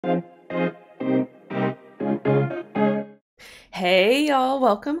Hey y'all,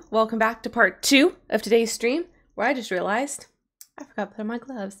 welcome back to part 2 of today's stream, where I just realized I forgot to put on my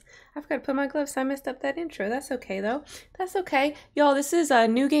gloves. So I messed up that intro. That's okay though. That's okay. Y'all, this is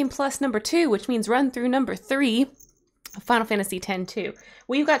New Game Plus number 2, which means run through number 3 of Final Fantasy X-2.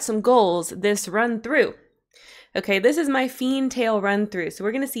 We've got some goals this run through. Okay, this is my Fiend tail run through. So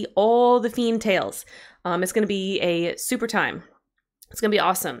we're going to see all the Fiend tails. It's going to be a super time. It's going to be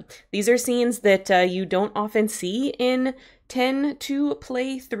awesome. These are scenes that you don't often see in 10-2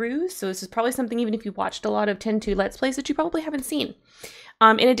 playthroughs, so this is probably something, even if you watched a lot of 10-2 Let's Plays, that you probably haven't seen.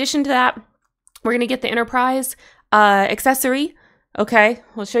 In addition to that, we're going to get the Enterprise accessory. Okay,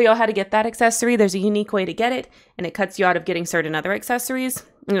 we'll show you all how to get that accessory. There's a unique way to get it, and it cuts you out of getting certain other accessories.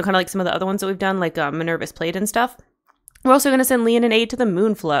 You know, kind of like some of the other ones that we've done, like Minerva's Plate and stuff. We're also going to send Leon and Aid to the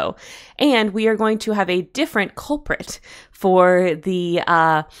Moonflow, and we are going to have a different culprit for the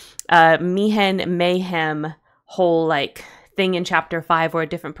Mihen Mayhem whole like thing in Chapter 5, where a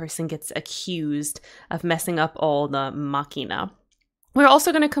different person gets accused of messing up all the Machina. We're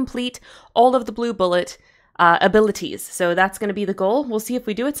also going to complete all of the Blue Bullet abilities, so that's going to be the goal. We'll see if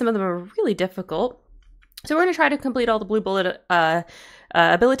we do it. Some of them are really difficult, so we're going to try to complete all the Blue Bullet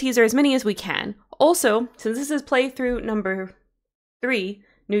abilities, or as many as we can. Also, since this is playthrough number 3,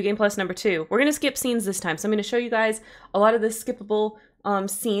 New Game Plus number 2, we're going to skip scenes this time. So I'm going to show you guys a lot of the skippable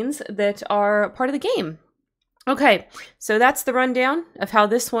scenes that are part of the game. Okay, so that's the rundown of how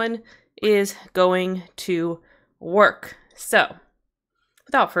this one is going to work. So,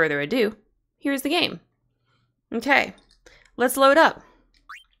 without further ado, here's the game. Okay, let's load up.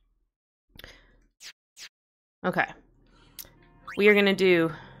 Okay, we are going to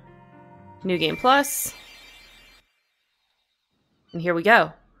do New Game Plus. And here we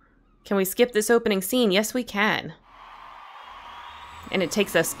go. Can we skip this opening scene? Yes, we can. And it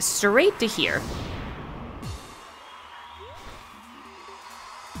takes us straight to here.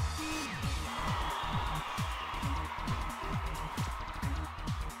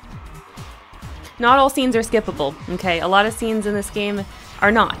 Not all scenes are skippable, okay? A lot of scenes in this game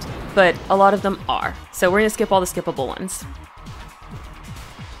are not, but a lot of them are. So we're gonna skip all the skippable ones.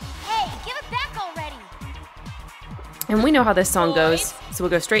 And we know how this song goes, so we'll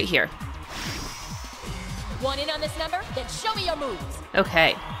go straight here. Want in on this number? Then show me your moves.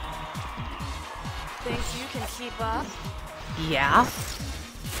 Okay. Think you can keep up? Yeah.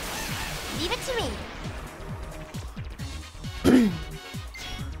 Leave it to me.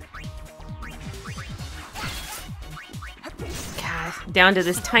 God, down to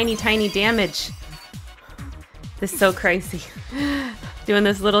this tiny damage. This is so crazy. Doing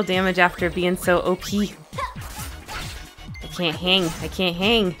this little damage after being so OP. I can't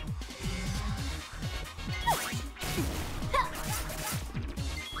hang.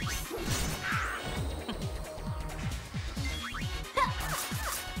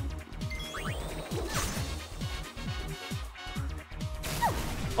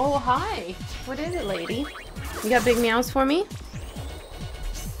 Oh, hi. What is it, lady? You got big meows for me?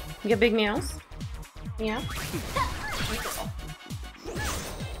 You got big meows? Yeah?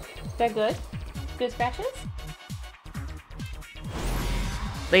 Is that good? Good scratches?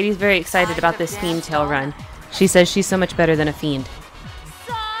 Lady's very excited about this Fiend tail run. She says she's so much better than a Fiend.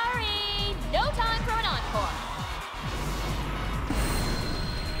 Sorry, no time for an encore.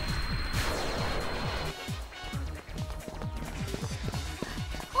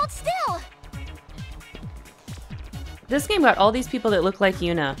 Hold still. This game got all these people that look like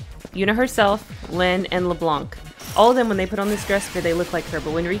Yuna. Yuna herself, Lynn, and LeBlanc. All of them, when they put on this dress sphere, they look like her,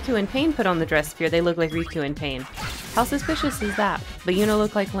 but when Riku and Pain put on the dress sphere, they look like Riku and Pain. How suspicious is that? But Yuna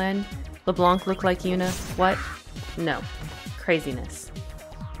look like Lynn? LeBlanc look like Yuna? What? No. Craziness.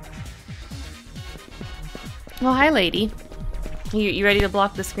 Well, hi, lady. You ready to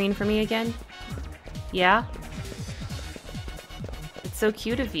block the screen for me again? Yeah? It's so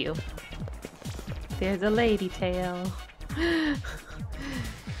cute of you. There's a lady tail.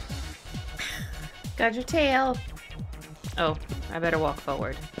 Got your tail. Oh, I better walk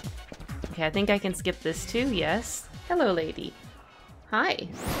forward. Okay, I think I can skip this too, yes. Hello, lady. Hi.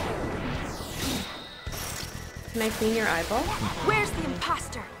 Can I clean your eyeball? Where's the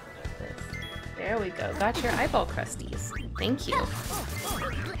imposter? There we go. Got your eyeball crusties. Thank you.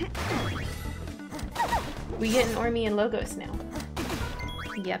 We getting Ormy and Logos now.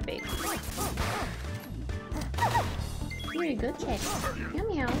 Yeah, babe. You're a good kid. Meow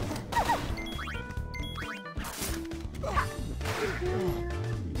meow.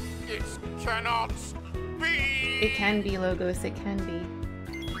 It cannot be. It can be, Logos. It can be.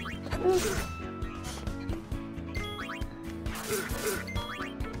 Ooh.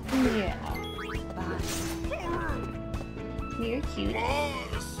 Yeah. You're cute.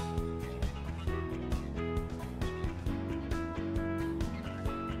 Boss!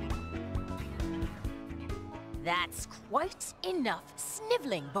 That's quite enough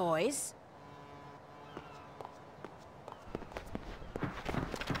sniveling, boys.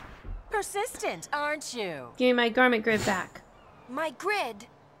 Persistent, aren't you? Give me my garment grid back. My grid.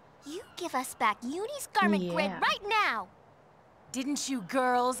 You give us back Uni's garment grid Yeah. right now. Didn't you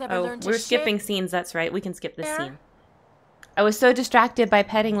girls ever Oh, learn to we're ship? skipping scenes, that's right. We can skip this Yeah. scene. I was so distracted by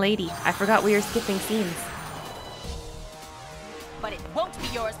petting Lady. I forgot we were skipping scenes. But it won't be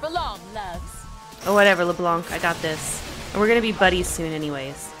yours for long, loves. Oh, whatever, LeBlanc. I got this. And we're gonna be buddies soon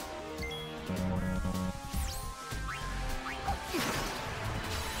anyways.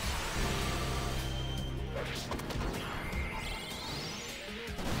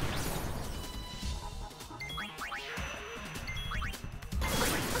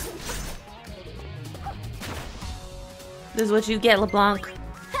 This is what you get, LeBlanc.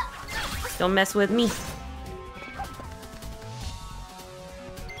 Don't mess with me.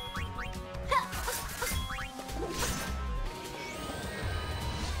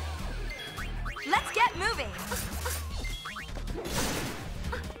 Let's get moving.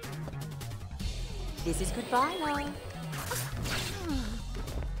 This is goodbye, love.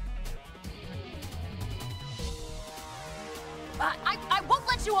 I won't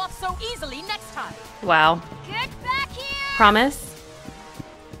let you off so easily next time. Wow. Get back here! Promise?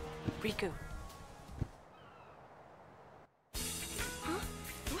 Riku.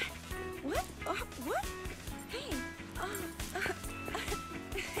 What? What? Hey.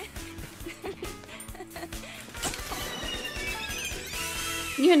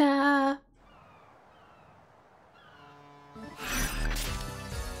 Yuna!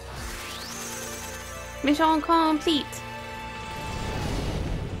 Mission complete.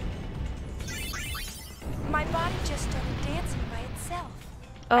 My body just started dancing by itself.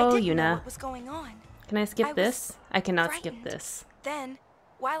 Oh, I didn't know Yuna. what was going on. Can I skip I was this? I cannot skip frightened. this. Then,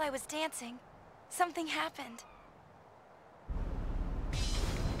 while I was dancing, something happened.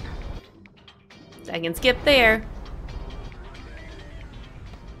 I can skip there.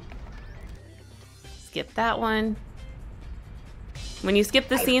 Skip that one. When you skip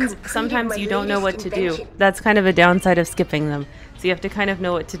the scenes, sometimes you don't know what to do. That's kind of a downside of skipping them. So you have to kind of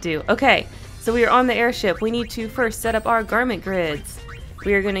know what to do. Okay, so we are on the airship. We need to first set up our garment grids.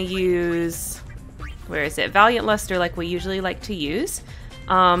 We are going to use, where is it? Valiant Luster, like we usually like to use.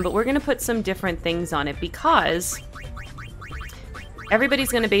 But we're going to put some different things on it because everybody's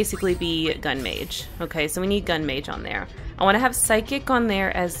going to basically be Gun Mage. Okay, so we need Gun Mage on there. I want to have Psychic on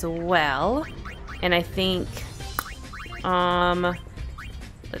there as well. And I think,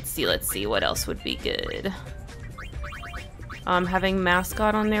 let's see, what else would be good? Having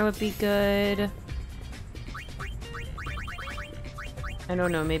Mascot on there would be good. I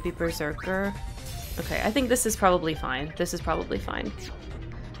don't know, maybe Berserker. Okay, I think this is probably fine. This is probably fine.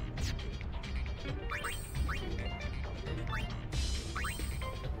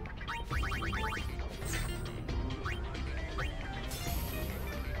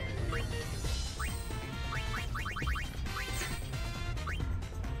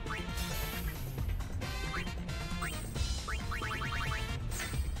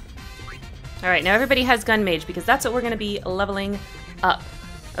 Alright, now everybody has Gun Mage because that's what we're going to be leveling up.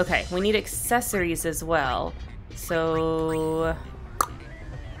 Okay, we need accessories as well. So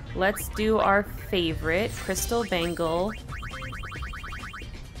let's do our favorite, Crystal Bangle.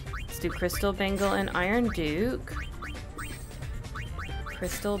 Let's do Crystal Bangle and Iron Duke.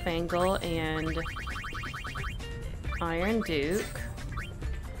 Crystal Bangle and Iron Duke.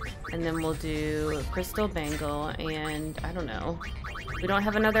 And then we'll do Crystal Bangle and, I don't know. We don't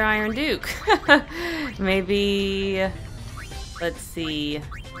have another Iron Duke. Maybe, let's see.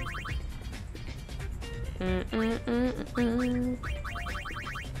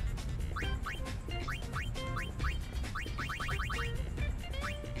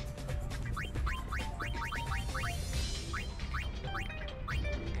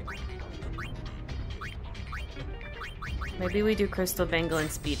 Maybe we do Crystal Bangle and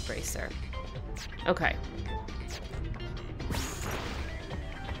Speed Bracer. Okay.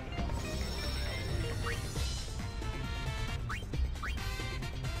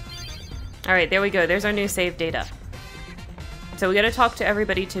 Alright, there we go. There's our new save data. So we gotta talk to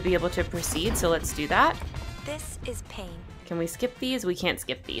everybody to be able to proceed, so let's do that. This is Pain. Can we skip these? We can't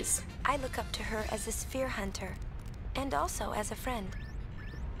skip these. I look up to her as a sphere hunter, and also as a friend.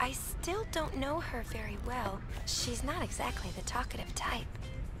 I still don't know her very well. She's not exactly the talkative type.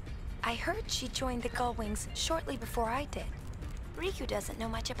 I heard she joined the Gullwings shortly before I did. Riku doesn't know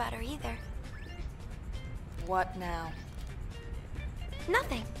much about her either. What now?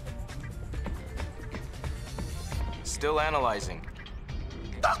 Nothing. Still analyzing.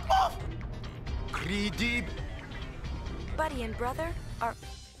 Greedy. Buddy and brother are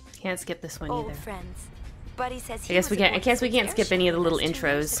Can't skip this one old either. friends. Buddy says I guess we can't. I guess we can't skip any of the little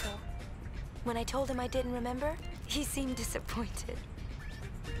intros. intros. When I told him I didn't remember, he seemed disappointed.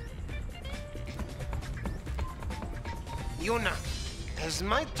 Yuna, has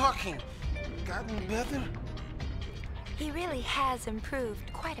my talking gotten better? He really has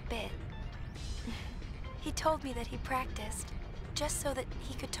improved quite a bit. He told me that he practiced just so that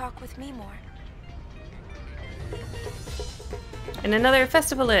he could talk with me more. And another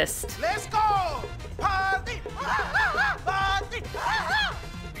festivalist. Let's go! Party! Party!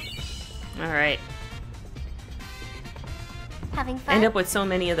 All right. Having fun? End up with so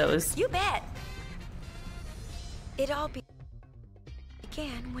many of those. You bet! It all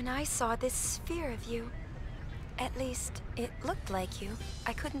began when I saw this sphere of you. At least, it looked like you.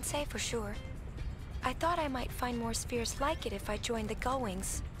 I couldn't say for sure. I thought I might find more spheres like it if I joined the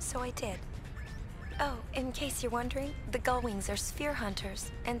Gullwings, so I did. Oh, in case you're wondering, the Gullwings are sphere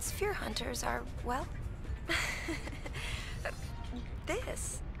hunters, and sphere hunters are, well,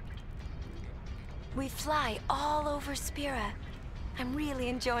 this. We fly all over Spira. I'm really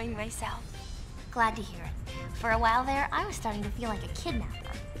enjoying myself. Glad to hear it. For a while there, I was starting to feel like a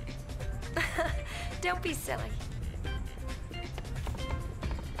kidnapper. Don't be silly.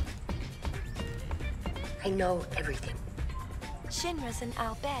 I know everything. Shinra's an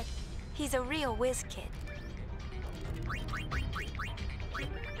Albed. He's a real whiz kid.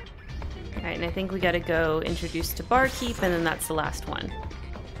 Alright, and I think we gotta go introduce to Barkeep, and then that's the last one.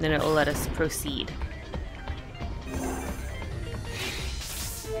 Then it will let us proceed.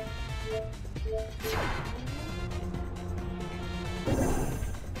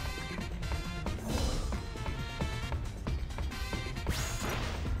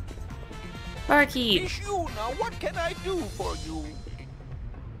 Barkeep! Miss Yuna, what can I do for you?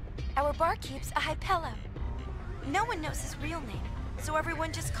 Our barkeep's a Hypello. No one knows his real name, so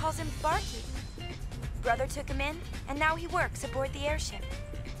everyone just calls him Barkeep. Brother took him in, and now he works aboard the airship.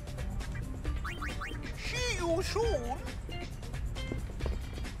 See you soon.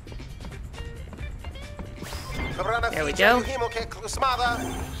 There we go.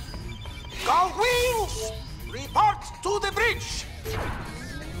 Gullwings, report to the bridge.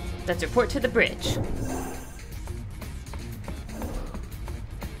 Let's report to the bridge.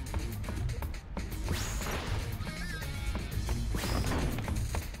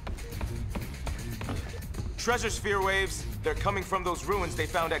 Treasure sphere waves. They're coming from those ruins they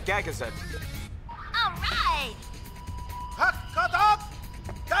found at Gagazet. All right! Hakkadak,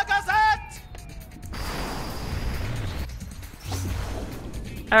 Gagazet.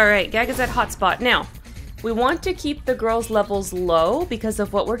 Alright, Gagazet hotspot. Now, we want to keep the girls' levels low because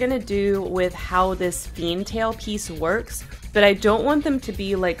of what we're going to do with how this Fiend tail piece works, but I don't want them to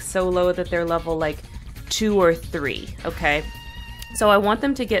be like so low that they're level like 2 or 3, okay? So I want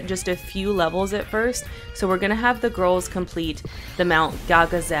them to get just a few levels at first, so we're going to have the girls complete the Mount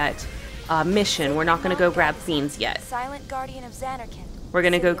Gagazet mission. We're not going to go grab Fiends yet. Silent guardian of Xanarkand. We're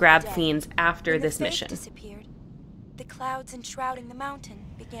going to go City of grab the Dead. Fiends after When the this faith mission. disappeared, the clouds enshrouding the mountain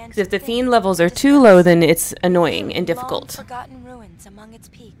began Because to if the thin Fiend levels are and too low, disperse. then it's annoying and Long difficult. forgotten ruins among its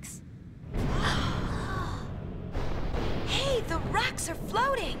peaks. Hey, the rocks are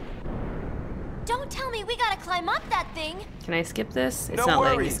floating! Don't tell me we gotta climb up that thing! Can I skip this? It's No not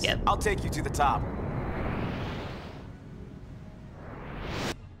letting me worries. skip. I'll take you to the top.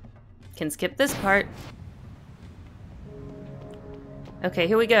 Can skip this part. Okay,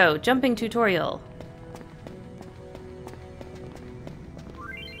 here we go. Jumping tutorial.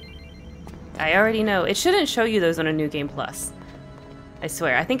 I already know. It shouldn't show you those on a New Game Plus. I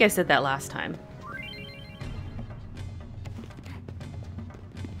swear. I think I said that last time.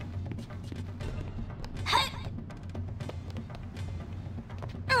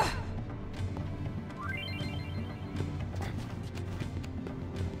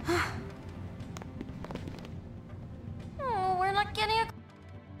 Oh, we're not getting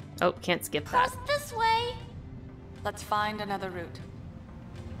Oh, can't skip that. across this way! Let's find another route.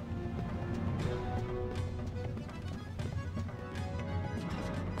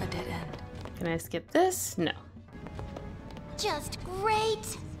 A dead end. Can I skip this? No. Just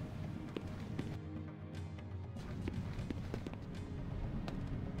great!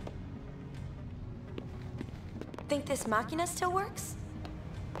 Think this Machina still works?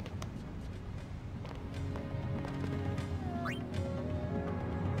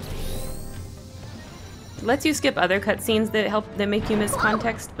 lets you skip other cutscenes that make you miss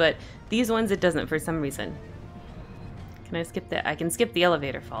context, but these ones it doesn't for some reason. Can I skip that? I can skip the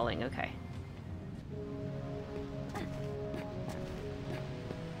elevator falling, okay.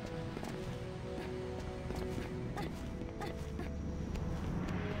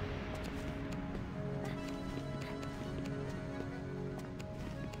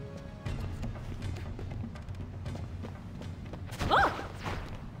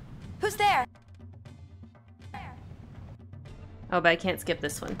 Who's there? Oh, but I can't skip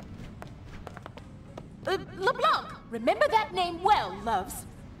this one. LeBlanc, remember that name well, loves.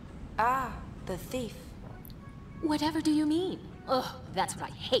 Ah, the thief. Whatever do you mean? Ugh, that's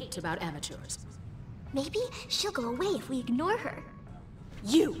what I hate about amateurs. Maybe she'll go away if we ignore her.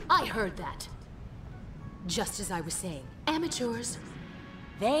 I heard that. Just as I was saying, amateurs,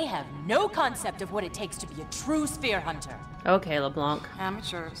 they have no concept of what it takes to be a true spear hunter. Okay, LeBlanc.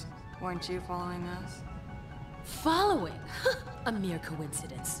 Amateurs. Weren't you following us? Following? A mere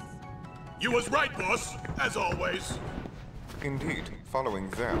coincidence. You was right, boss, as always. Indeed, following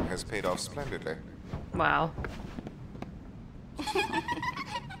them has paid off splendidly. Wow.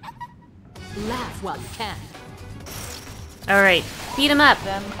 Laugh while you can. Alright, beat him up!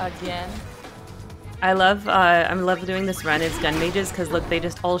 Them again? I love doing this run as gun mages, because look, they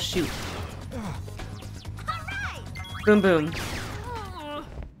just all shoot. Boom boom.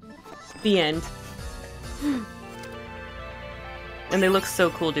 The end. And they look so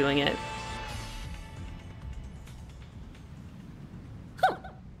cool doing it.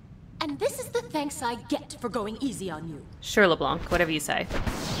 And this is the thanks I get for going easy on you. Sure, LeBlanc, whatever you say.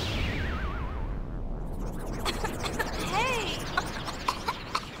 Hey!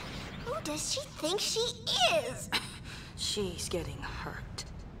 Who does she think she is? She's getting hurt.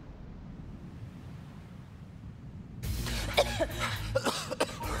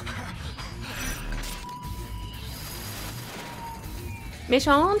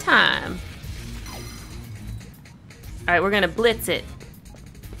 Mission time. Alright, we're gonna blitz it.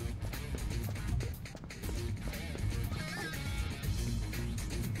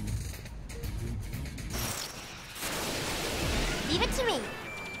 Leave it to me.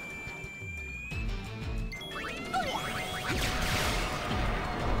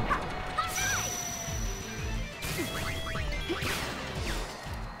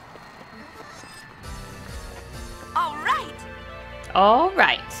 All right. All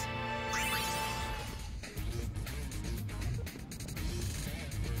right.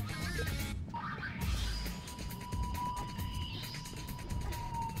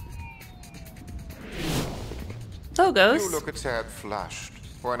 So goes. You look a tad flushed.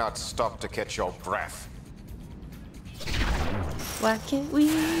 Why not stop to catch your breath? Why can't we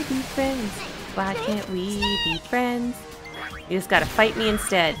be friends? Why can't we be friends? You just gotta fight me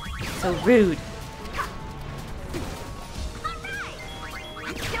instead. So rude.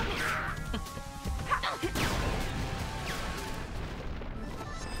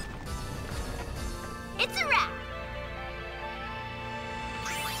 It's a wrap.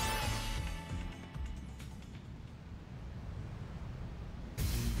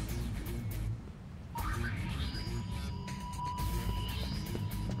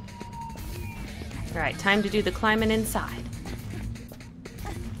 Alright, time to do the climbing inside.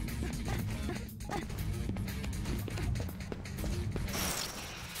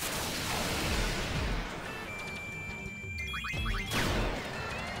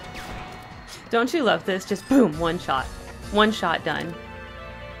 Don't you love this? Just boom, one shot. One shot done.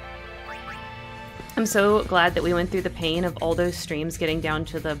 I'm so glad that we went through the pain of all those streams getting down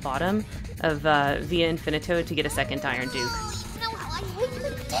to the bottom of Via Infinito to get a second Iron Duke. No, I hate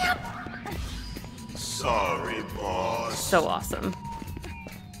the damn. Sorry, boss. So awesome.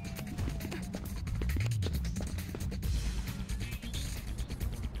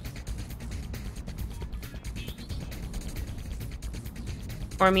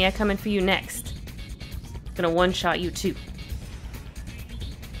 Ormia coming for you next. Gonna one-shot you too.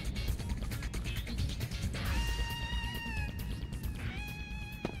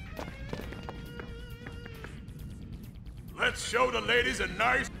 Let's show the ladies a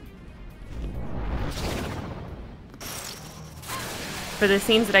nice... For the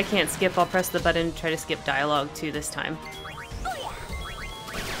scenes that I can't skip, I'll press the button and try to skip dialogue too this time.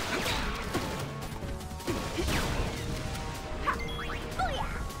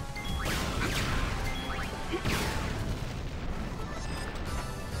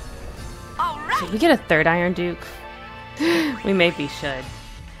 Should we get a third Iron Duke? We maybe should.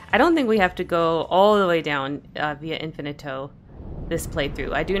 I don't think we have to go all the way down via Infinito this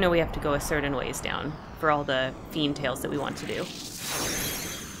playthrough. I do know we have to go a certain ways down for all the Fiend tales that we want to do.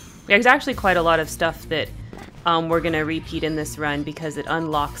 There's actually quite a lot of stuff that we're going to repeat in this run because it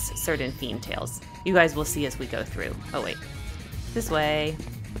unlocks certain Fiend tails. You guys will see as we go through. Oh wait, this way.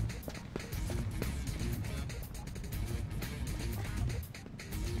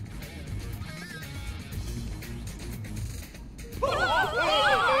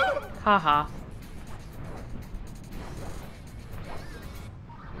 Haha.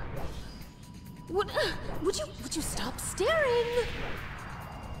 Would you stop staring?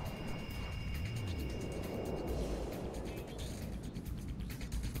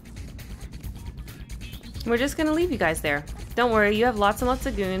 We're just gonna leave you guys there. Don't worry, you have lots and lots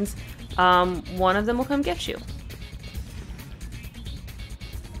of goons. One of them will come get you.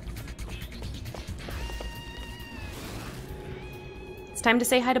 It's time to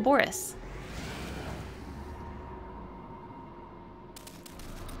say hi to Boris.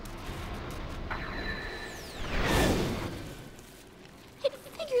 It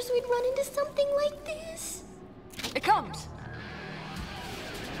figures we'd run into something like this. It comes.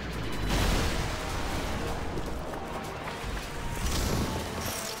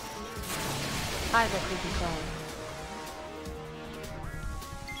 Hi there, creepy Fang.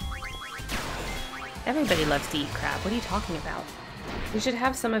 Everybody loves to eat crab. What are you talking about? We should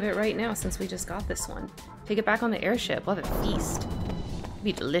have some of it right now since we just got this one. Take it back on the airship. We'll have a feast. It'd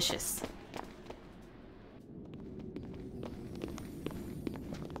be delicious.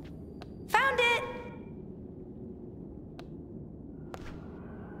 Found it!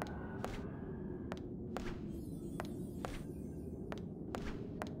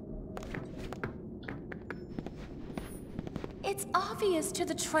 It's obvious to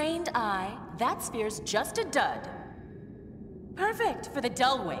the trained eye, that sphere's just a dud. Perfect for the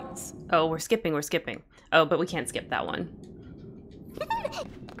dull wings. Oh, we're skipping. Oh, but we can't skip that one.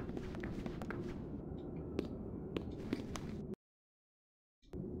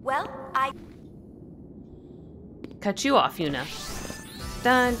 Well, I... Cut you off, Yuna.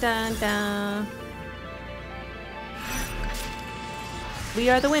 Dun dun dun. We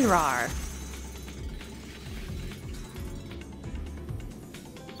are the WinRAR.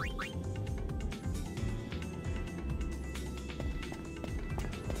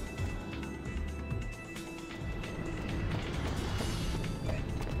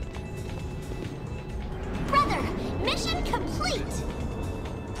 Brother, mission complete.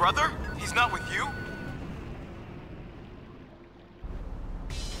 Brother? He's not with you?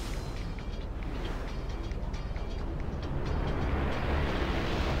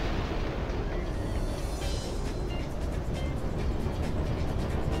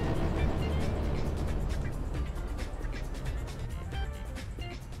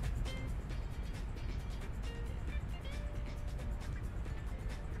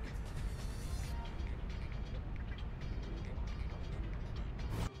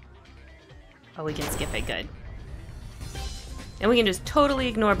 Oh, we can skip it. Good. And we can just totally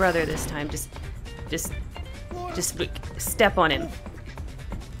ignore brother this time. Just step on him.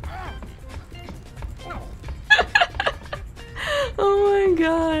 Oh my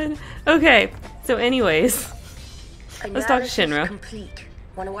god. Okay. So anyways, let's talk to Shinra. Complete.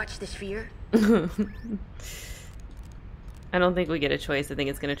 Want to watch the sphere? I don't think we get a choice. I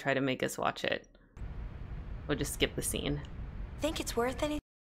think it's going to try to make us watch it. We'll just skip the scene. Think it's worth anything?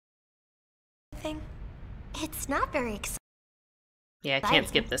 It's not very exciting. Yeah, I can't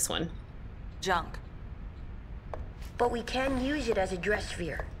skip this one. Junk. But we can use it as a dress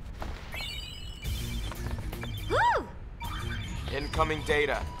sphere. Woo! Incoming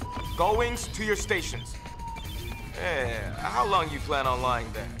data. Go wings to your stations. How long you plan on lying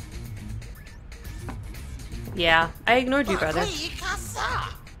there? Yeah, I ignored you, brother.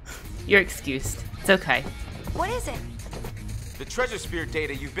 You're excused. It's okay. What is it? The treasure sphere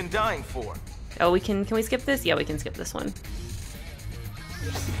data you've been dying for. Oh, we can we skip this? Yeah, we can skip this one.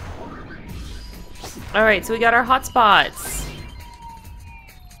 Alright, so we got our hotspots.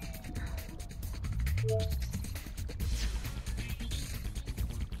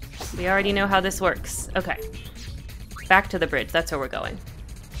 We already know how this works. Okay. Back to the bridge. That's where we're going.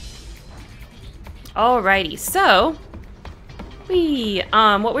 Alrighty, so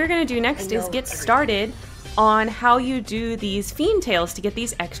what we're gonna do next is get started on how you do these Fiend tails to get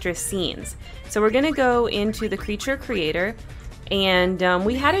these extra scenes. So we're gonna go into the creature creator, and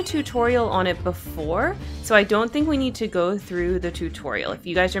we had a tutorial on it before, so I don't think we need to go through the tutorial. If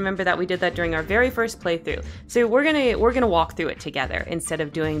you guys remember that, we did that during our very first playthrough. So we're gonna walk through it together instead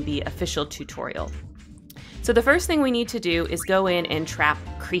of doing the official tutorial. So the first thing we need to do is go in and trap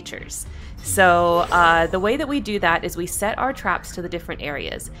creatures. So the way that we do that is we set our traps to the different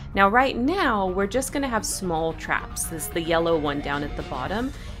areas. Now right now we're just going to have small traps. This is the yellow one down at the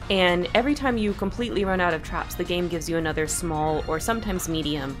bottom, And every time you completely run out of traps, the game gives you another small or sometimes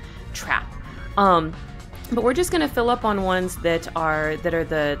medium trap. But we're just gonna fill up on ones that are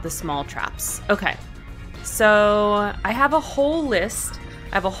the small traps. Okay, so I have a whole list.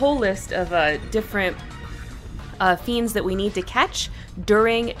 Of different fiends that we need to catch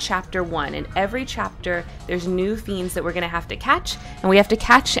during chapter 1. In every chapter, there's new fiends that we're gonna have to catch, and we have to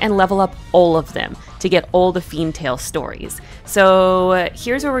catch and level up all of them to get all the Fiend Tale stories. So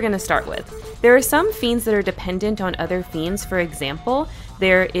here's where we're gonna start with. There are some fiends that are dependent on other fiends. For example,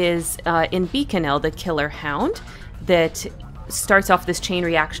 there is in Bicocette the killer Hound that starts off this chain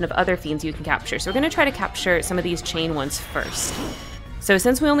reaction of other fiends you can capture. So we're gonna try to capture some of these chain ones first. So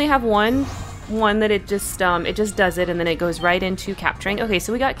since we only have one that it just does it and then it goes right into capturing. Okay,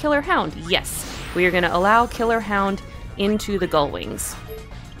 so we got Killer Hound. Yes, we are going to allow Killer Hound into the gull wings.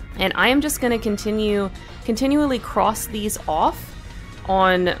 And I am just going to continually cross these off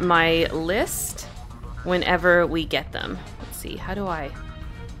on my list whenever we get them. Let's see, how do I...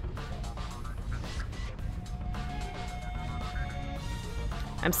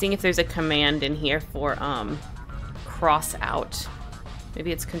 I'm seeing if there's a command in here for cross out.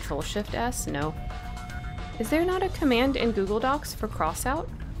 Maybe it's Control-Shift-S? No. Is there not a command in Google Docs for cross-out?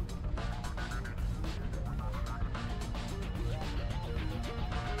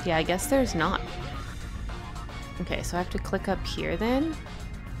 Yeah, I guess there's not. Okay, so I have to click up here then.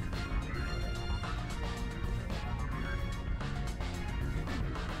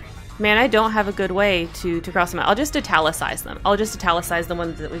 Man, I don't have a good way to cross them out. I'll just italicize them. I'll just italicize the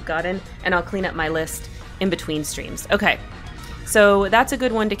ones that we've gotten, and I'll clean up my list in between streams. Okay. So that's a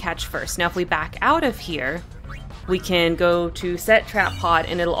good one to catch first. Now if we back out of here, we can go to set trap pod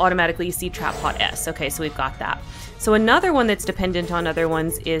and it'll automatically see trap pod S. Okay, so we've got that. So another one that's dependent on other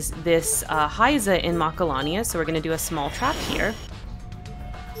ones is this Haizhe in Macalania. So we're going to do a small trap here.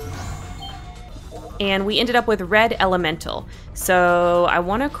 And we ended up with Red Elemental. So I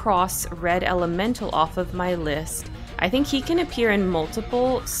want to cross Red Elemental off of my list. I think he can appear in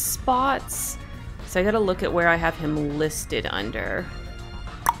multiple spots. So I gotta look at where I have him listed under.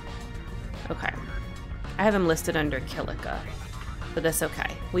 Okay. I have him listed under Kilika, but that's okay.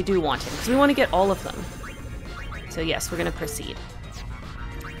 We do want him, because we want to get all of them. So yes, we're gonna proceed.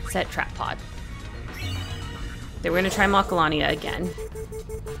 Set trap pod. Then we're gonna try Macalania again.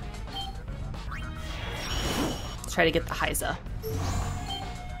 Let's try to get the Haizhe.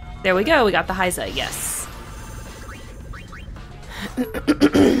 There we go, we got the Haizhe, yes.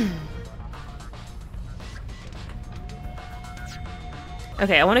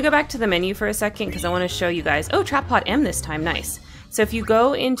 Okay, I want to go back to the menu for a second because I want to show you guys. Oh, Trap Pod M this time, nice. So if you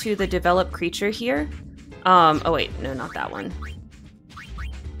go into the develop creature here, oh wait, no, not that one.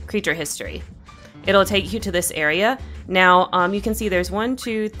 Creature history. It'll take you to this area. Now, you can see there's 1,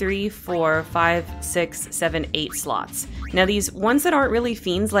 2, 3, 4, 5, 6, 7, 8 slots. Now these ones that aren't really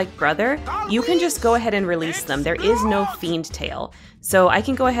fiends like Brother, you can just go ahead and release them. There is no Fiend Tail. So I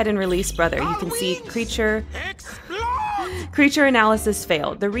can go ahead and release Brother. You can see creature analysis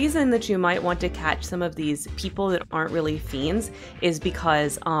failed. The reason that you might want to catch some of these people that aren't really fiends is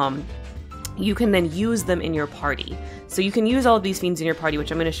because you can then use them in your party. So you can use all of these fiends in your party,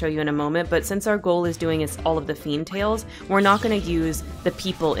 which I'm going to show you in a moment, but since our goal is doing all of the fiend tails, we're not going to use the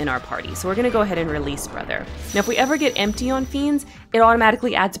people in our party. So we're going to go ahead and release Brother. Now if we ever get empty on fiends, it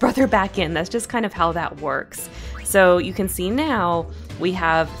automatically adds Brother back in. That's just kind of how that works. So you can see now we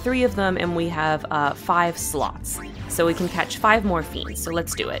have 3 of them and we have 5 slots. So we can catch 5 more fiends. So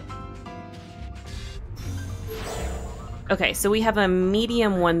let's do it. Okay, so we have a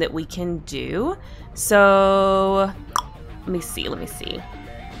medium one that we can do. So let me see.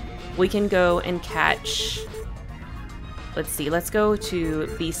 We can go and catch, let's go to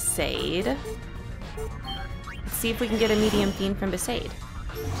Bicocette. Let's see if we can get a medium fiend from Bicocette.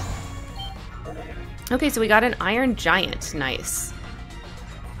 Okay, so we got an Iron Giant, nice.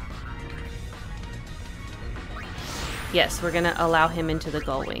 Yes, we're gonna allow him into the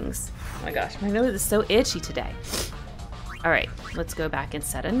gull wings. Oh my gosh, my nose is so itchy today. All right, let's go back and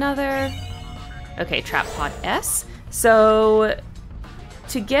set another. Okay, Trap Pod S. So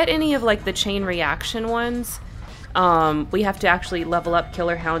to get any of like the chain reaction ones, we have to actually level up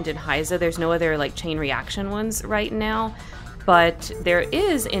Killer Hound and Haizhe. There's no other like chain reaction ones right now, but there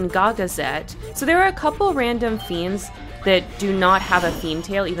is in Bicocette. So there are a couple random fiends that do not have a fiend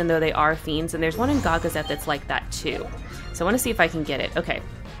tail, even though they are fiends, and there's one in Bicocette that's like that too. So I want to see if I can get it. Okay,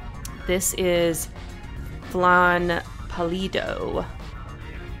 this is Flan Palido.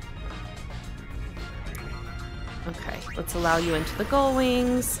 Okay, let's allow you into the gull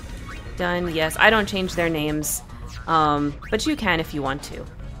wings. Done. Yes, I don't change their names, but you can if you want to.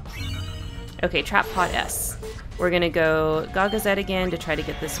 Okay, Trap Pot S. We're gonna go Gagazette again to try to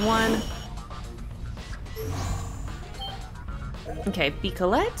get this one. Okay,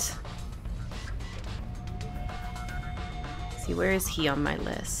 Bicocette. See, where is he on my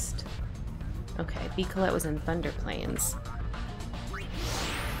list? Okay, Bicocette was in Thunder Plains.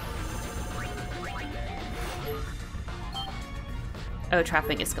 Oh,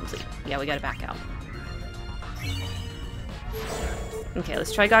 trapping is complete. Yeah, we gotta back out. Okay,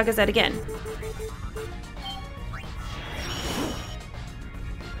 let's try Gagazette again.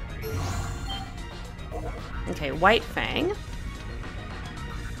 Okay, White Fang.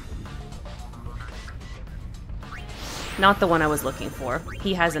 Not the one I was looking for.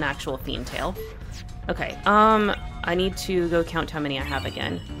 He has an actual Fiend tail. Okay, I need to go count how many I have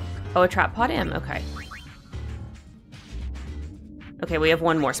again. Oh, a Trap Pot M, okay. Okay, we have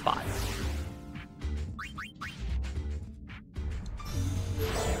one more spot.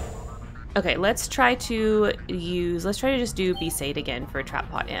 Okay, let's try to just do Bicocette again for Trap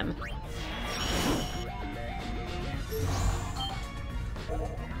Pot M.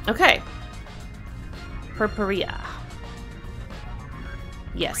 Okay. Purpurea.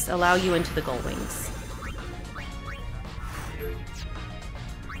 Yes, allow you into the Gull Wings.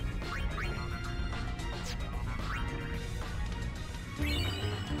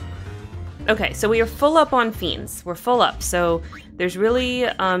 Okay, so we are full up on Fiends. We're full up, so there's really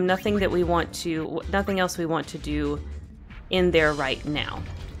nothing else we want to do in there right now.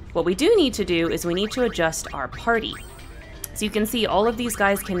 What we do need to do is we need to adjust our party. So you can see all of these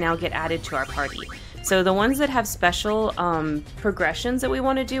guys can now get added to our party. So the ones that have special progressions that we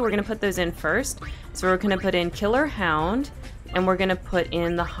want to do, we're going to put those in first. So we're going to put in Killer Hound, and we're going to put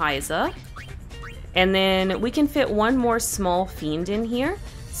in the Haizhe. And then we can fit one more small Fiend in here.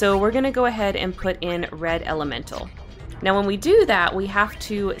 So we're going to go ahead and put in Red Elemental. Now when we do that, we have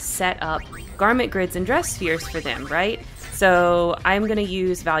to set up garment grids and dress spheres for them, right? So I'm going to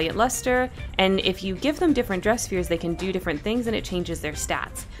use Valiant Luster, and if you give them different dress spheres, they can do different things and it changes their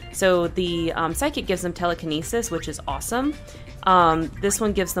stats. So the Psychic gives them Telekinesis, which is awesome. This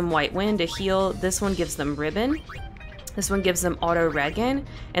one gives them White Wind to heal. This one gives them Ribbon. This one gives them Auto Regen,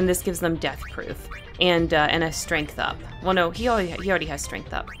 and this gives them Death Proof and a Strength Up. Well, no, he already has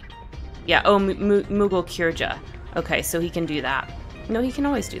Strength Up. Yeah. Oh, Moogle Kurja. Okay, so he can do that. No, he can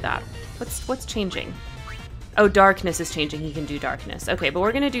always do that. What's changing? Oh, Darkness is changing. He can do Darkness. Okay, but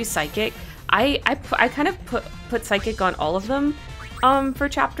we're gonna do Psychic. I kind of put Psychic on all of them for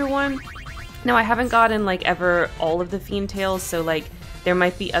Chapter 1. Now I haven't gotten like ever all of the Fiend tails, so like there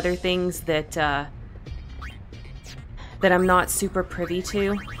might be other things that that I'm not super privy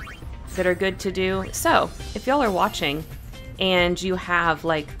to that are good to do. So if y'all are watching and you have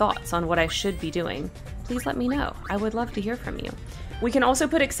like thoughts on what I should be doing, please let me know. I would love to hear from you. We can also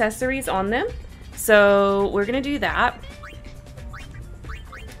put accessories on them. So we're gonna do that.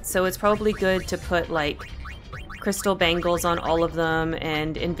 So it's probably good to put like crystal bangles on all of them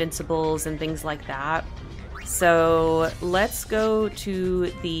and invincibles and things like that. So let's go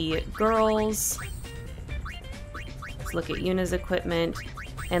to the girls. Let's look at Yuna's equipment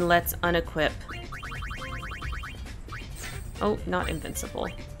and let's unequip. Oh, not invincible.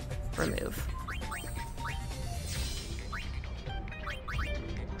 Remove.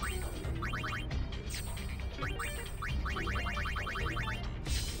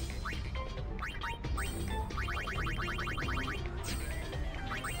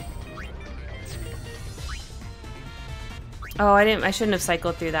 Oh, I shouldn't have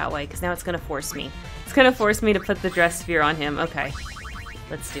cycled through that way, because now it's going to force me. It's going to force me to put the dress sphere on him. Okay,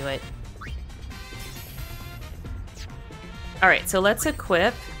 let's do it. Alright, so let's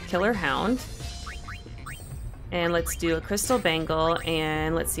equip Killer Hound. And let's do a Crystal Bangle,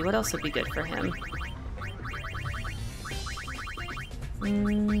 and let's see what else would be good for him.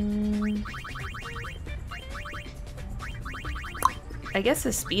 I guess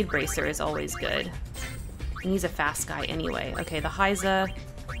a Speed Bracer is always good. And he's a fast guy anyway. Okay, the Haizhe,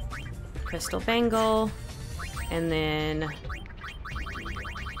 Crystal Bangle, and then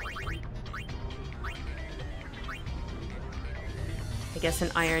I guess an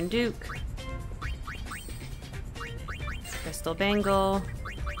Iron Duke, Crystal Bangle,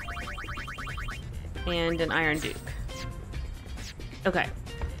 and an Iron Duke. Okay,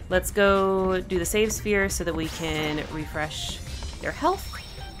 let's go do the save sphere so that we can refresh their health.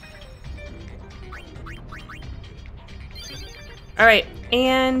 Alright,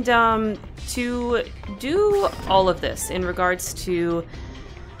 and to do all of this in regards to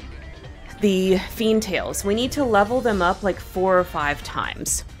the Fiend tails, we need to level them up like 4 or 5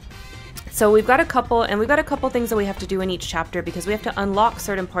 times. So we've got a couple things that we have to do in each chapter because we have to unlock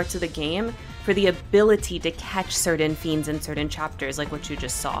certain parts of the game for the ability to catch certain fiends in certain chapters, like what you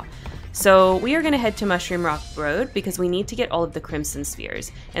just saw. So we are going to head to Mushroom Rock Road because we need to get all of the Crimson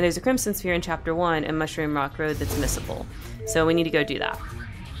Spheres. And there's a Crimson Sphere in Chapter 1 and Mushroom Rock Road that's missable. So we need to go do that.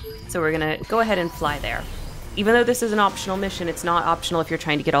 So we're going to go ahead and fly there. Even though this is an optional mission, it's not optional if you're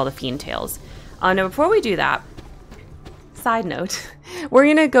trying to get all the Fiend tails. Now, before we do that, side note, we're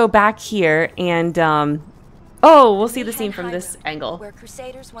going to go back here and, oh, we'll see the scene from this angle. Where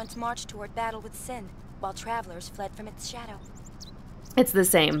Crusaders once marched toward battle with sin, while travelers fled from its shadow. It's the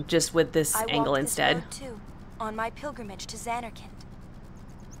same, just with this angle instead. I walked this road too, on my pilgrimage to Zanarkand.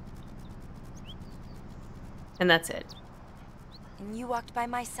 And that's it. And you walked by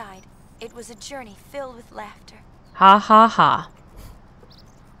my side. It was a journey filled with laughter. Ha ha ha.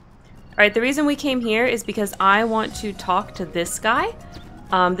 Alright, the reason we came here is because I want to talk to this guy.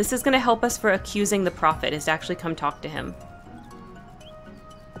 This is going to help us for accusing the prophet, is to actually come talk to him.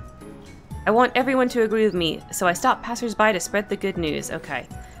 I want everyone to agree with me, so I stop passersby to spread the good news. Okay.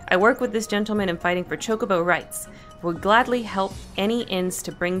 I work with this gentleman in fighting for chocobo rights. Would gladly help any ends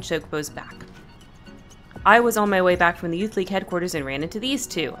to bring chocobos back. I was on my way back from the Youth League headquarters and ran into these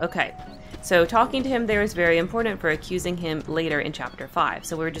two. Okay. So talking to him there is very important for accusing him later in Chapter 5.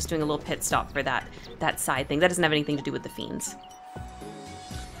 So we're just doing a little pit stop for that side thing. That doesn't have anything to do with the Fiends.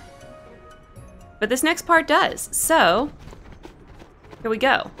 But this next part does. So, here we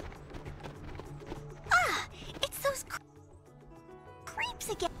go. Ah, it's those creeps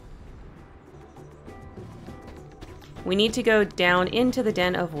again. We need to go down into the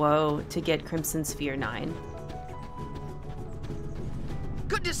Den of Woe to get Crimson Sphere 9.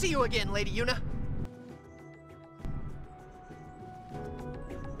 Good to see you again, Lady Yuna.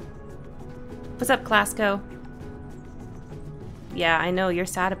 What's up, Clasco? Yeah, I know, you're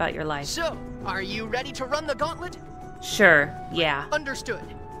sad about your life. So, are you ready to run the gauntlet? Sure, yeah. Understood.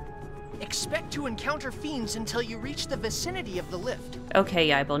 Expect to encounter fiends until you reach the vicinity of the lift. Okay,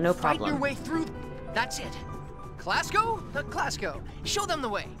 Yibal, no problem. Fight your way through. That's it. Clasco? Clasco, show them the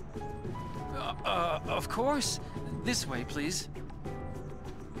way. Of course. This way, please.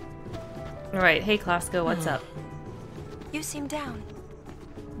 Alright, hey Clasco, what's up? You seem down.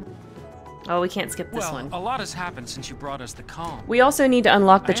 Oh, we can't skip this one. A lot has happened since you brought us the calm. We also need to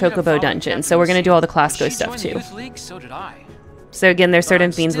unlock the Chocobo dungeon, so we're going to do all the Clasco stuff too. Youth League, so did I. So again, there's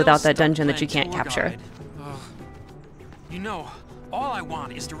certain fiends without that dungeon that you can't capture. You know, all I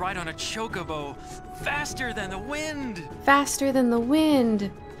want is to ride on a chocobo faster than the wind. Faster than the wind.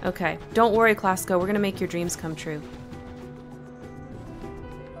 Okay, don't worry, Clasco. We're going to make your dreams come true.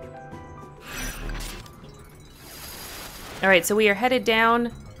 Alright, so we are headed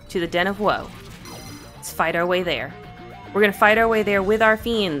down to the Den of Woe. Let's fight our way there. We're gonna fight our way there with our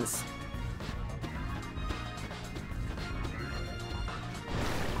fiends.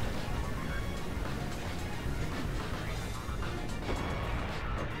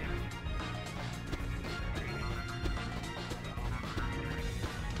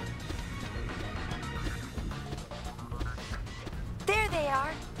 There they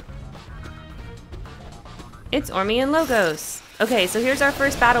are. It's Ormi and Logos. Okay, so here's our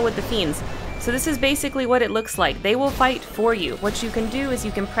first battle with the Fiends. So this is basically what it looks like. They will fight for you. What you can do is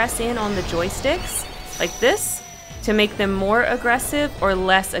you can press in on the joysticks, like this, to make them more aggressive or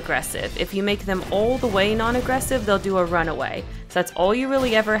less aggressive. If you make them all the way non-aggressive, they'll do a runaway. So that's all you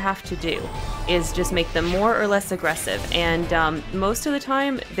really ever have to do, is just make them more or less aggressive. And most of the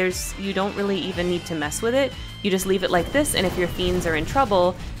time, you don't really even need to mess with it. You just leave it like this, and if your fiends are in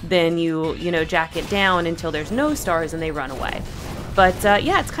trouble, then you jack it down until there's no stars and they run away. But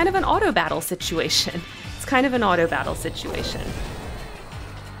yeah, it's kind of an auto battle situation. It's kind of an auto battle situation.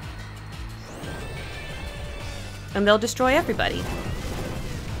 And they'll destroy everybody.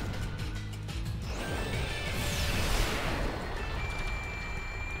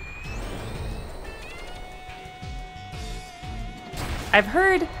 I've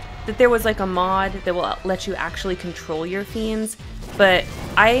heard that there was like a mod that will let you actually control your fiends, but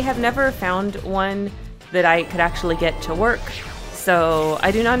I have never found one that I could actually get to work. So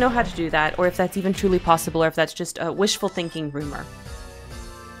I do not know how to do that, or if that's even truly possible, or if that's just a wishful thinking rumor.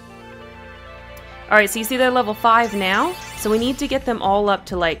 Alright, so you see they're level 5 now, so we need to get them all up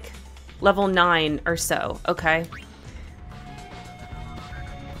to like level 9 or so, okay?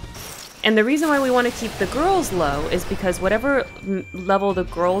 And the reason why we want to keep the girls low is because whatever level the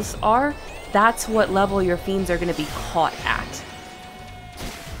girls are, that's what level your fiends are going to be caught at.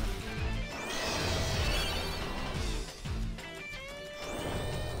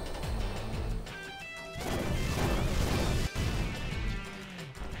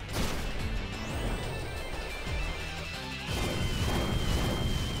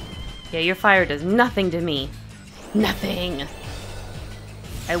 Yeah, your fire does nothing to me. Nothing.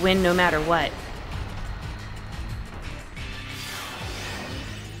 I win no matter what.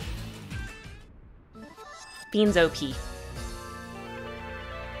 Fiend's OP.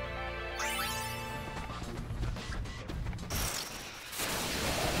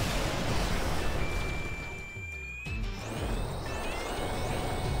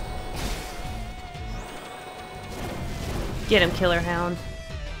 Get him, Killer Hound.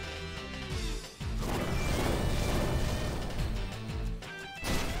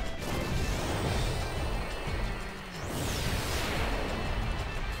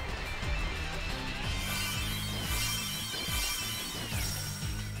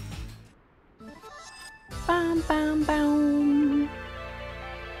 Bam, bam, bam.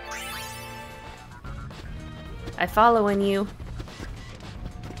 I following you.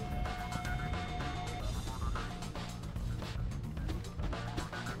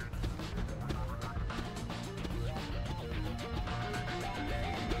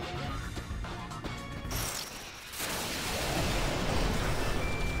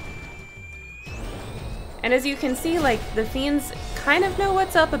 And as you can see, like, the Fiends kind of know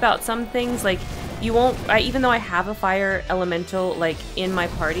what's up about some things. Like, you won't, even though I have a fire elemental, like, in my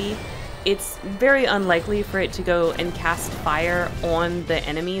party, it's very unlikely for it to go and cast fire on the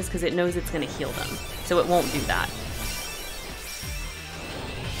enemies because it knows it's going to heal them. So it won't do that.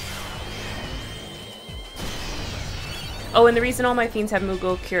 Oh, and the reason all my Fiends have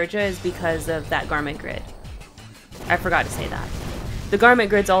Mughal Kirja is because of that garment grid. I forgot to say that. The garment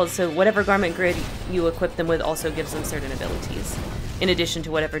grids also, whatever garment grid you equip them with also gives them certain abilities, in addition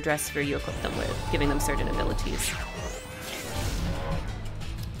to whatever dress sphere you equip them with, giving them certain abilities.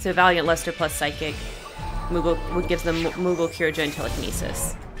 So Valiant Luster plus Psychic gives them Mughal Kirja and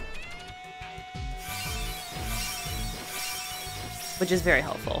Telekinesis, which is very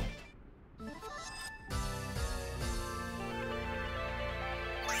helpful.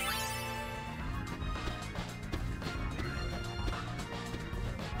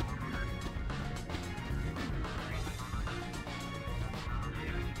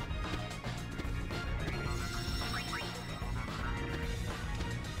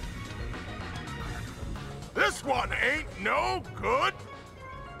 This one ain't no good.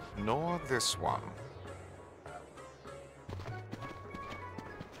 Nor this one.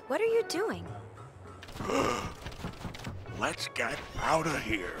 What are you doing? Let's get out of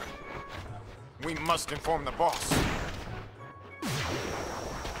here. We must inform the boss.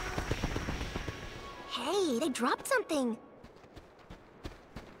 Hey, they dropped something.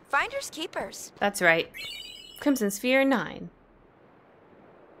 Finders keepers. That's right. Crimson Sphere 9.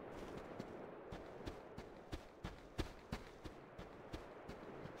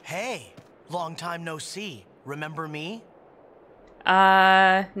 Hey, long time no see. Remember me? No,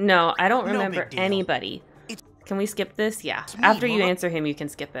 I don't No remember big deal. anybody. Can we skip this? Yeah. me, After you Mara. answer him, you can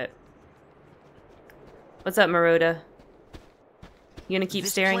skip it. What's up, Maroda? You gonna keep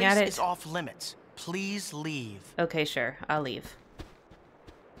This staring place at it? is off limits. Please leave. Okay, sure. I'll leave.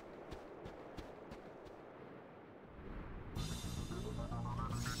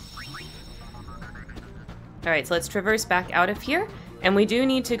 Alright, so let's traverse back out of here. And we do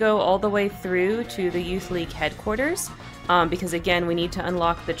need to go all the way through to the Youth League headquarters. Because again, we need to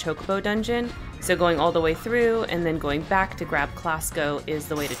unlock the Chocobo dungeon. So going all the way through and then going back to grab Clasco is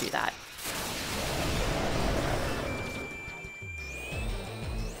the way to do that.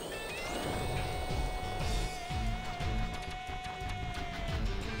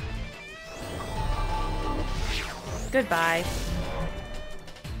 Goodbye.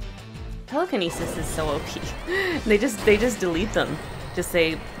 Telekinesis is so OP. they just delete them. Just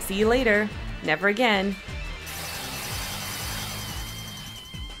say, see you later. Never again.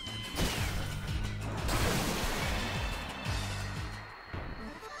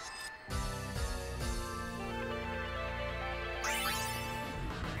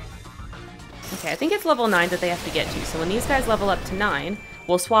 Okay, I think it's level 9 that they have to get to. So when these guys level up to 9,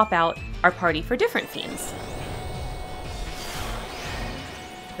 we'll swap out our party for different Fiends.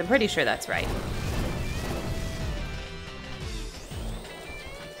 I'm pretty sure that's right.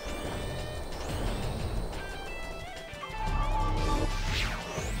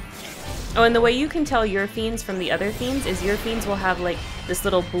 Oh, and the way you can tell your Fiends from the other Fiends is your Fiends will have like this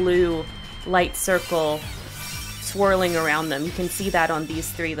little blue light circle swirling around them. You can see that on these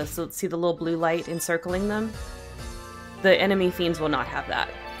three. See the little blue light encircling them? The enemy Fiends will not have that.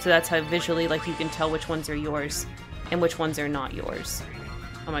 So that's how visually like you can tell which ones are yours and which ones are not yours.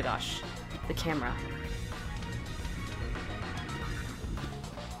 Oh my gosh, the camera.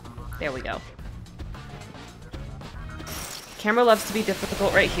 There we go. Camera loves to be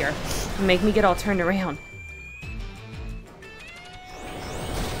difficult right here. Make me get all turned around.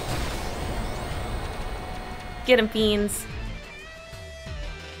 Get him, Fiends.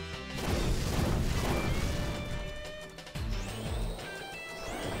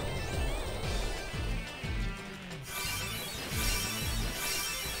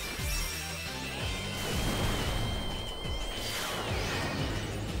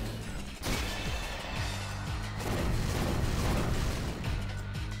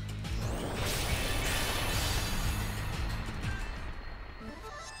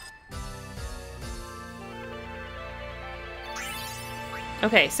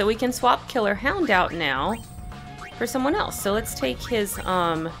 Okay, so we can swap Killer Hound out now for someone else. So let's take his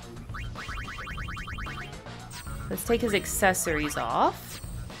accessories off.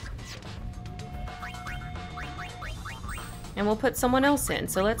 And we'll put someone else in.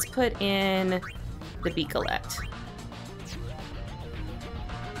 So let's put in the Bicocette.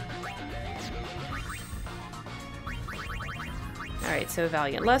 Alright, so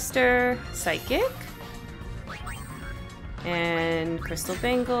Valiant Luster, Psychic, and Crystal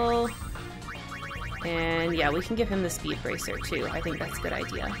Bangle, and yeah, we can give him the Speed Bracer too. I think that's a good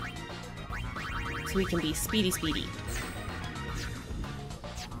idea. So we can be speedy.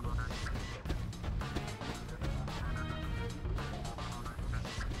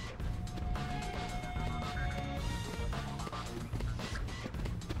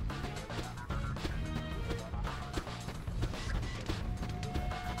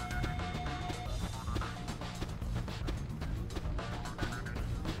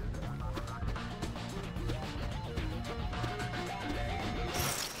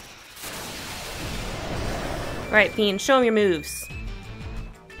 Alright, Fiend, show him your moves.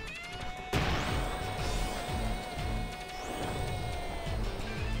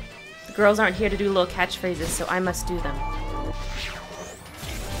 The girls aren't here to do little catchphrases, so I must do them.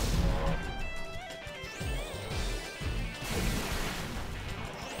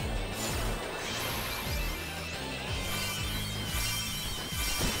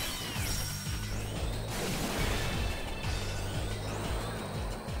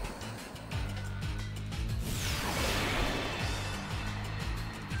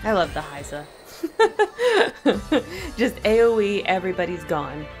 I love the Haizhe. Just AoE, everybody's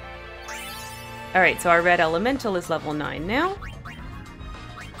gone. Alright, so our red elemental is level 9 now.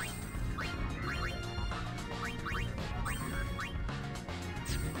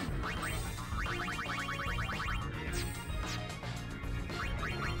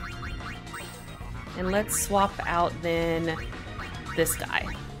 And let's swap out then this guy.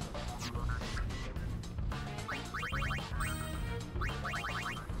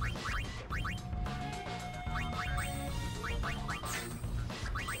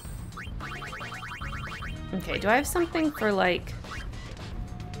 Okay, do I have something for like...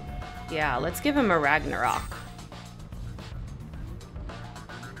 Yeah, let's give him a Ragnarok.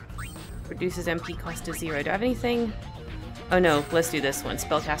 Reduces MP cost to 0. Do I have anything? Oh no, let's do this one.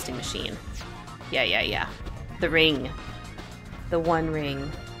 Spellcasting Machine. Yeah. The ring. The one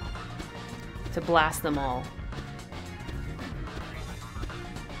ring. To blast them all.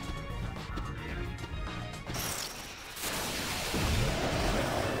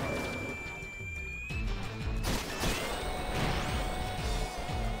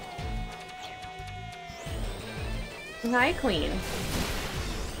 Hi, Queen.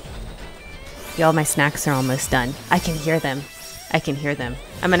 Y'all, my snacks are almost done. I can hear them.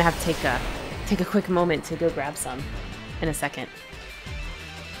 I'm gonna have to take a quick moment to go grab some in a second.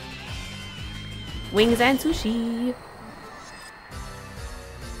 Wings and sushi.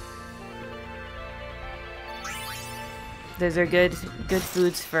 Those are good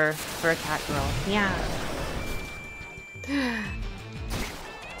foods for a cat girl. Yeah.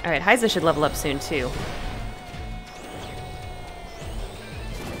 Alright, Haizhe should level up soon too.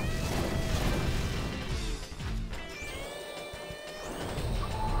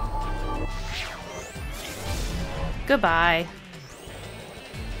 Goodbye.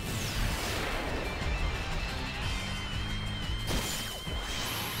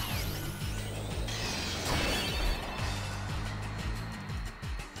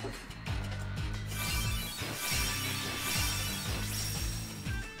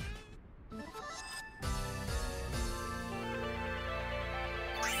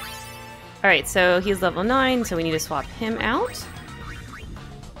 Alright, so he's level 9, so we need to swap him out.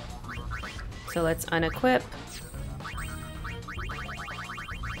 So let's unequip.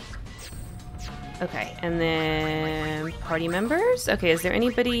 Okay, and then party members. Okay, is there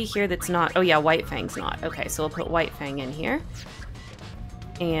anybody here that's not? Oh yeah, White Fang's not. Okay, so we'll put White Fang in here.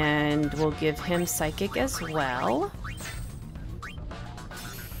 And we'll give him Psychic as well.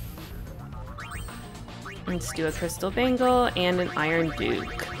 Let's do a crystal bangle and an iron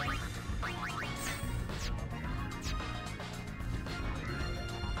duke.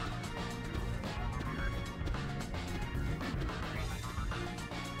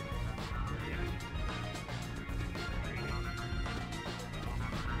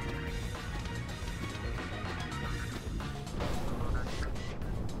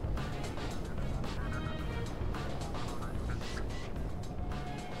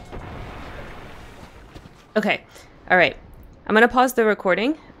 Okay, all right. I'm gonna pause the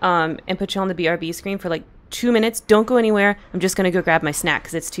recording and put you on the BRB screen for like 2 minutes. Don't go anywhere. I'm just gonna go grab my snack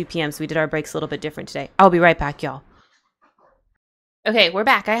because it's 2 p.m. so we did our breaks a little bit different today. I'll be right back, y'all. Okay, we're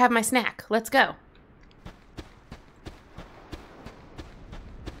back. I have my snack. Let's go.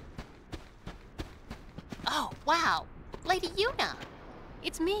 Oh, wow. Lady Yuna.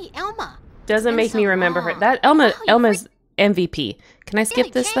 It's me, Elma. Doesn't make me remember her. That Elma's MVP. Can I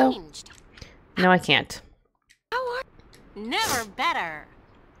skip this though? No, I can't. Never better.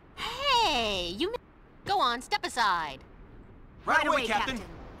 Hey, you... Go on, step aside. Right away, Captain.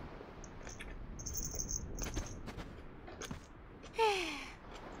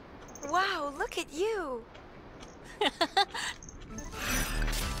 Wow, look at you.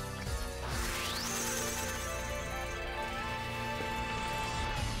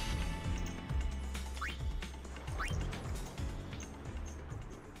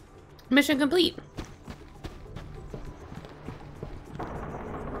 Mission complete.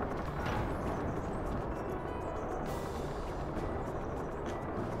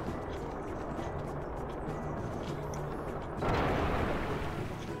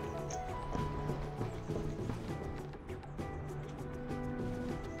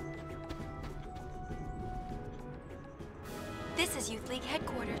 This is Youth League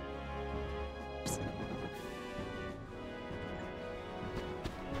headquarters.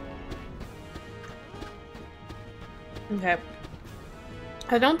 Okay.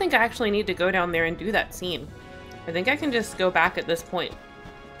 I don't think I actually need to go down there and do that scene. I think I can just go back at this point.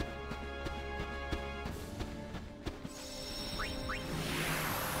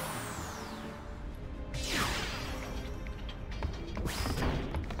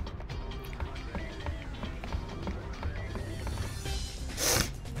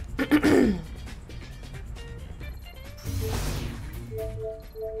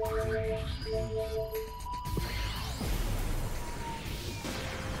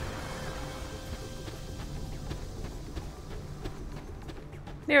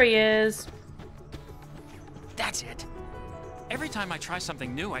 There he is. That's it. Every time I try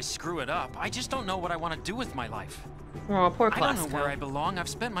something new, I screw it up. I just don't know what I want to do with my life. Oh, poor I don't know where I belong. I've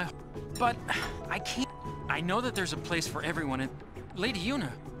spent my... But I can't... I know that there's a place for everyone, and... Lady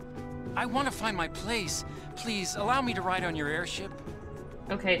Yuna, I want to find my place. Please, allow me to ride on your airship.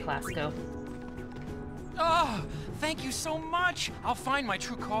 Okay, Classico. Oh, thank you so much. I'll find my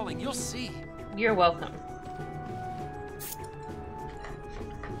true calling. You'll see. You're welcome.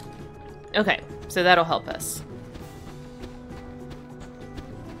 Okay, so that'll help us.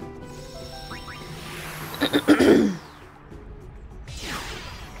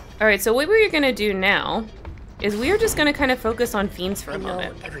 Alright, so what we're gonna do now is we're just gonna kind of focus on Fiends for a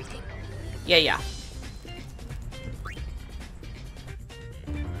moment. Everything. Yeah.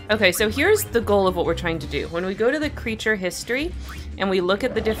 Okay, so here's the goal of what we're trying to do. When we go to the creature history and we look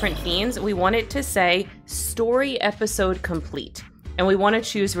at the different fiends, we want it to say story episode complete. And we want to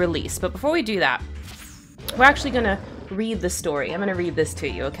choose release. But before we do that, we're actually going to read the story. I'm going to read this to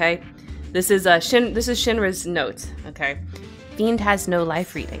you, okay? This is Shinra's notes, okay? Fiend has no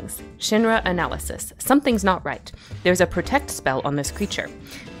life readings. Shinra analysis. Something's not right. There's a protect spell on this creature.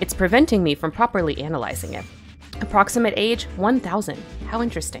 It's preventing me from properly analyzing it. Approximate age, 1000. How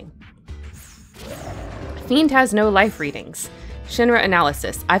interesting. Fiend has no life readings. Shinra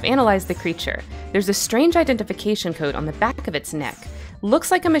analysis. I've analyzed the creature. There's a strange identification code on the back of its neck. Looks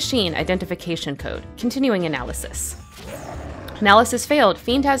like a machine identification code. Continuing analysis. Analysis failed.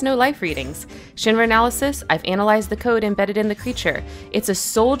 Fiend has no life readings. Shinra analysis. I've analyzed the code embedded in the creature. It's a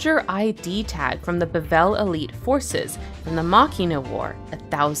soldier ID tag from the Bavel elite forces from the Machina War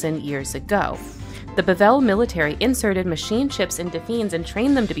 1,000 years ago. The Bavel military inserted machine chips into fiends and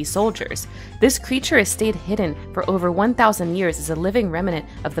trained them to be soldiers. This creature has stayed hidden for over 1,000 years as a living remnant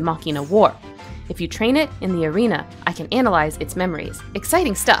of the Machina War. If you train it in the arena, I can analyze its memories.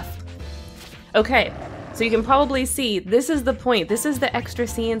 Exciting stuff. Okay, so you can probably see this is the point. This is the extra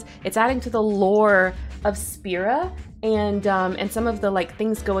scenes. It's adding to the lore of Spira and some of the like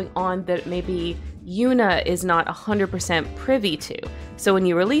things going on that maybe Yuna is not 100% privy to. So when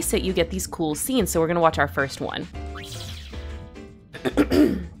you release it, you get these cool scenes. So we're gonna watch our first one.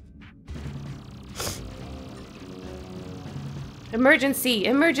 Emergency!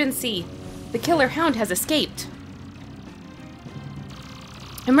 Emergency! The killer hound has escaped!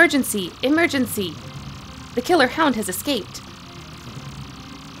 Emergency! Emergency! The killer hound has escaped!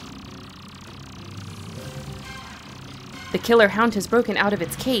 The killer hound has broken out of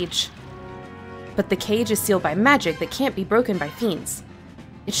its cage. But the cage is sealed by magic that can't be broken by fiends.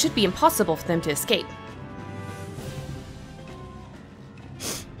 It should be impossible for them to escape.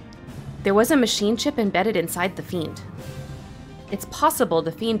 There was a machine chip embedded inside the fiend. It's possible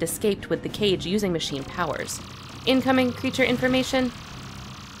the fiend escaped with the cage using machine powers. Incoming creature information.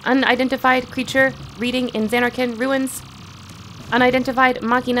 Unidentified creature reading in Zanarkand ruins. Unidentified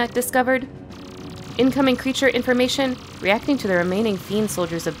machina discovered. Incoming creature information reacting to the remaining fiend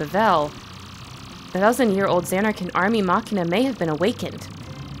soldiers of Bavel. The 1,000-year-old Zanarkand army machina may have been awakened.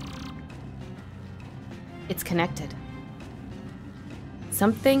 It's connected.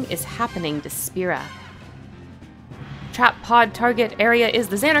 Something is happening to Spira. Trap pod target area is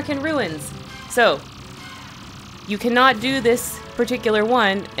the Zanarkand ruins. So, you cannot do this particular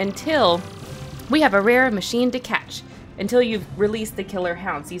one until we have a rare machine to catch. Until you've released the killer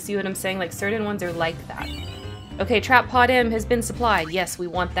hounds. You see what I'm saying? Like, certain ones are like that. Okay, Trap Pod M has been supplied. Yes, we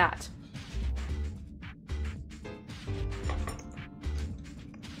want that.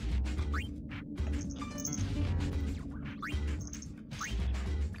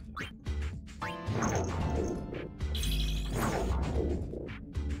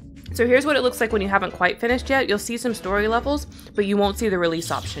 So here's what it looks like when you haven't quite finished yet. You'll see some story levels, but you won't see the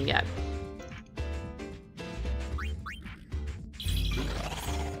release option yet.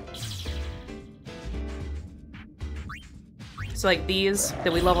 So like these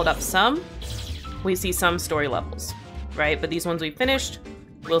that we leveled up some, we see some story levels, right? But these ones we finished,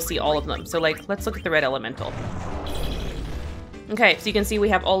 we'll see all of them. So like, let's look at the red elemental. Okay, so you can see we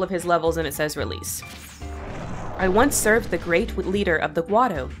have all of his levels and it says release. I once served the great leader of the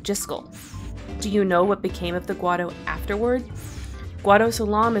Guado, Jiskel. Do you know what became of the Guado afterward? Guado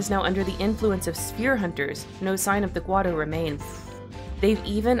Salam is now under the influence of sphere hunters. No sign of the Guado remain. They've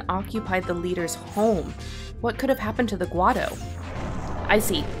even occupied the leader's home. What could have happened to the Guado? I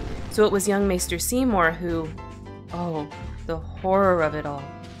see. So it was young Maester Seymour who... Oh, the horror of it all.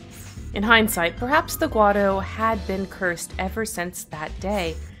 In hindsight, perhaps the Guado had been cursed ever since that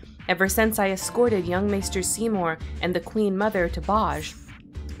day. Ever since I escorted young Maester Seymour and the Queen Mother to Baj,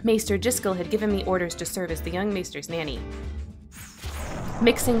 Maester Jiskel had given me orders to serve as the young Maester's nanny.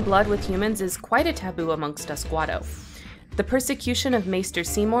 Mixing blood with humans is quite a taboo amongst us Guado. The persecution of Maester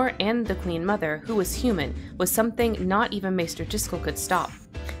Seymour and the Queen Mother, who was human, was something not even Maester Jiskel could stop.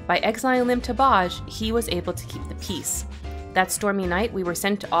 By exiling them to Baj, he was able to keep the peace. That stormy night, we were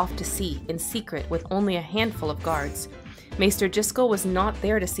sent off to sea, in secret, with only a handful of guards. Maester Jiskel was not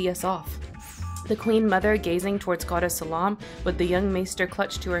there to see us off. The Queen Mother gazing towards Guado Salam, with the young Maester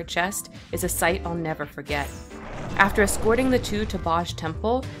clutched to her chest, is a sight I'll never forget. After escorting the two to Baj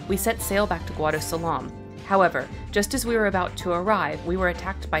Temple, we set sail back to Guado Salam. However, just as we were about to arrive, we were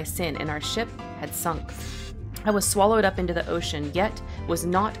attacked by Sin and our ship had sunk. I was swallowed up into the ocean, yet was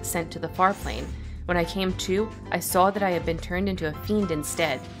not sent to the far plane. When I came to, I saw that I had been turned into a fiend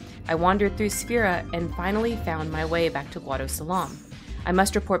instead. I wandered through Sphera and finally found my way back to Guado Salam. I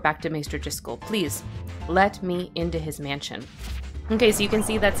must report back to Maester Jiskel. Please, let me into his mansion. Okay, so you can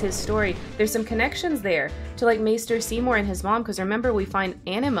see that's his story. There's some connections there to like Maester Seymour and his mom, because remember we find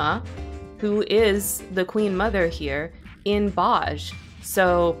Anima, who is the Queen Mother here, in Baj.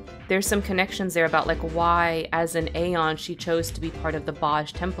 So there's some connections there about like why, as an Aeon, she chose to be part of the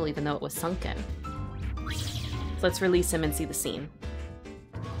Baj Temple even though it was sunken. So let's release him and see the scene.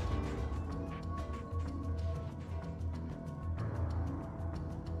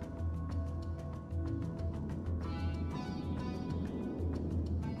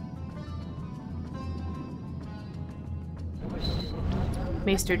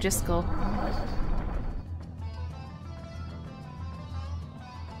 Maester Jiskel.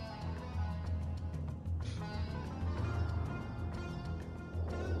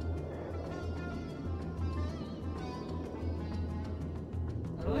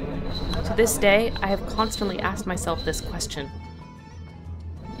 To this day, I have constantly asked myself this question.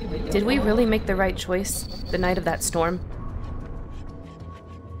 Did we really make the right choice the night of that storm?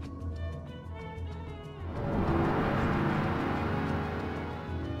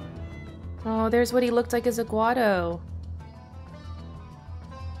 Oh, there's what he looked like as a Guado.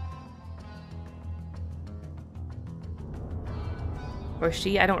 Or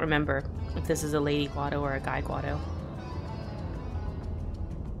she? I don't remember if this is a lady Guado or a guy Guado.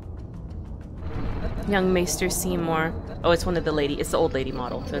 Young Maester Seymour. Oh, it's one of the lady. It's the old lady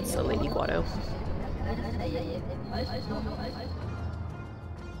model, so it's a lady Guado.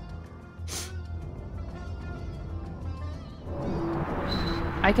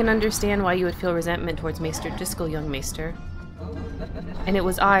 I can understand why you would feel resentment towards Maester Driscoll, young Maester. And it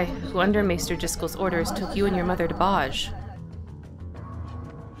was I who, under Maester Driscoll's orders, took you and your mother to Baj.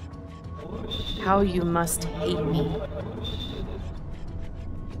 How you must hate me.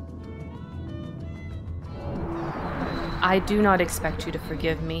 I do not expect you to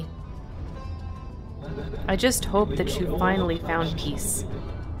forgive me. I just hope that you finally found peace.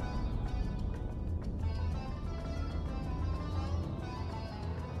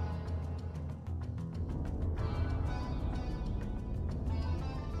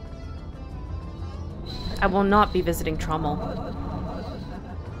 I will not be visiting Trommel.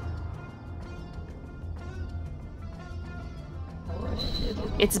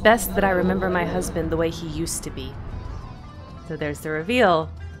 It's best that I remember my husband the way he used to be. So there's the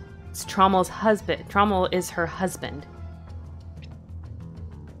reveal. It's Trommel's husband. Trommel is her husband.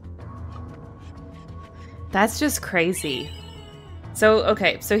 That's just crazy. So,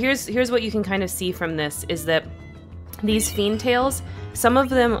 okay, so here's what you can kind of see from this, is that these Fiend tales, some of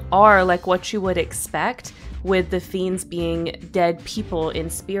them are like what you would expect with the Fiends being dead people in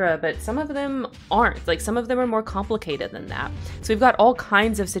Spira, but some of them aren't. Like, some of them are more complicated than that. So we've got all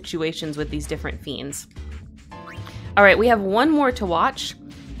kinds of situations with these different Fiends. All right, we have one more to watch.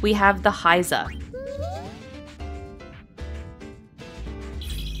 We have the Haizhe.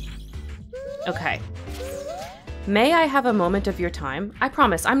 Okay. May I have a moment of your time? I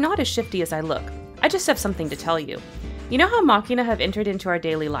promise, I'm not as shifty as I look. I just have something to tell you. You know how Machina have entered into our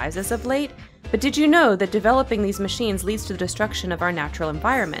daily lives as of late? But did you know that developing these machines leads to the destruction of our natural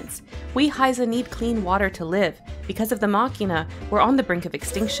environments? We Haizhe need clean water to live. Because of the Machina, we're on the brink of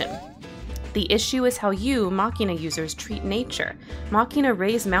extinction. The issue is how you, Machina users, treat nature. Machina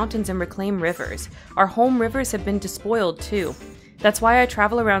raise mountains and reclaim rivers. Our home rivers have been despoiled too. That's why I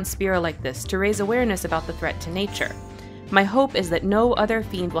travel around Spira like this, to raise awareness about the threat to nature. My hope is that no other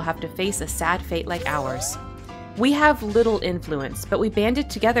Fiend will have to face a sad fate like ours. We have little influence, but we banded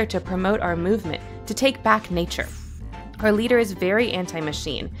together to promote our movement, to take back nature. Our leader is very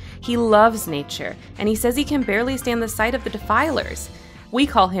anti-machine. He loves nature, and he says he can barely stand the sight of the defilers. We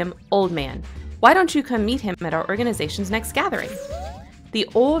call him Old Man. Why don't you come meet him at our organization's next gathering? The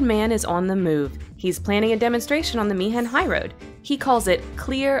Old Man is on the move. He's planning a demonstration on the Mihen High Road. He calls it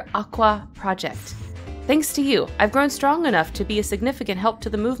Clear Aqua Project. Thanks to you, I've grown strong enough to be a significant help to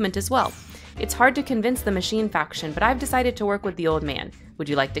the movement as well. It's hard to convince the machine faction, but I've decided to work with the Old Man. Would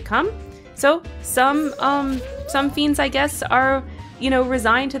you like to come? So, some Fiends, I guess, are,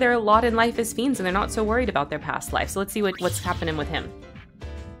 resigned to their lot in life as Fiends, and they're not so worried about their past life. So let's see what's happening with him.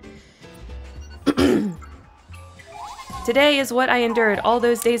 Today is what I endured all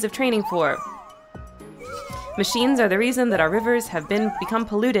those days of training for. Machines are the reason that our rivers have become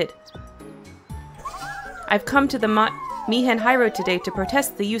polluted. I've come to the Mihen High Road today to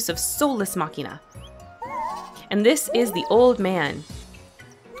protest the use of soulless Machina. And this is the Old Man.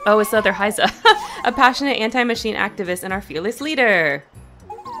 Oh, it's the other Haizhe. A passionate anti-machine activist and our fearless leader.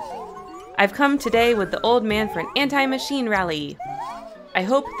 I've come today with the Old Man for an anti-machine rally. I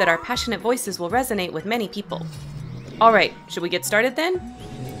hope that our passionate voices will resonate with many people. Alright, should we get started then?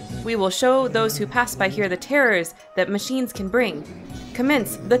 We will show those who pass by here the terrors that machines can bring.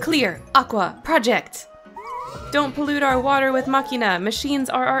 Commence the Clear Aqua Project! Don't pollute our water with Machina. Machines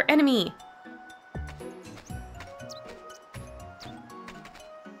are our enemy.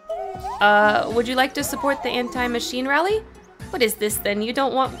 Would you like to support the anti-machine rally? What is this then? We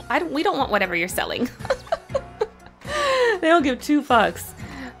don't want whatever you're selling. They don't give two fucks.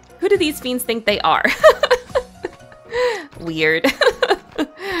 Who do these Fiends think they are? Weird.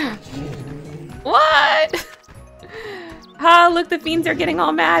 What? Ah, look, the Fiends are getting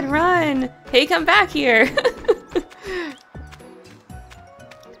all mad. Run. Hey, come back here.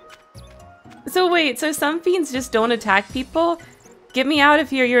 So wait, so some Fiends just don't attack people? Get me out of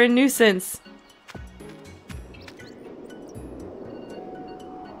here, you're a nuisance.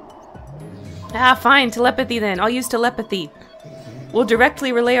 Ah, fine, telepathy then. I'll use telepathy. We'll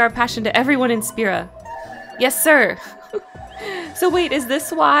directly relay our passion to everyone in Spira. Yes, sir. So wait, is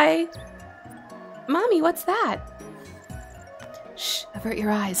this why? Mommy, what's that? Shh, avert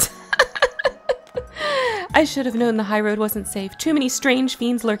your eyes. I should have known the high road wasn't safe. Too many strange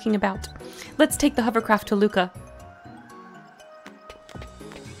Fiends lurking about. Let's take the hovercraft to Luca.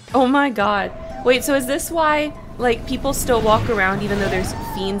 Oh my god. Wait, so is this why, like, people still walk around even though there's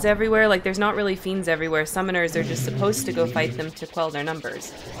Fiends everywhere? Like, there's not really Fiends everywhere. Summoners are just supposed to go fight them to quell their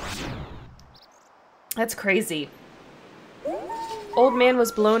numbers. That's crazy. Old Man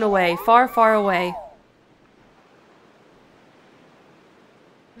was blown away, far, far away.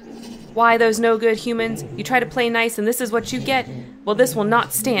 Why those no good humans? You try to play nice and this is what you get? Well, this will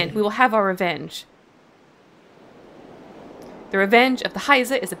not stand. We will have our revenge. The revenge of the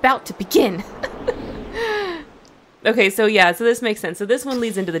Haizhe is about to begin. Okay, so yeah, so this makes sense. So this one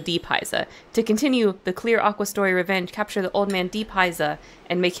leads into the Deep Haizhe. To continue the clear Aqua story revenge, capture the old man Deep Haizhe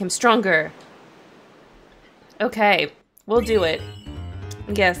and make him stronger. Okay, we'll do it.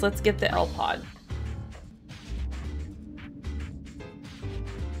 Yes, let's get the L-Pod.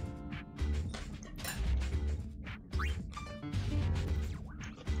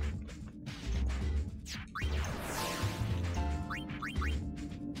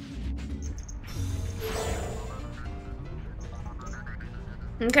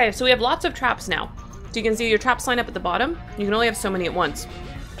 Okay, so we have lots of traps now. So you can see your traps line up at the bottom. You can only have so many at once.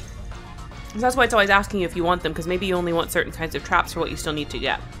 So that's why it's always asking you if you want them, because maybe you only want certain kinds of traps for what you still need to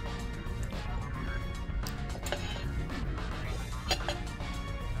get.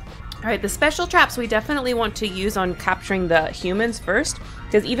 Alright, the special traps we definitely want to use on capturing the humans first,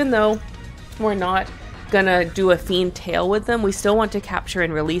 because even though we're not gonna do a Fiend tail with them, we still want to capture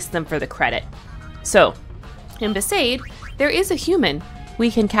and release them for the credit. So, in Bicocette, there is a human we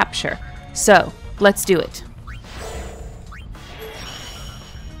can capture. So, let's do it.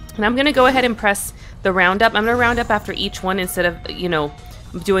 And I'm gonna go ahead and press the roundup. I'm gonna round up after each one instead of, you know,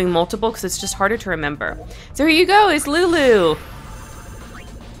 doing multiple because it's just harder to remember. So here you go, it's Lulu.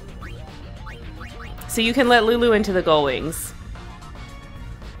 So you can let Lulu into the gull wings.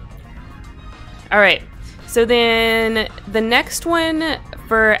 Alright, so then the next one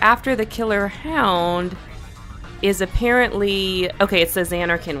for after the killer Hound is apparently, okay, it's the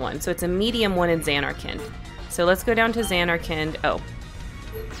Xanarkin one. So it's a medium one in Xanarkin. So let's go down to Xanarkin. Oh.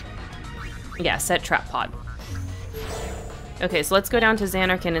 Yeah, set trap pod. Okay, so let's go down to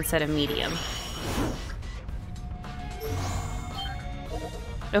Xanarkin and set a medium.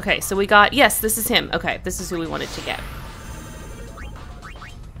 Okay, so we got, yes, this is him. Okay, this is who we wanted to get.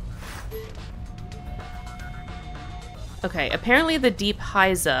 Okay, apparently the Deep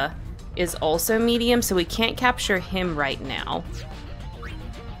Haizhe is also medium, so we can't capture him right now.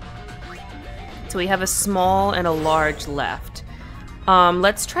 So we have a small and a large left.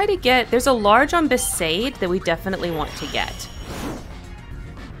 Let's try to get, there's a large on Bicocette that we definitely want to get.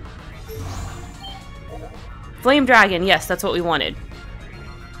 Flame Dragon, yes, that's what we wanted.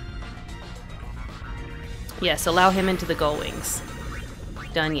 Yes, allow him into the gull wings.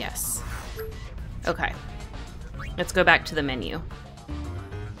 Done, yes. Okay. Let's go back to the menu.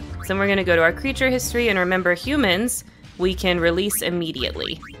 So we're gonna go to our creature history, and remember humans, we can release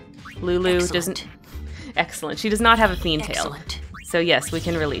immediately. Lulu doesn't... Excellent. She does not have a Fiend tail. So yes, we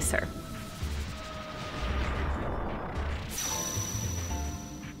can release her.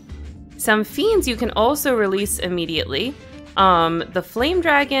 Some Fiends you can also release immediately. The Flame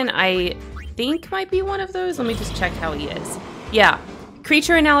Dragon, I think might be one of those. Let me just check how he is. Yeah.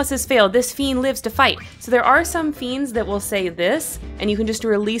 Creature analysis failed. This Fiend lives to fight. So there are some Fiends that will say this, and you can just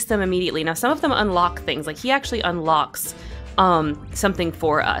release them immediately. Now, some of them unlock things. Like, he actually unlocks something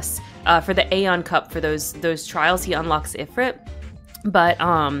for us. For the Aeon Cup, for those trials, he unlocks Ifrit. But,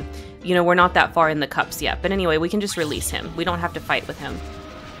 you know, we're not that far in the cups yet. But anyway, we can just release him. We don't have to fight with him.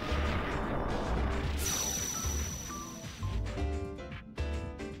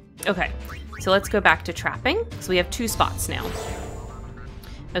 Okay, so let's go back to trapping. So we have 2 spots now.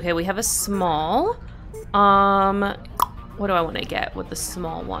 Okay, we have a small. What do I want to get with the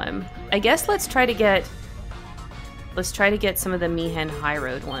small one? I guess let's try to get some of the Mihen High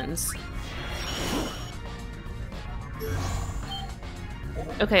Road ones.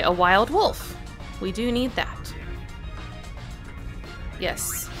 Okay, a wild wolf. We do need that.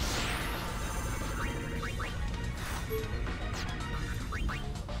 Yes.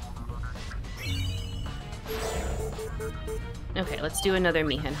 Okay, let's do another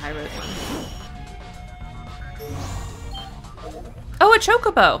Mihen High Road one. Oh, a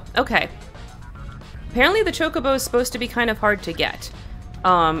chocobo! Okay. Apparently the chocobo is supposed to be kind of hard to get.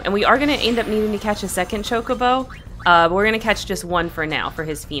 And we are going to end up needing to catch a second chocobo. But we're going to catch just one for now, for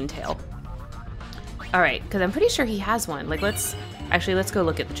his Fiend tail. Alright, because I'm pretty sure he has one. Like, let's go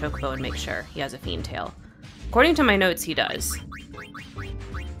look at the chocobo and make sure he has a Fiend tail. According to my notes, he does.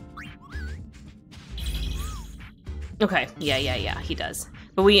 Okay, yeah, he does.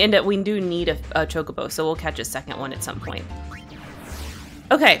 But we do need a chocobo, so we'll catch a second one at some point.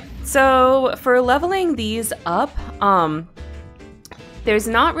 Okay, so for leveling these up, there's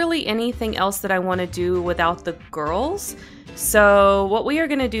not really anything else that I want to do without the girls. So what we are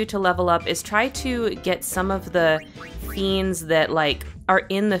going to do to level up is try to get some of the Fiends that like are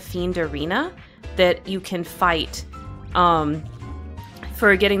in the Fiend arena that you can fight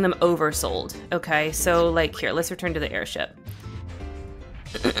for getting them oversold. Okay, so like here, let's return to the airship.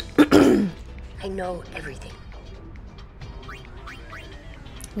 I know everything.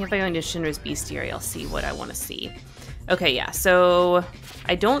 If I go into Shinra's bestiary, I'll see what I want to see. Okay, yeah, so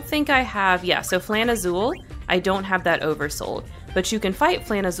I don't think I have, yeah, so Flan Azul, I don't have that oversold. But you can fight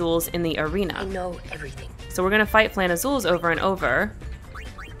Flan Azuls in the arena. I know everything. So we're gonna fight Flan Azuls over and over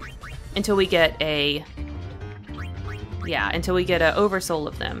until we get a, yeah, until we get an oversoul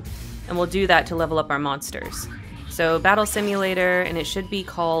of them. And we'll do that to level up our monsters. So Battle Simulator, and it should be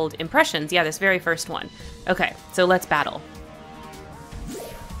called Impressions. Yeah, this very first one. Okay, so let's battle.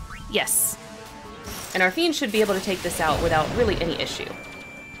 Yes. And our Fiend should be able to take this out without really any issue.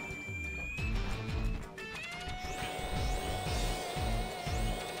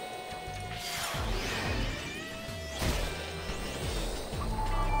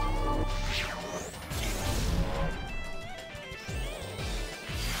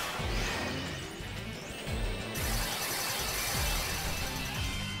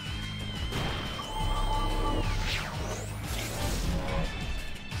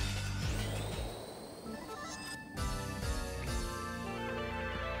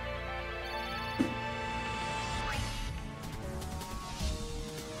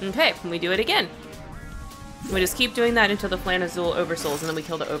 Okay, we do it again. We just keep doing that until the Flan Azul oversouls, and then we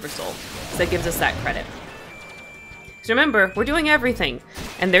kill the oversoul. So that gives us that credit. So remember, we're doing everything,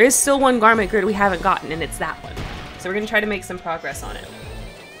 and there is still one garment grid we haven't gotten, and it's that one. So we're going to try to make some progress on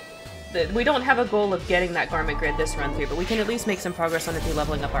it. We don't have a goal of getting that garment grid this run through, but we can at least make some progress on it through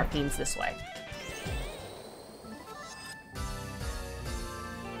leveling up our Fiends this way.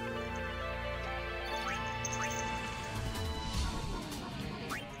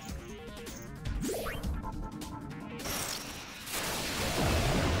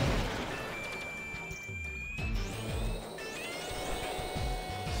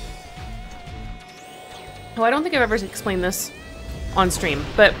 Well, I don't think I've ever explained this on stream,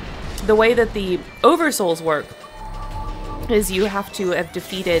 but the way that the oversouls work is you have to have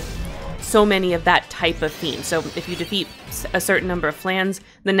defeated so many of that type of fiend. So if you defeat a certain number of Flans,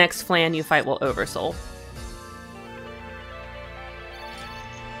 the next Flan you fight will oversoul.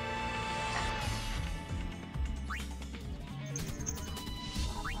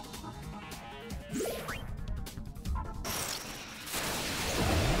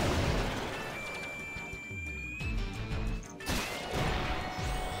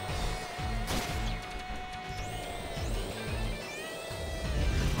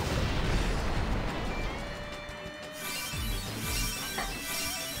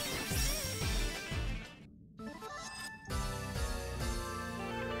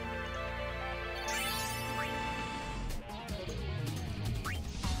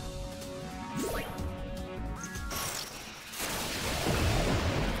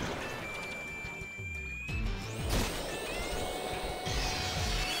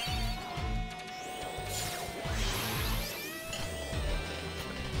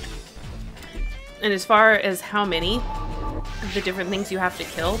 And as far as how many of the different things you have to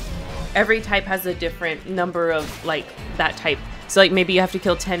kill, every type has a different number of, like, that type. So, like, maybe you have to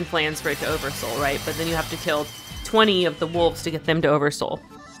kill 10 Flans for it to oversoul, right? But then you have to kill 20 of the wolves to get them to oversoul.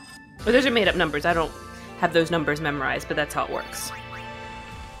 But those are made up numbers. I don't have those numbers memorized, but that's how it works.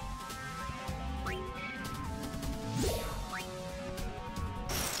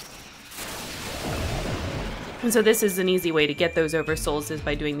 And so this is an easy way to get those oversouls, is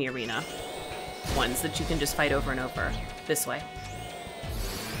by doing the arena ones that you can just fight over and over this way.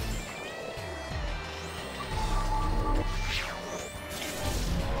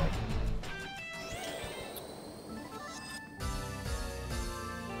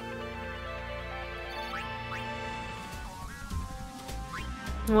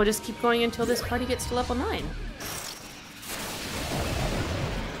 And we'll just keep going until this party gets to level 9.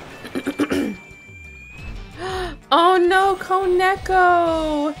 Oh no,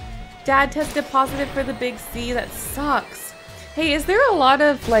 Koneko! Dad tested positive for the big C. That sucks. Hey, is there a lot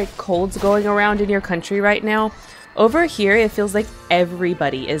of, like, colds going around in your country right now? Over here, it feels like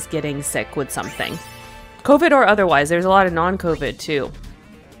everybody is getting sick with something. COVID or otherwise. There's a lot of non-COVID, too.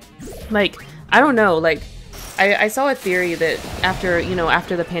 Like, I don't know, like, I saw a theory that after, you know,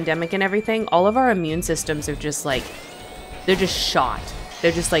 after the pandemic and everything, all of our immune systems are just, like, they're just shot.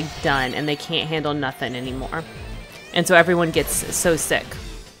 They're just, like, done, and they can't handle nothing anymore. And so everyone gets so sick.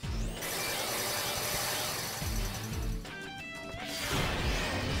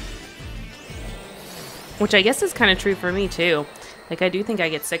 Which I guess is kind of true for me, too. Like, I do think I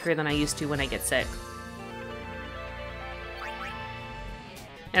get sicker than I used to when I get sick.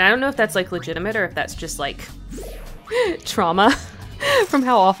 And I don't know if that's, like, legitimate or if that's just, like, trauma. From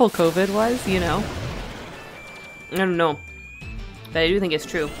how awful COVID was, you know? I don't know. But I do think it's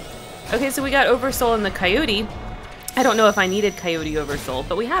true. Okay, so we got Oversoul and the Coyote. I don't know if I needed Coyote Oversoul,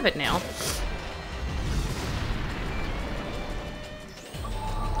 but we have it now.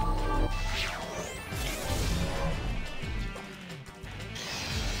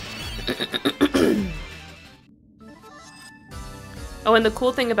 Oh, and the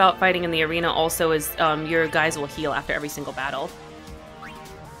cool thing about fighting in the arena also is your guys will heal after every single battle.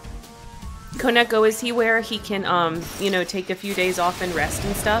 Koneko, is he where he can, you know, take a few days off and rest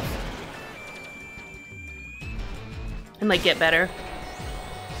and stuff? And, like, get better?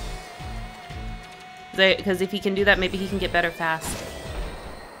 Because if he can do that, maybe he can get better fast.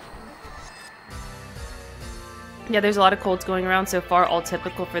 Yeah, there's a lot of colds going around so far, all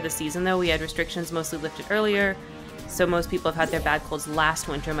typical for the season, though. We had restrictions mostly lifted earlier, so most people have had their bad colds last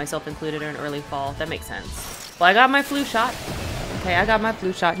winter, myself included, or in early fall. That makes sense. Well, I got my flu shot. Okay, I got my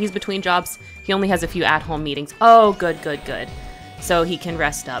flu shot. He's between jobs. He only has a few at-home meetings. Oh, good, good, good. So he can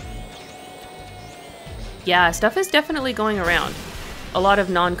rest up. Yeah, stuff is definitely going around. A lot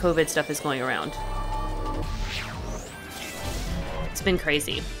of non-COVID stuff is going around. It's been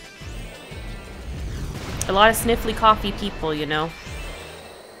crazy. A lot of sniffly coughy people, you know.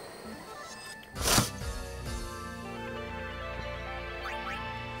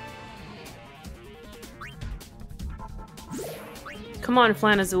 Come on,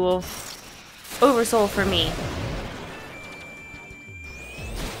 Flan Azul. Oversoul for me.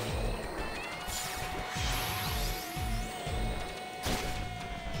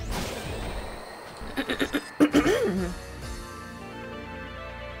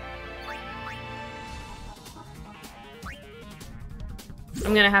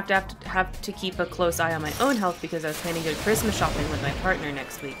 I'm gonna have to keep a close eye on my own health because I was planning to go Christmas shopping with my partner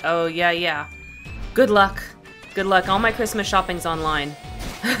next week. Oh yeah, yeah. Good luck. Good luck. All my Christmas shopping's online.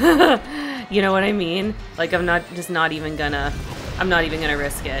 You know what I mean? Like I'm not even gonna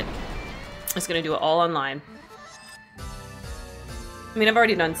risk it. I'm just gonna do it all online. I mean, I've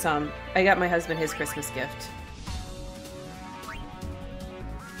already done some. I got my husband his Christmas gift.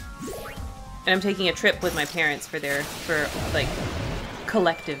 And I'm taking a trip with my parents for like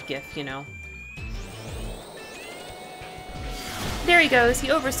collective gift, you know. There he goes, he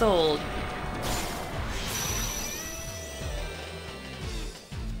oversold.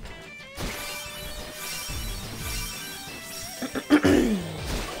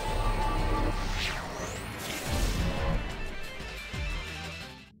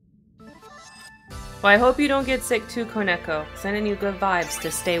 Well, I hope you don't get sick too, Koneko. Sending you good vibes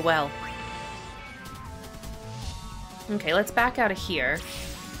to stay well. Okay, let's back out of here.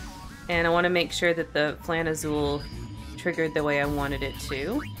 And I want to make sure that the Flan Azul triggered the way I wanted it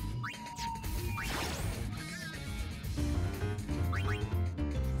to.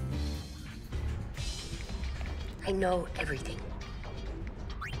 I know everything.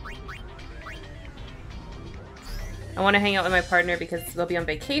 I want to hang out with my partner because they'll be on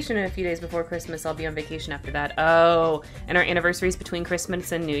vacation in a few days before Christmas. I'll be on vacation after that. Oh, and our anniversaries between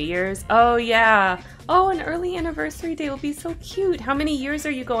Christmas and New Year's. Oh, yeah. Oh, an early anniversary day will be so cute. How many years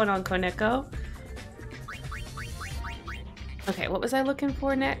are you going on, Koneko? Okay, what was I looking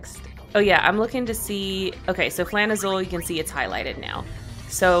for next? Oh, yeah, I'm looking to see... Okay, so Flan Azul, you can see it's highlighted now.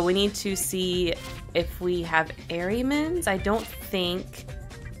 So we need to see if we have Airymans. I don't think...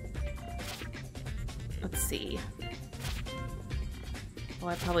 Let's see. Oh,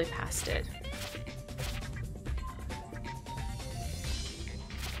 I probably passed it.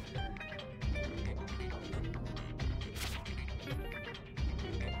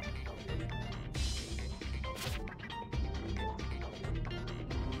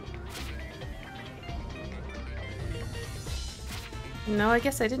 No, I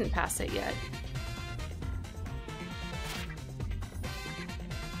guess I didn't pass it yet.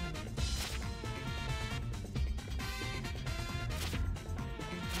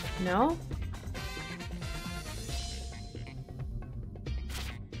 No?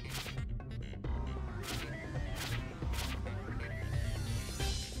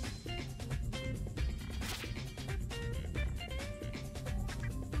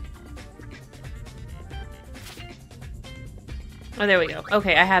 Oh, there we go.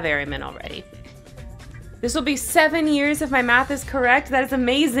 Okay, I have Airman already. This will be 7 years if my math is correct. That is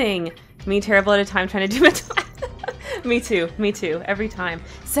amazing. Me terrible at a time trying to do it. Me too, every time.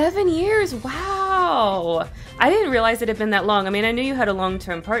 7 years, wow! I didn't realize it had been that long. I mean, I knew you had a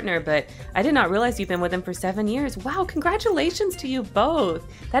long-term partner, but I did not realize you've been with him for 7 years. Wow, congratulations to you both.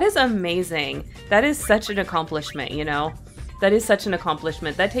 That is amazing. That is such an accomplishment, you know? That is such an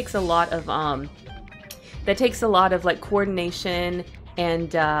accomplishment. That takes a lot of like coordination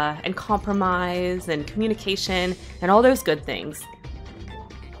and compromise and communication and all those good things.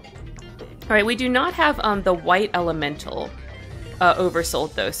 All right, we do not have the white elemental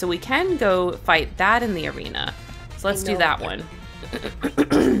oversold though, so we can go fight that in the arena. So let's do that one.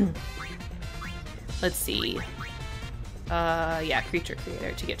 Let's see. Yeah, creature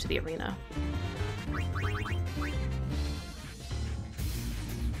creator to get to the arena.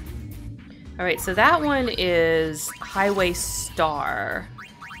 All right, so that one is Highway Star.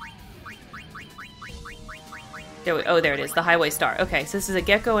 There it is, the Highway Star. Okay, so this is a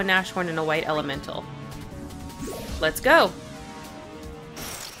Gecko, a Nashorn, and a White Elemental. Let's go.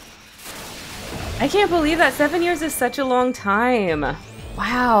 I can't believe that 7 years is such a long time.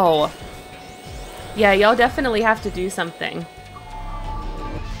 Wow. Yeah, y'all definitely have to do something.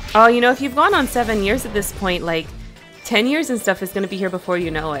 Oh, you know, if you've gone on 7 years at this point, like, 10 years and stuff is going to be here before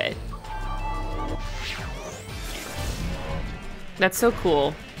you know it. That's so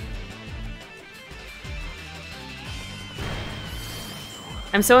cool.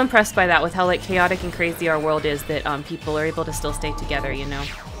 I'm so impressed by that, with how like chaotic and crazy our world is, that people are able to still stay together, you know? I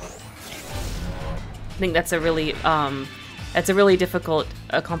think that's a really difficult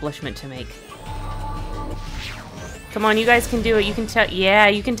accomplishment to make. Come on, you guys can do it. You can tell. Yeah,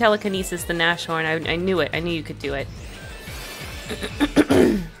 you can telekinesis the Nashorn. I knew it. I knew you could do it.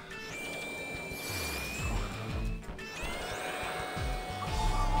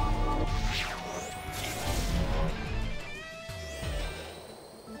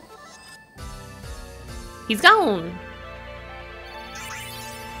 He's gone!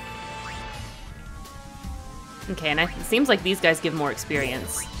 Okay, and it seems like these guys give more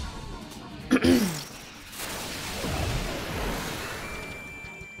experience.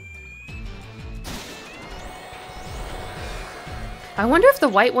 I wonder if the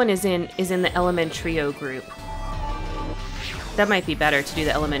white one is in the Element Trio group. That might be better to do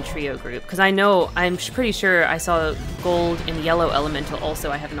the Element Trio group, because I'm pretty sure I saw gold and yellow elemental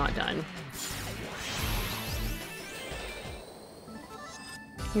also I have not done.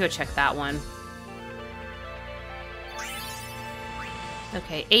 Let me go check that one.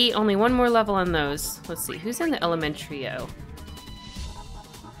 Okay, 8, only one more level on those. Let's see, who's in the Element Trio?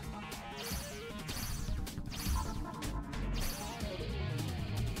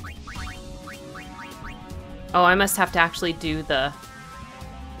 Oh, I must have to actually do the...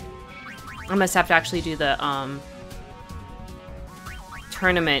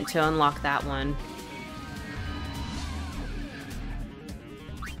 tournament to unlock that one.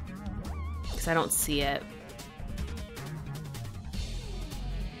 Because I don't see it.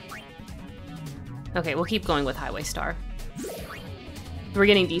 Okay, we'll keep going with Highway Star. We're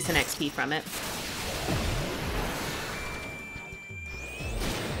getting decent XP from it.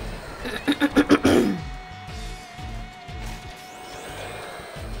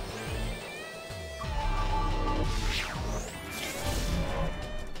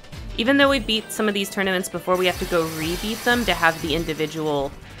 Even though we beat some of these tournaments before, we have to go re-beat them to have the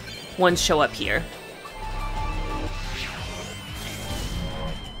individual ones show up here.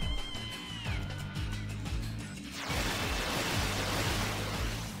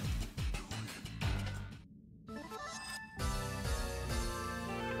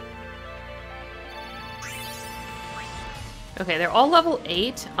 Okay, they're all level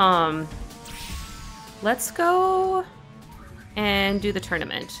 8. Let's go and do the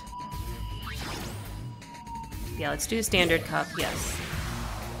tournament. Yeah, let's do Standard Cup, yes.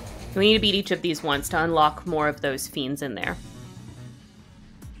 We need to beat each of these once to unlock more of those fiends in there.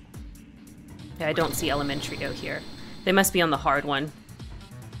 Yeah, I don't see Element Trio here. They must be on the hard one.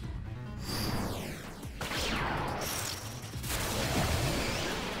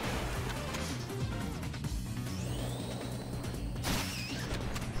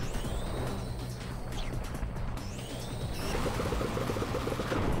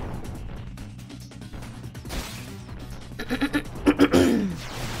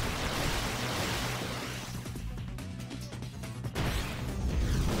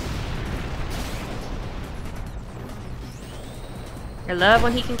 I love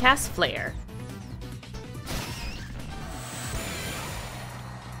when he can cast Flare.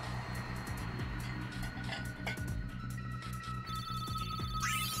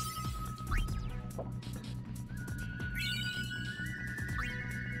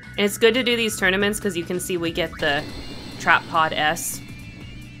 And it's good to do these tournaments because you can see we get the Trap Pod S.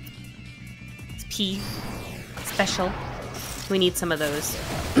 It's P. Special. We need some of those.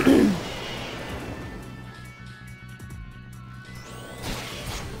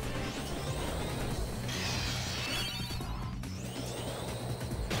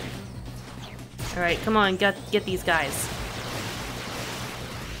 Alright, come on, get these guys.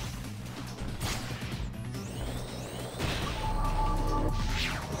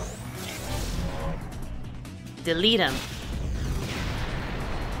 Delete them.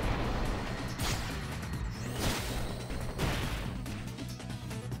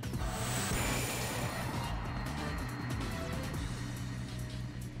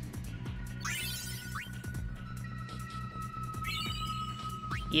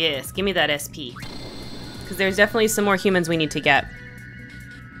 Yes, give me that SP. Because there's definitely some more humans we need to get.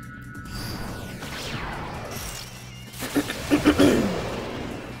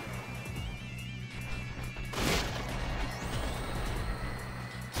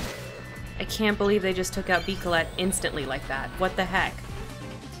 I can't believe they just took out Bicocette instantly like that. What the heck?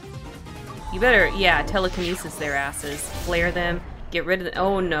 You better, yeah, telekinesis their asses. Flare them. Get rid of them.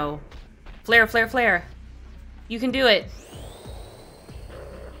 Oh no. Flare, flare, flare. You can do it.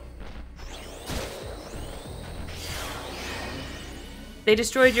 They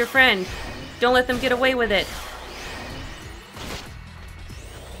destroyed your friend. Don't let them get away with it.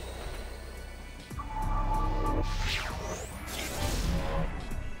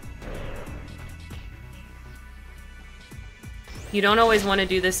 You don't always want to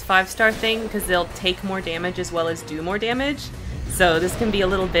do this 5-star thing because they'll take more damage as well as do more damage. So this can be a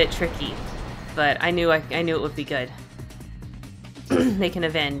little bit tricky. But I knew it would be good. They can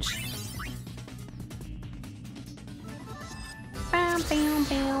avenge. Bam, bam,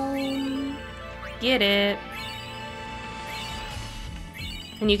 bam. Get it.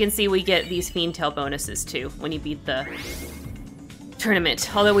 And you can see we get these Fiend Tail bonuses too when you beat the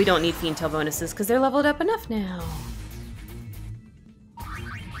tournament. Although we don't need Fiend Tail bonuses because they're leveled up enough now.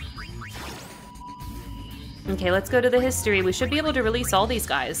 Okay, let's go to the history. We should be able to release all these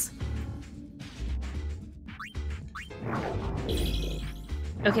guys.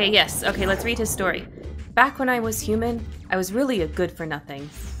 Okay, yes. Okay, let's read his story. Back when I was human, I was really a good-for-nothing.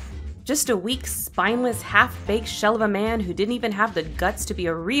 Just a weak, spineless, half-baked shell of a man who didn't even have the guts to be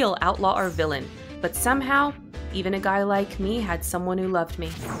a real outlaw or villain. But somehow, even a guy like me had someone who loved me.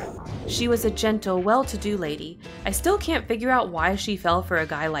 She was a gentle, well-to-do lady. I still can't figure out why she fell for a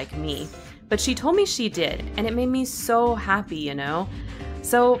guy like me. But she told me she did, and it made me so happy, you know?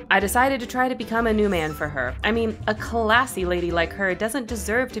 So I decided to try to become a new man for her. I mean, a classy lady like her doesn't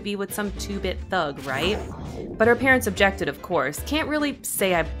deserve to be with some 2-bit thug, right? But her parents objected, of course. Can't really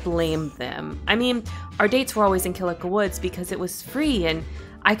say I blame them. I mean, our dates were always in Killica Woods because it was free and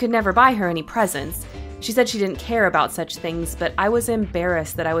I could never buy her any presents. She said she didn't care about such things, but I was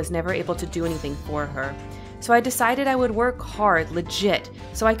embarrassed that I was never able to do anything for her. So I decided I would work hard, legit,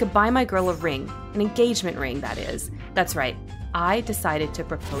 so I could buy my girl a ring. An engagement ring, that is. That's right. I decided to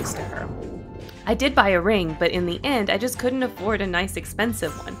propose to her. I did buy a ring, but in the end, I just couldn't afford a nice,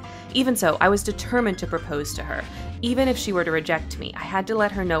 expensive one. Even so, I was determined to propose to her. Even if she were to reject me, I had to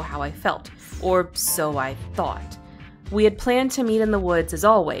let her know how I felt. Or so I thought. We had planned to meet in the woods as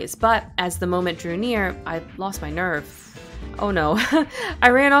always, but as the moment drew near, I lost my nerve. Oh no, I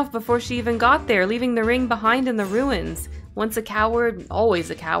ran off before she even got there, leaving the ring behind in the ruins. Once a coward, always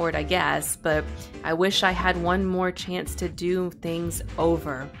a coward, I guess, but I wish I had one more chance to do things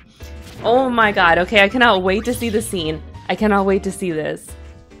over. Oh my god, okay, I cannot wait to see the scene. I cannot wait to see this.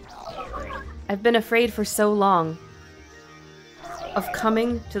 I've been afraid for so long of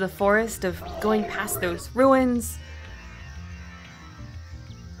coming to the forest, of going past those ruins.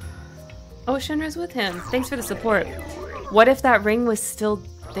 Oh, Shinra's with him. Thanks for the support. What if that ring was still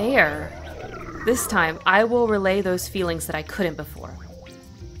there? This time, I will relay those feelings that I couldn't before.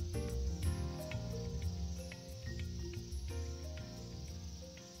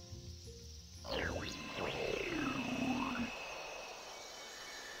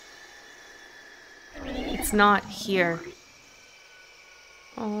 It's not here.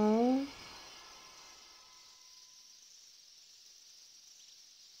 Oh.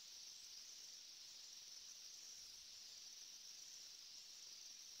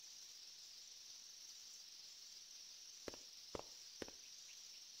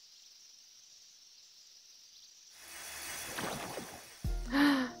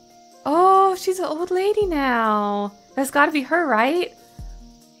 Oh, she's an old lady now. That's gotta be her, right?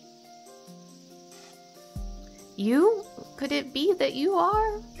 You? Could it be that you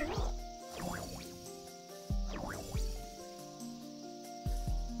are?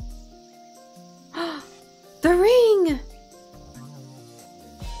 The ring!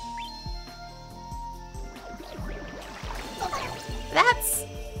 That's...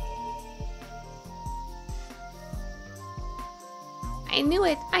 I knew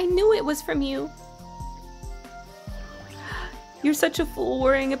it. I knew it was from you. You're such a fool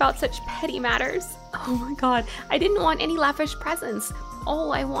worrying about such petty matters. Oh my god. I didn't want any lavish presents.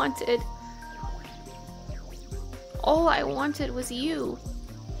 All I wanted was you.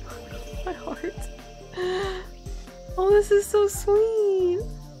 My heart. Oh, this is so sweet.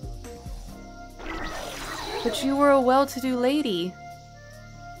 But you were a well-to-do lady.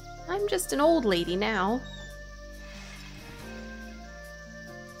 I'm just an old lady now.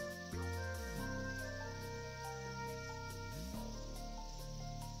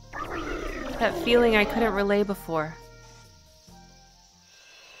 That feeling I couldn't relay before.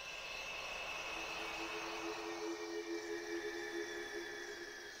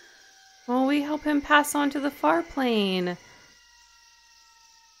 Will we help him pass on to the far plane?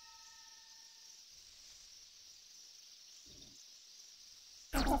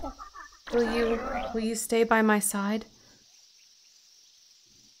 Will you stay by my side?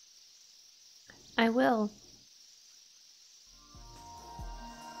 I will.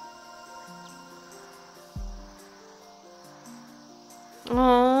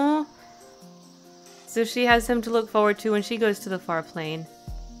 Aww. So she has him to look forward to when she goes to the far plane.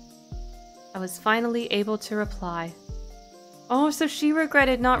 I was finally able to reply. Oh, so she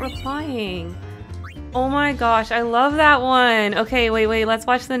regretted not replying. Oh my gosh, I love that one. Okay, wait, let's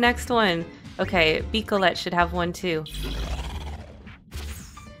watch the next one. Okay, Bicocette should have one too.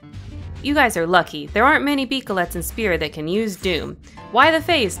 You guys are lucky. There aren't many Bicocettes in Spear that can use Doom. Why the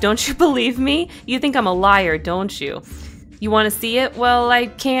face? Don't you believe me? You think I'm a liar, don't you? You want to see it? Well, I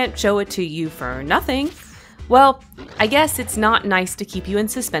can't show it to you for nothing. Well, I guess it's not nice to keep you in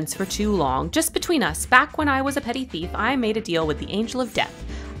suspense for too long. Just between us, back when I was a petty thief, I made a deal with the Angel of Death.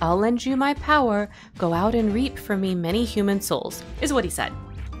 I'll lend you my power, go out and reap for me many human souls, is what he said.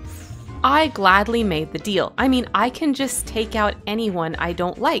 I gladly made the deal. I mean, I can just take out anyone I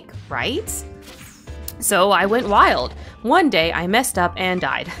don't like, right? So I went wild. One day I messed up and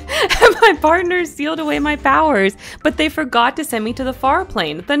died. My partners sealed away my powers, but they forgot to send me to the far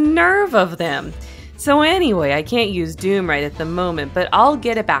plane. The nerve of them. So anyway, I can't use Doom right at the moment, but I'll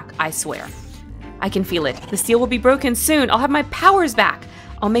get it back, I swear. I can feel it. The seal will be broken soon. I'll have my powers back.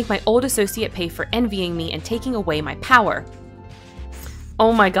 I'll make my old associate pay for envying me and taking away my power.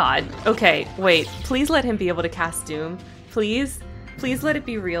 Oh my god. Okay, wait. Please let him be able to cast Doom. Please? Please let it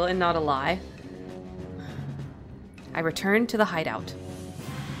be real and not a lie. I returned to the hideout.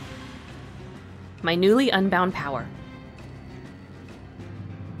 My newly unbound power.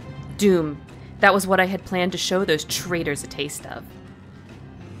 Doom. That was what I had planned to show those traitors a taste of.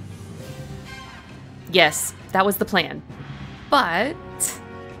 Yes, that was the plan. But...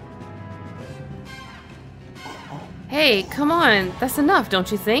 hey, come on. That's enough,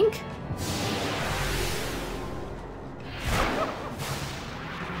 don't you think?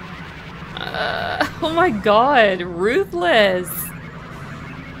 Oh my god, ruthless.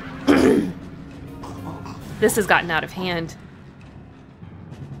 This has gotten out of hand.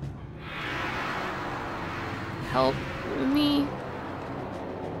 Help me.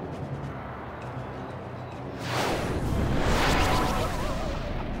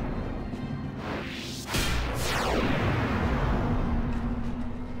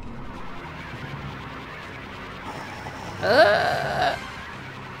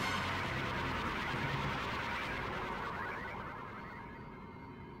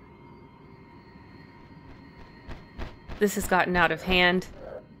 This has gotten out of hand.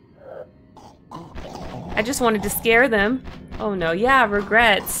 I just wanted to scare them. Oh no, yeah,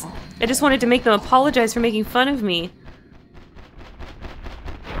 regrets. I just wanted to make them apologize for making fun of me.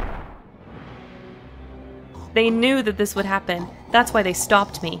 They knew that this would happen. That's why they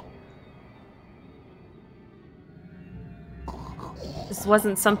stopped me. This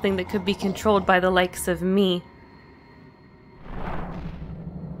wasn't something that could be controlled by the likes of me.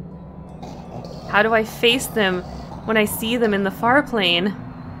 How do I face them when I see them in the far plane?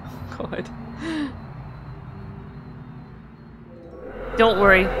 God. Don't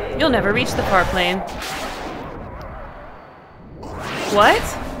worry, you'll never reach the far plane. What?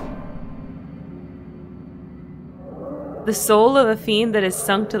 The soul of a fiend that is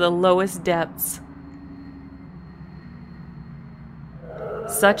sunk to the lowest depths.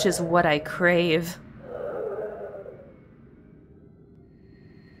 Such is what I crave.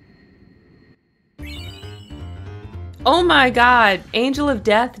 Oh my god! Angel of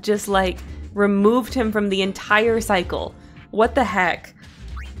Death just, like, removed him from the entire cycle. What the heck?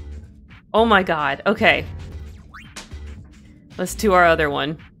 Oh my god. Okay. Let's do our other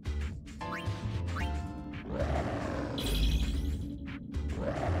one.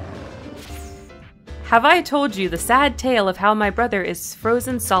 Have I told you the sad tale of how my brother is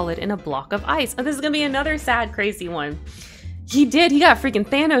frozen solid in a block of ice? Oh, this is gonna be another sad, crazy one. He got freaking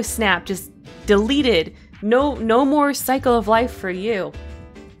Thanos snap, just deleted. No more cycle of life for you.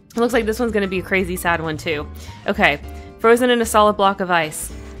 It looks like this one's gonna be a crazy, sad one too. Okay, frozen in a solid block of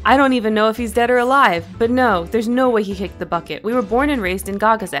ice. I don't even know if he's dead or alive, but no, there's no way he kicked the bucket. We were born and raised in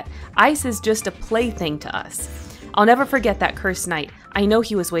Gagazet. Ice is just a plaything to us. I'll never forget that cursed night. I know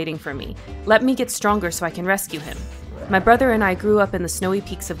he was waiting for me. Let me get stronger so I can rescue him. My brother and I grew up in the snowy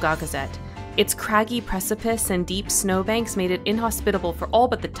peaks of Gagazet. Its craggy precipice and deep snowbanks made it inhospitable for all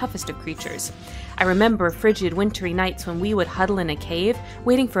but the toughest of creatures. I remember frigid, wintry nights when we would huddle in a cave,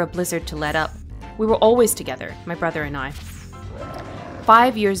 waiting for a blizzard to let up. We were always together, my brother and I.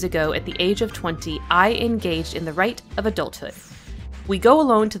 5 years ago, at the age of 20, I engaged in the rite of adulthood. We go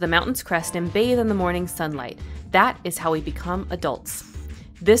alone to the mountain's crest and bathe in the morning sunlight. That is how we become adults.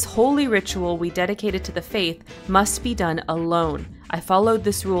 This holy ritual we dedicated to the faith must be done alone. I followed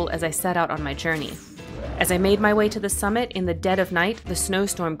this rule as I set out on my journey. As I made my way to the summit, in the dead of night, the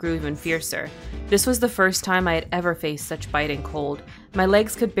snowstorm grew even fiercer. This was the first time I had ever faced such biting cold. My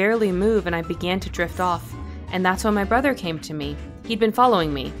legs could barely move and I began to drift off. And that's when my brother came to me. He'd been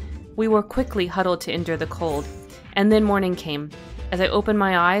following me. We were quickly huddled to endure the cold. And then morning came. As I opened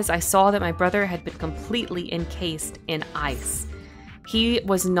my eyes, I saw that my brother had been completely encased in ice. He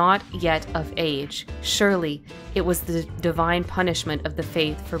was not yet of age. Surely, it was the divine punishment of the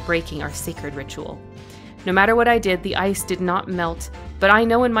faith for breaking our sacred ritual. No matter what I did, the ice did not melt, but I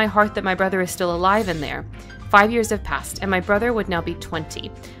know in my heart that my brother is still alive in there. 5 years have passed, and my brother would now be 20.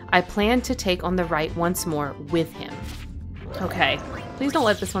 I plan to take on the rite once more with him. Okay, please don't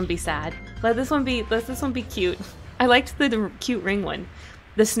let this one be sad. Let this one be cute. I liked the cute ring one.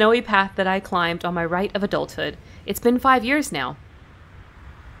 The snowy path that I climbed on my rite of adulthood. It's been 5 years now.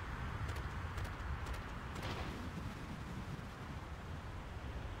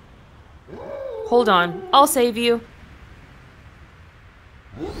 Hold on, I'll save you.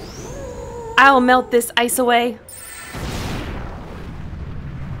 I'll melt this ice away.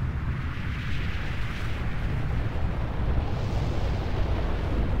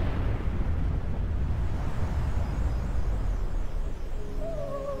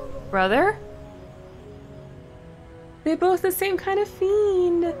 Brother? They're both the same kind of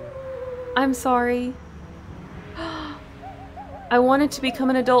fiend. I'm sorry. I wanted to become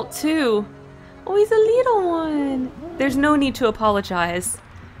an adult too. Oh, he's a little one. There's no need to apologize.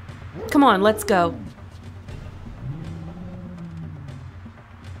 Come on, let's go.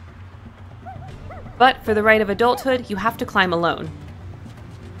 But for the rite of adulthood, you have to climb alone.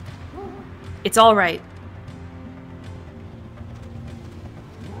 It's all right.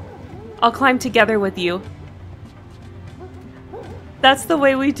 I'll climb together with you. That's the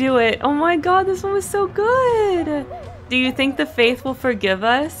way we do it. Oh my god, this one was so good. Do you think the faith will forgive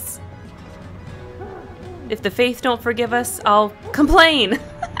us? If the faith don't forgive us, I'll complain.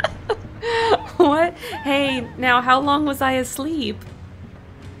 What? Hey, now how long was I asleep?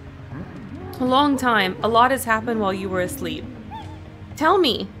 A long time. A lot has happened while you were asleep. Tell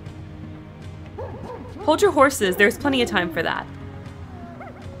me. Hold your horses. There's plenty of time for that.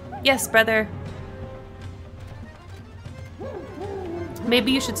 Yes, brother.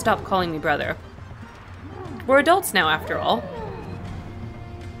 Maybe you should stop calling me brother. We're adults now, after all.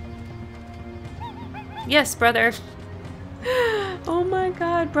 Yes, brother. Oh my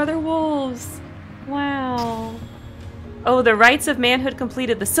god, brother wolves. Wow. Oh, the rites of manhood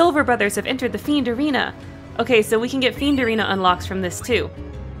completed. The Silver Brothers have entered the Fiend Arena. Okay, so we can get Fiend Arena unlocks from this too.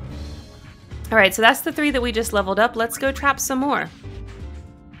 Alright, so that's the 3 that we just leveled up. Let's go trap some more.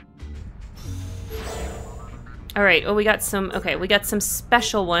 Alright, well we got some, okay, we got some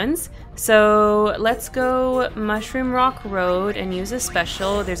special ones. So let's go Mushroom Rock Road and use a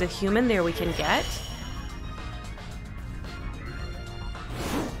special. There's a human there we can get.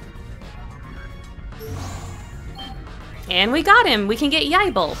 And we got him! We can get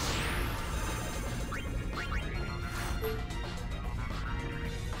Yibal.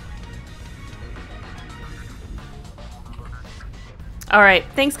 Alright,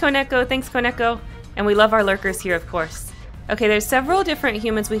 thanks Koneko, thanks Koneko. And we love our lurkers here, of course. Okay, there's several different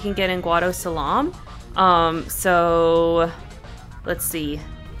humans we can get in Guado Salam. So let's see.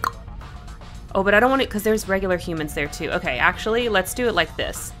 Oh, but I don't want it because there's regular humans there too. Okay, actually, let's do it like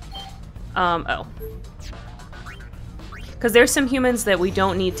this. Oh. Because there's some humans that we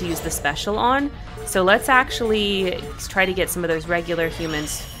don't need to use the special on. So let's actually try to get some of those regular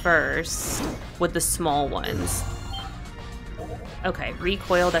humans first with the small ones. Okay,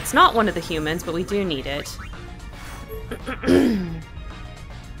 Recoil. That's not one of the humans, but we do need it.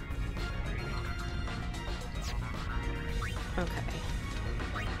 Okay.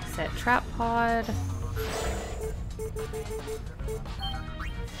 Set trap pod.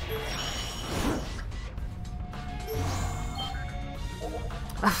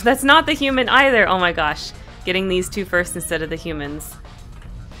 Oh, that's not the human either. Oh my gosh. Getting these 2 first instead of the humans.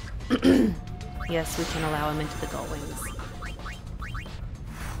 Yes, we can allow him into the gull wings.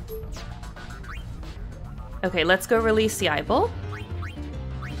 Okay, let's go release Yibal.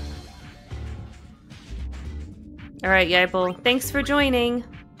 Alright, Yibal, thanks for joining.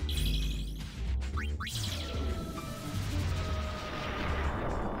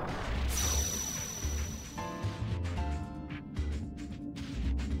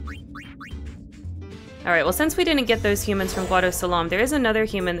 Alright, well, since we didn't get those humans from Guado Salam, there is another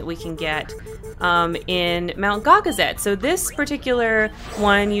human that we can get in Mount Gagazet. So this particular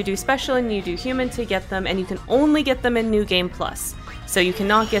one, you do special and you do human to get them, and you can only get them in New Game Plus. So you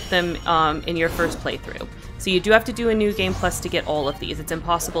cannot get them in your first playthrough. So you do have to do a New Game Plus to get all of these. It's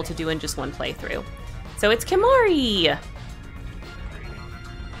impossible to do in just one playthrough. So it's Kimahri!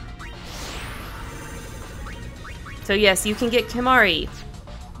 So yes, you can get Kimahri.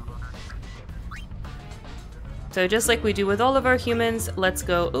 So just like we do with all of our humans, let's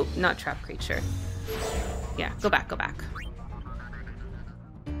go... Oh, not trap creature. Yeah, go back, go back.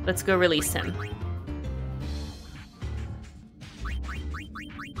 Let's go release him.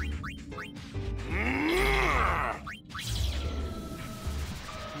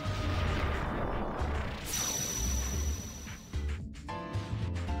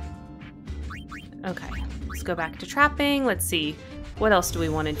 Okay, let's go back to trapping. Let's see. What else do we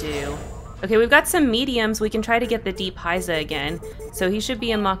want to do? Okay, we've got some mediums. We can try to get the deep Haizhe again. So he should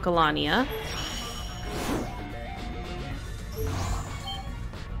be in Makalania.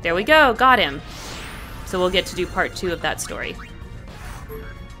 There we go, got him. So we'll get to do part 2 of that story.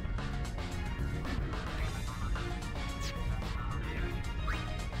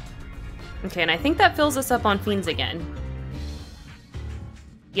 Okay, and I think that fills us up on Fiends again.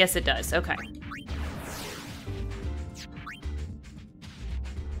 Yes, it does, okay.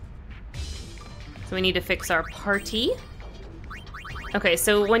 So we need to fix our party. Okay,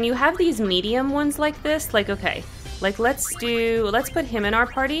 so when you have these medium ones like this, like, okay, like let's put him in our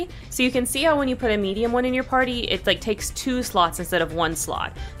party. So you can see how when you put a medium one in your party, it like takes 2 slots instead of 1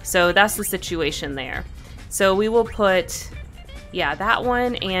 slot. So that's the situation there. So we will put, yeah, that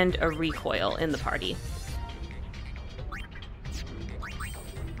one and a Recoil in the party.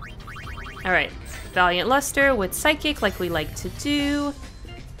 All right, Valiant Luster with Psychic like we like to do.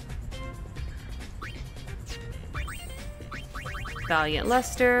 Valiant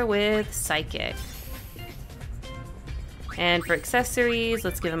Luster with Psychic. And for accessories,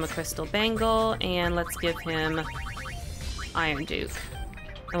 let's give him a Crystal Bangle, and let's give him Iron Duke.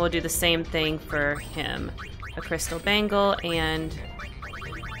 And we'll do the same thing for him. A Crystal Bangle and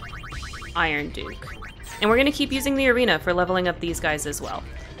Iron Duke. And we're gonna keep using the arena for leveling up these guys as well.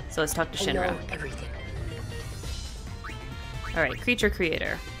 So let's talk to Shinra. I know everything. Alright, Creature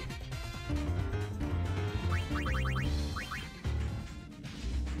Creator.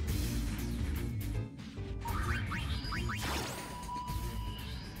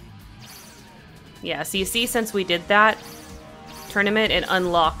 Yeah, so you see, since we did that tournament, it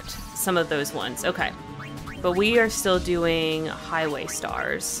unlocked some of those ones. Okay. But we are still doing Highway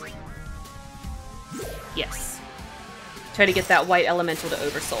Stars. Yes. Try to get that white elemental to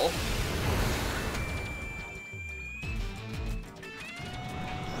Oversoul.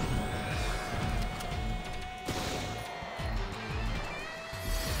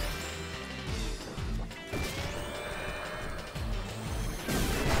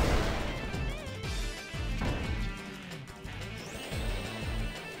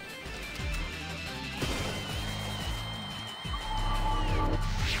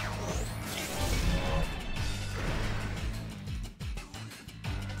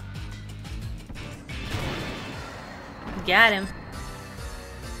 Got him.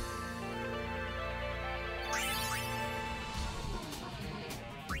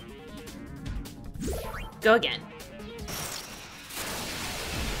 Go again.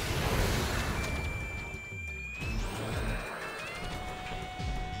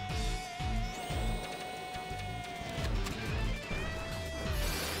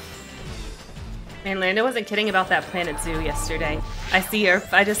 Man, Lando wasn't kidding about that Planet Zoo yesterday. I see her.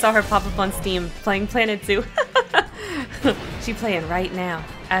 I just saw her pop up on Steam playing Planet Zoo. She's playing right now,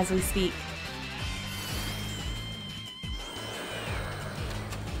 as we speak.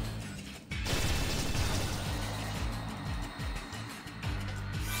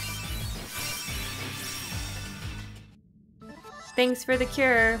 Thanks for the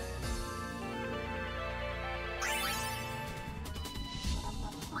cure.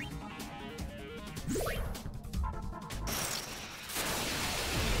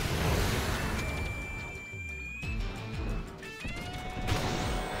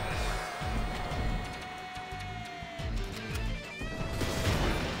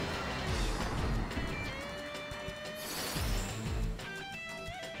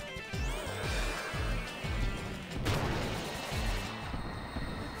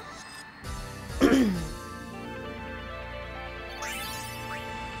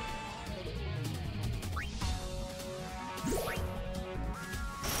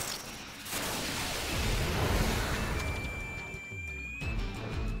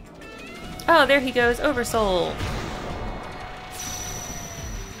 Oh, there he goes, Oversoul.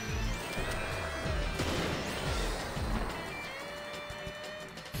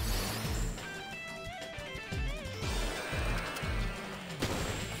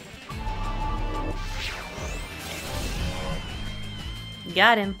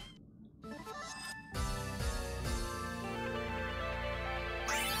 Got him.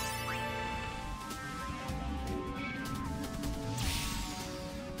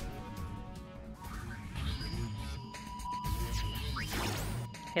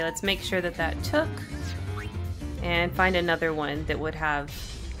 Okay, let's make sure that that took, and find another one that would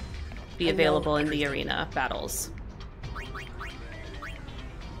be available in the arena battles.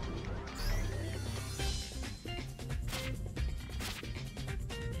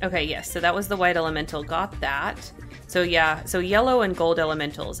 Okay, yes, so that was the white elemental, got that. So yeah, so yellow and gold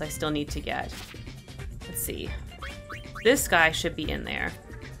elementals I still need to get. Let's see. This guy should be in there.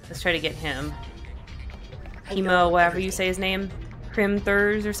 Let's try to get him. Emo, whatever you say his name.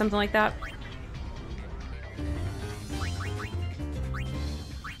 Crimthurs or something like that.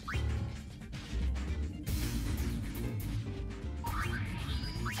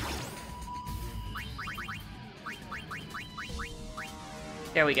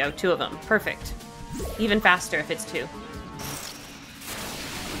 There we go, 2 of them. Perfect. Even faster if it's 2.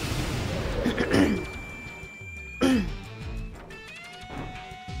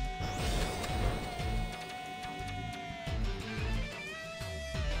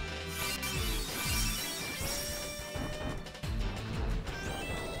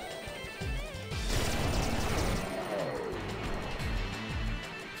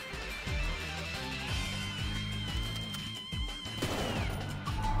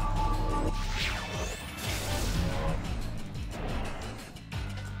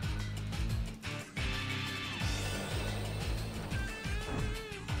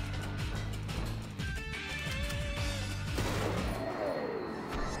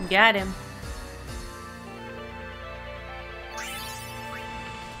 Got him.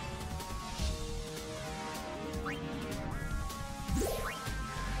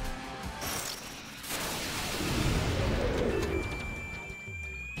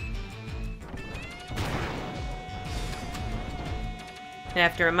 I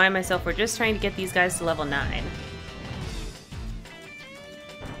have to remind myself we're just trying to get these guys to level 9.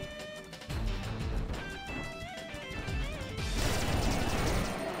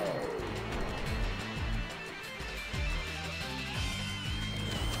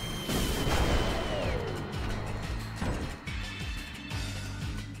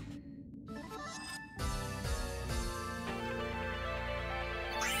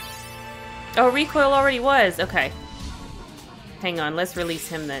 Oh, Recoil already was. Okay. Hang on, let's release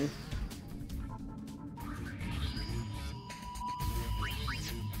him then.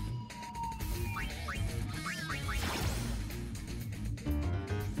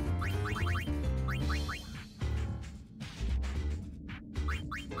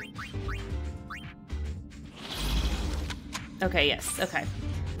 Okay, yes, okay.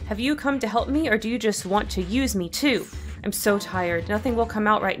 Have you come to help me, or do you just want to use me too? I'm so tired. Nothing will come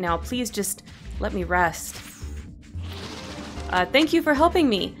out right now. Please just let me rest. Thank you for helping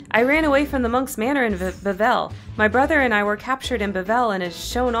me. I ran away from the monk's manor in Bavel. My brother and I were captured in Bavel and is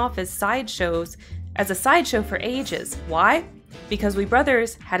shown off as a sideshow for ages. Why? Because we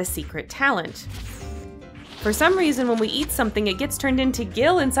brothers had a secret talent. For some reason, when we eat something, it gets turned into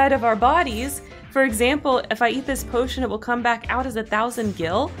gil inside of our bodies. For example, if I eat this potion, it will come back out as 1,000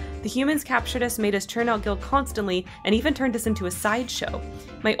 gil. The humans captured us, made us turn out gil constantly, and even turned us into a sideshow.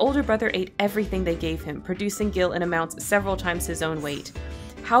 My older brother ate everything they gave him, producing gil in amounts several times his own weight.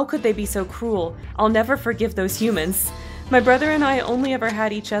 How could they be so cruel? I'll never forgive those humans. My brother and I only ever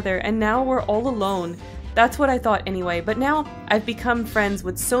had each other, and now we're all alone. That's what I thought anyway, but now I've become friends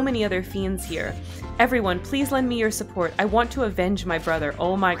with so many other fiends here. Everyone, please lend me your support. I want to avenge my brother.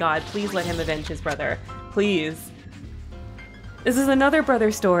 Oh my god, please let him avenge his brother. Please. This is another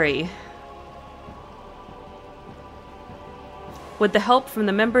brother story. With the help from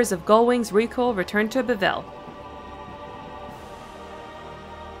the members of Gullwing's, Recoil returned to Bavel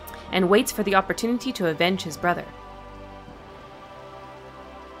and waits for the opportunity to avenge his brother.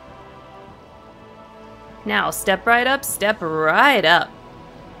 Now, step right up, step right up.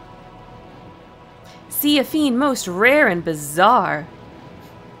 See a fiend most rare and bizarre.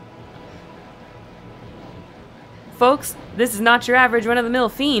 Folks, this is not your average run-of-the-mill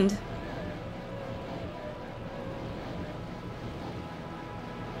fiend.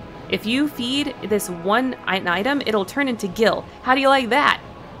 If you feed this one item, it'll turn into gil. How do you like that?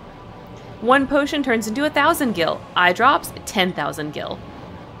 One potion turns into 1,000 gil. Eye drops, 10,000 gil.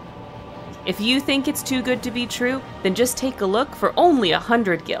 If you think it's too good to be true, then just take a look for only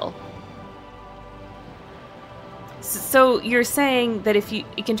 100 gil. So you're saying that if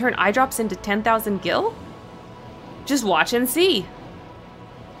it can turn eye drops into 10,000 gil? Just watch and see.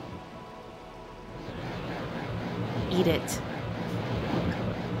 Eat it.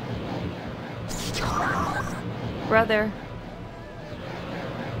 Brother.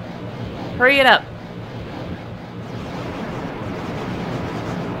 Hurry it up.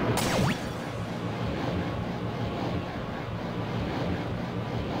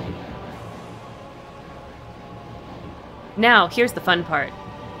 Now, here's the fun part.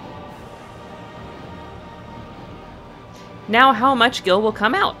 Now, how much gil will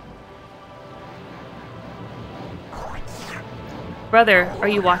come out? Brother, are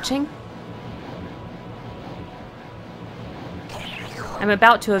you watching? I'm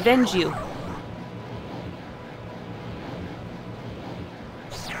about to avenge you.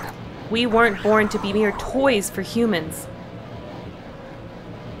 We weren't born to be mere toys for humans.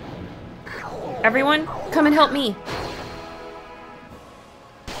 Everyone, come and help me.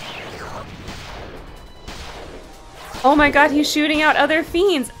 Oh my god, he's shooting out other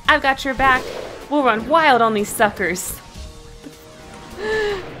fiends! I've got your back. We'll run wild on these suckers.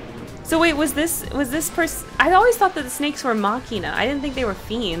 So wait, was this person? I always thought that the snakes were Machina. I didn't think they were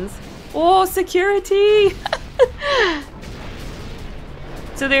fiends. Oh, security!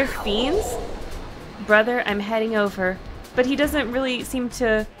 So they're fiends? Brother, I'm heading over. But he doesn't really seem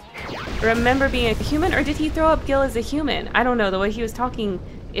to remember being a human, or did he throw up gil as a human? I don't know, the way he was talking,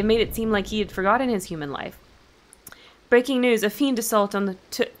 it made it seem like he had forgotten his human life. Breaking news, a fiend assault on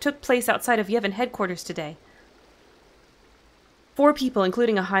took place outside of Yevon headquarters today. 4 people,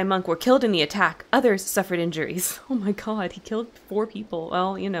 including a high monk, were killed in the attack. Others suffered injuries. Oh my god, he killed 4 people.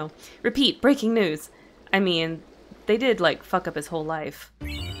 Well, you know. Repeat, breaking news. I mean, they did, like, fuck up his whole life.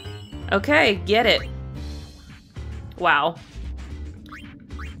 Okay, get it. Wow.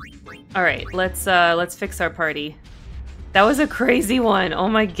 Alright, let's fix our party. That was a crazy one. Oh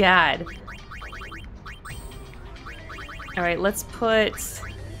my god. Alright, let's put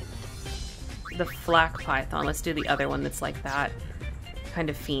the Flak Python. Let's do the other one that's like that. Kind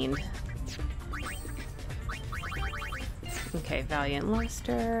of fiend. Okay, Valiant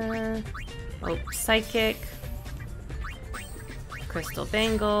Luster. Oh, Psychic. Crystal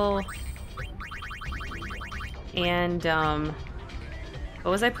Bangle. And,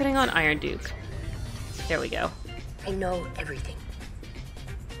 what was I putting on? Iron Duke. There we go. I know everything.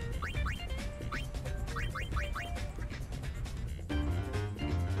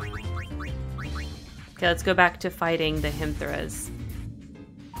 Okay, let's go back to fighting the Himthras.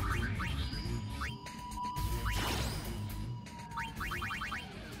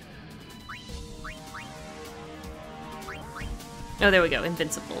 Oh, there we go,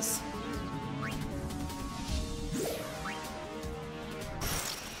 Invincibles.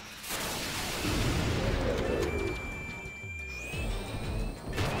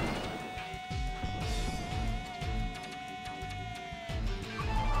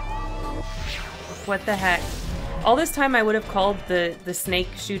 What the heck? All this time I would have called the snake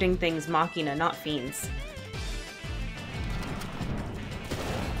shooting things Machina, not fiends.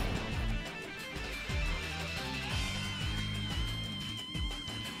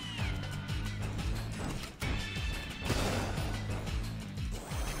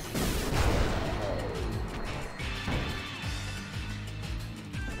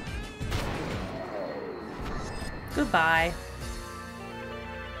 Goodbye.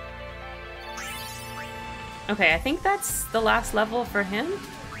 Okay, I think that's the last level for him.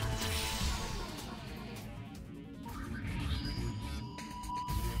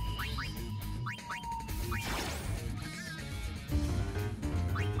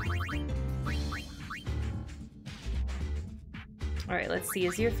 Alright, let's see.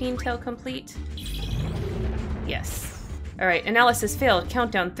 Is your fiend tail complete? Yes. Alright, analysis failed.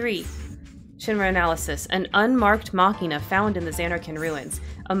 Countdown 3. Shinra analysis. An unmarked Machina found in the Zanarkand ruins.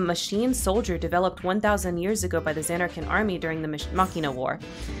 A machine soldier developed 1,000 years ago by the Zanarkand army during the Machina War.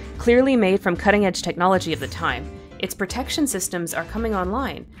 Clearly made from cutting-edge technology of the time. Its protection systems are coming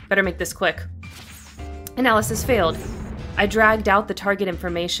online. Better make this quick. Analysis failed. I dragged out the target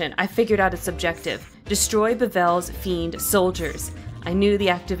information. I figured out its objective. Destroy Bavel's fiend soldiers. I knew the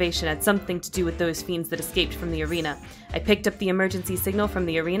activation had something to do with those fiends that escaped from the arena. I picked up the emergency signal from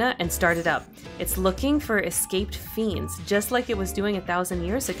the arena and started up. It's looking for escaped fiends, just like it was doing 1,000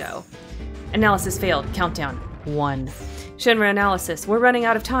 years ago. Analysis failed. Countdown. 1. Shinra analysis. We're running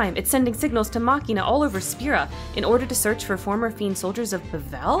out of time. It's sending signals to Machina all over Spira in order to search for former fiend soldiers of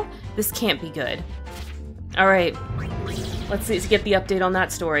Bavel? This can't be good. Alright. Let's get the update on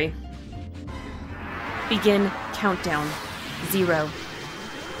that story. Begin countdown. 0.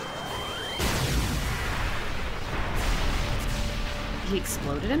 He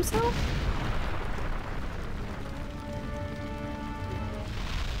exploded himself?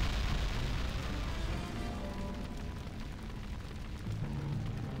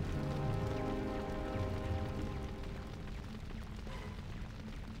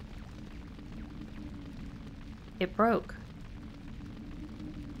 It broke.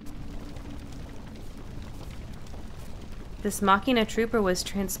 This Machina trooper was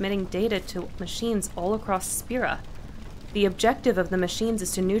transmitting data to machines all across Spira. The objective of the machines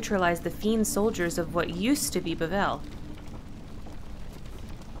is to neutralize the Fiend soldiers of what used to be Bavel.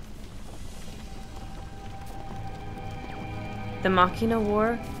 The Machina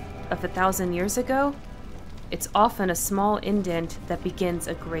War of 1,000 years ago? It's often a small indent that begins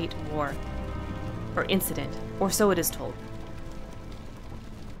a great war. Or incident, or so it is told.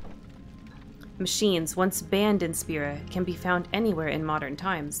 Machines, once banned in Spira, can be found anywhere in modern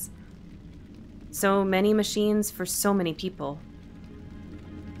times. So many machines for so many people.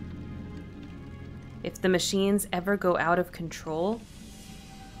 If the machines ever go out of control,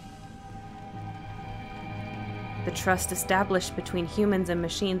 the trust established between humans and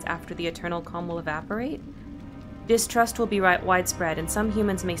machines after the eternal calm will evaporate. Distrust will be widespread, and some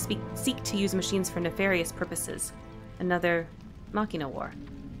humans may seek to use machines for nefarious purposes. Another Machina War.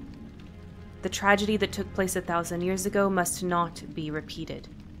 The tragedy that took place 1,000 years ago must not be repeated.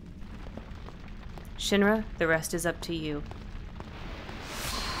 Shinra, the rest is up to you.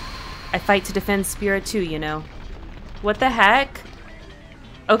 I fight to defend Spira too, you know. What the heck?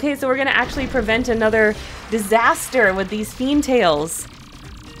 Okay, so we're gonna actually prevent another disaster with these Fiend tails.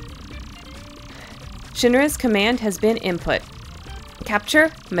 Shinra's command has been input. Capture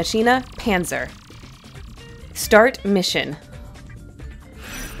Machina Panzer. Start mission.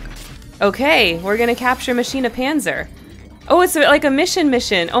 Okay, we're gonna capture Machina Panzer. Oh, it's like a mission.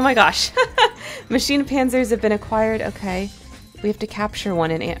 Oh my gosh. Machina Panzers have been acquired. Okay. We have to capture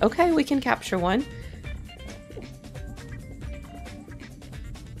one in... Okay, we can capture one.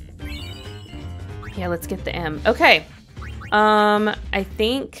 Yeah, let's get the M. Okay. I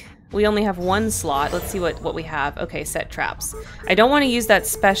think we only have one slot. Let's see what we have. Okay, set traps. I don't want to use that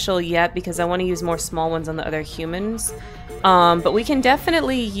special yet because I want to use more small ones on the other humans. But we can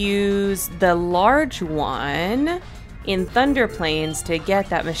definitely use the large one in Thunder Plains to get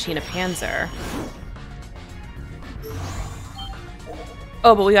that Machina Panzer.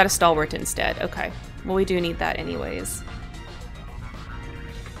 Oh, but we got a Stalwart instead. Okay. Well, we do need that anyways.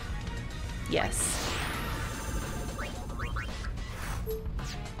 Yes.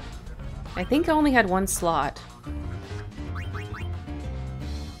 I think I only had one slot.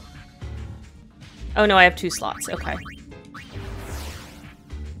 Oh no, I have 2 slots. Okay.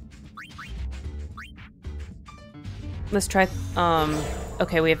 Let's try,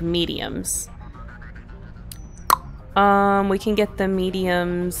 okay, we have mediums. We can get the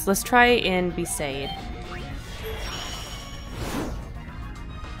mediums. Let's try in Bicocette.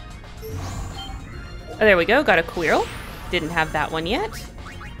 Oh, there we go, got a Quirrell. Didn't have that one yet.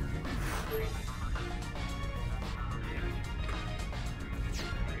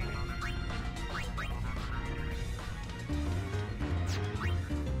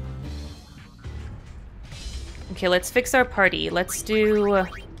 Okay, let's fix our party. Let's put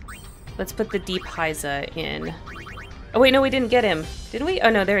the deep Haizhe in. Oh wait, no, we didn't get him. Did we?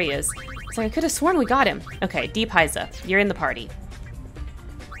 Oh no, there he is. So I could have sworn we got him. Okay, deep Haizhe, you're in the party.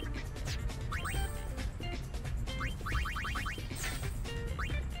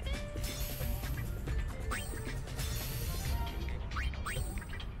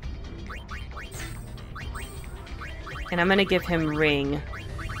 And I'm gonna give him Ring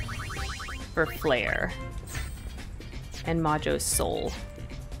for Flare. And Majo's Soul.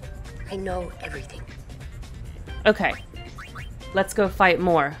 I know everything. Okay. Let's go fight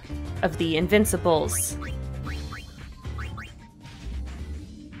more of the Invincibles.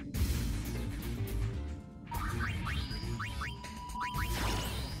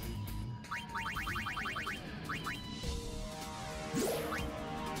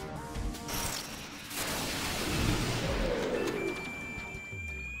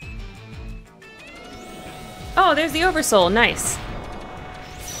 Oh, there's the Oversoul. Nice.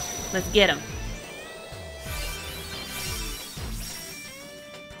 Let's get him.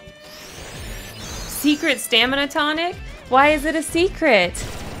 Secret stamina tonic? Why is it a secret?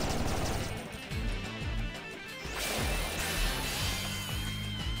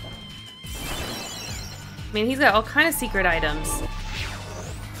 I mean, he's got all kind of secret items.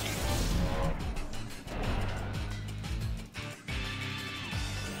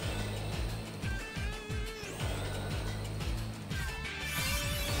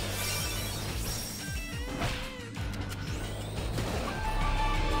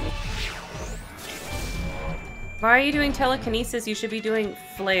 Why are you doing telekinesis? You should be doing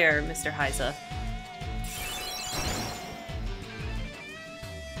flare, Mr. Haizhe.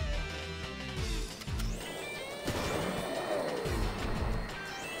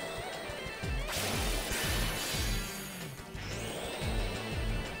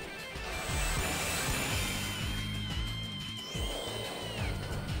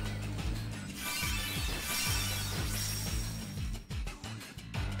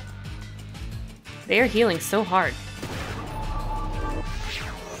 They are healing so hard.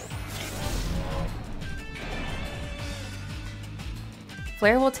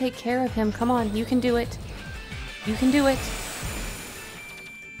 Flare will take care of him. Come on, you can do it. You can do it.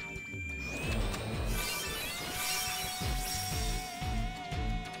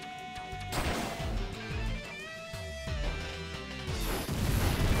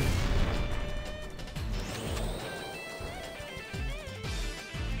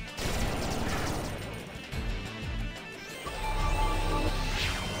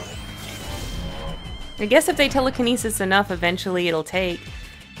 I guess if they telekinesis enough, eventually it'll take.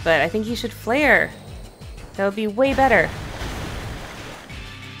 But I think he should flare. That would be way better.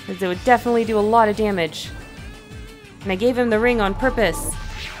 Because it would definitely do a lot of damage. And I gave him the ring on purpose.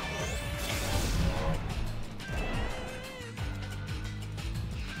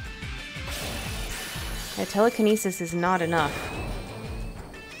 Yeah, telekinesis is not enough.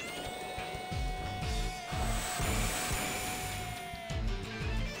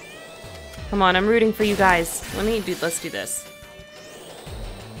 Come on, I'm rooting for you guys. Let's do this.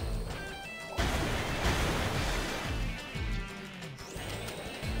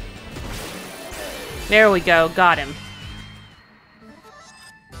 There we go, got him.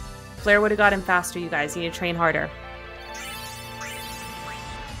 Flare would have got him faster, you guys. You need to train harder.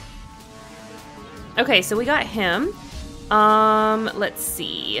 Okay, so we got him. Let's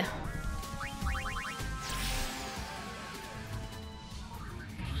see.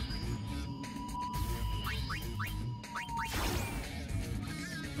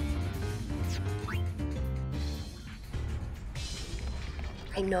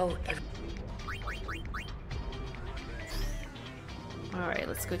 I know. Alright,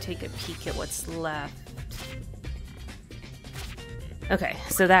 let's go take a peek at what's left. Okay,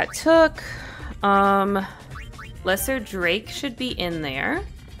 so that took... Lesser Drake should be in there.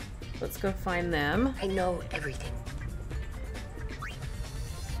 Let's go find them. I know everything.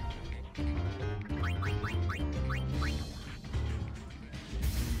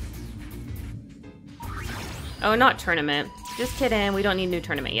 Oh, not tournament. Just kidding, we don't need a new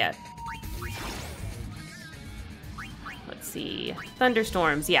tournament yet. Let's see.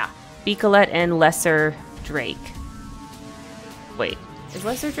 Thunderstorms, yeah. Bicocette and Lesser Drake. Wait, is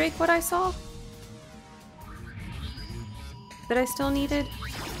Lesser Drake what I saw? That I still needed?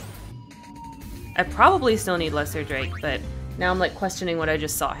 I probably still need Lesser Drake, but now I'm like questioning what I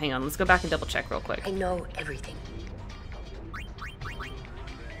just saw. Hang on, let's go back and double check real quick. I know everything.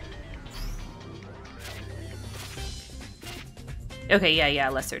 Okay, yeah,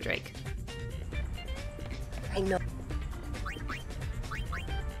 Lesser Drake. I know.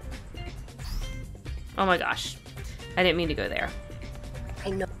 Oh my gosh. I didn't mean to go there.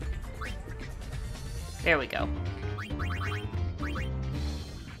 I know. There we go.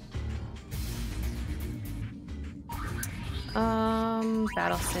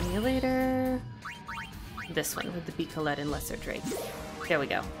 Battle Simulator. This one with the Bicocette and Lesser Drake. There we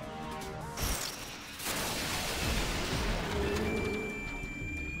go.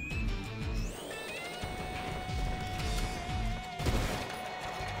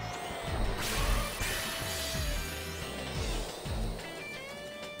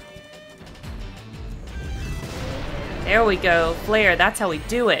 There we go. Flare, that's how we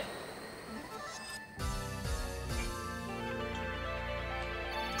do it.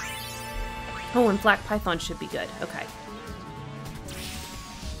 Oh, and Flak Python should be good. Okay.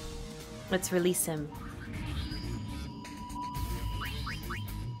 Let's release him.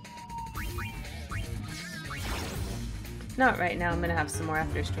 Not right now. I'm gonna have some more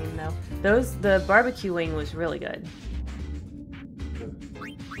after stream though. The barbecue wing was really good.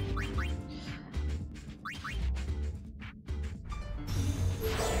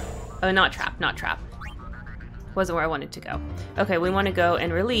 Oh, not trap, not trap. Wasn't where I wanted to go. Okay, we want to go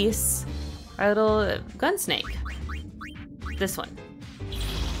and release our little gun snake. This one.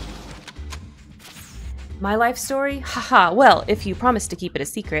 My life story? Haha, well, if you promise to keep it a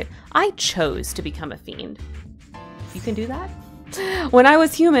secret, I chose to become a fiend. You can do that? When I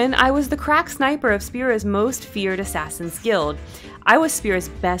was human, I was the crack sniper of Spira's most feared Assassin's Guild. I was Spira's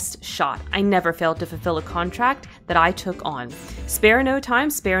best shot. I never failed to fulfill a contract that I took on. Spare no time,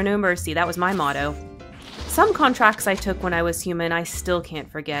 spare no mercy. That was my motto. Some contracts I took when I was human I still can't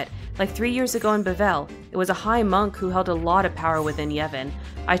forget. Like 3 years ago in Bavel, it was a high monk who held a lot of power within Yevon.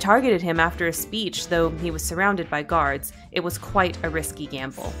 I targeted him after a speech, though he was surrounded by guards. It was quite a risky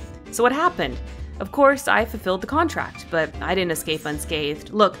gamble. So what happened? Of course, I fulfilled the contract, but I didn't escape unscathed.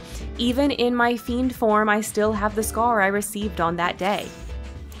 Look, even in my fiend form, I still have the scar I received on that day.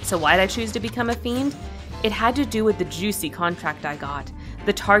 So why did I choose to become a fiend? It had to do with the juicy contract I got.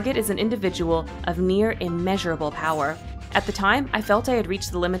 The target is an individual of near immeasurable power. At the time, I felt I had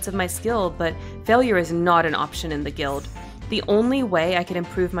reached the limits of my skill, but failure is not an option in the guild. The only way I could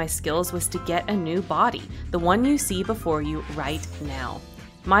improve my skills was to get a new body, the one you see before you right now.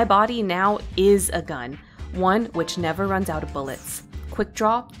 My body now is a gun, one which never runs out of bullets. Quick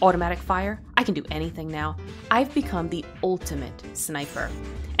draw, automatic fire, I can do anything now. I've become the ultimate sniper.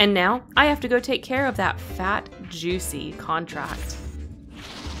 And now, I have to go take care of that fat, juicy contract.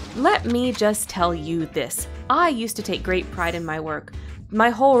 Let me just tell you this. I used to take great pride in my work. My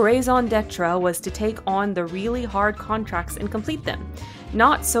whole raison d'etre was to take on the really hard contracts and complete them.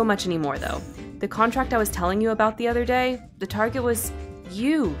 Not so much anymore, though. The contract I was telling you about the other day, the target was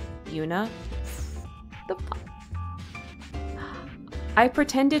you, Yuna. I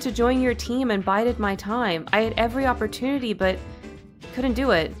pretended to join your team and bided my time. I had every opportunity, but couldn't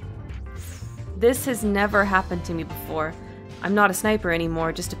do it. This has never happened to me before. I'm not a sniper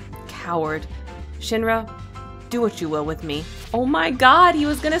anymore, just a coward. Shinra, do what you will with me. Oh my god, he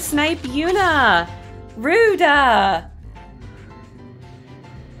was gonna snipe Yuna! Ruda!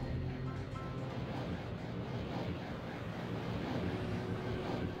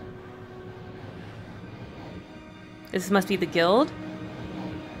 This must be the guild?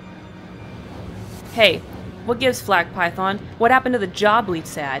 Hey, what gives Flak Python? What happened to the job we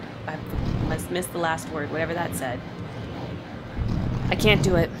had? I must miss the last word, whatever that said. I can't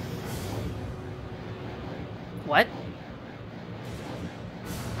do it. What?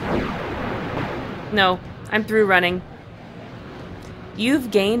 No, I'm through running.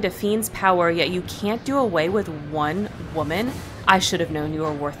 You've gained a fiend's power, yet you can't do away with one woman? I should have known you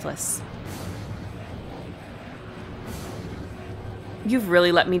were worthless. You've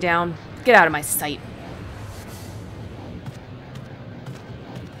really let me down. Get out of my sight.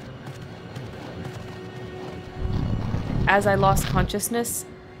 As I lost consciousness,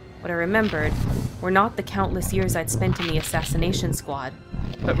 what I remembered were not the countless years I'd spent in the assassination squad,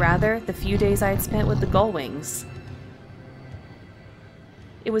 but rather the few days I had spent with the Gullwings.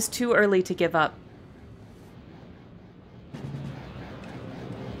 It was too early to give up.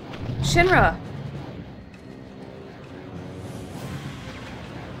 Shinra!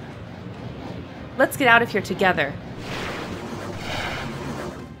 Let's get out of here together.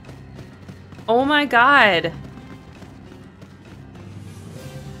 Oh my god!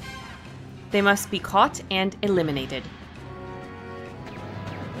 They must be caught and eliminated.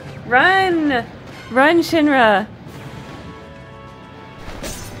 Run! Run, Shinra!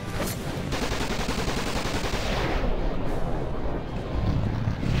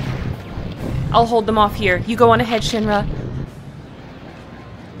 I'll hold them off here. You go on ahead, Shinra.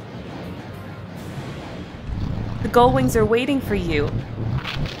 The Gullwings are waiting for you.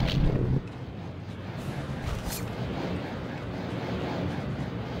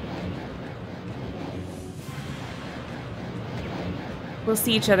 We'll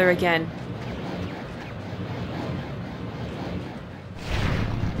see each other again.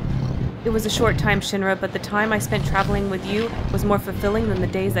 It was a short time, Shinra, but the time I spent traveling with you was more fulfilling than the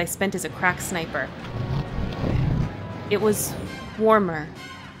days I spent as a crack sniper. It was warmer.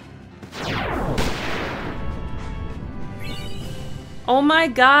 Oh my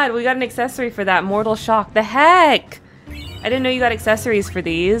god, we got an accessory for that. Mortal Shock. The heck? I didn't know you got accessories for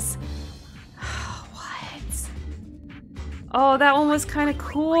these. What? Oh, that one was kind of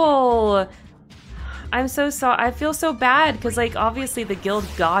cool. I'm so sorry. I feel so bad because, like, obviously the guild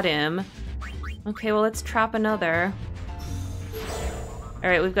got him. Okay, well, let's trap another.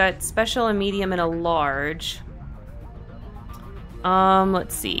 Alright, we've got special, a medium, and a large.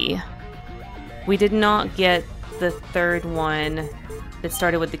 Let's see. We did not get the third one that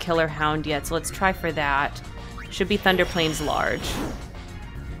started with the killer Hound yet, so let's try for that. Should be Thunder Plains large.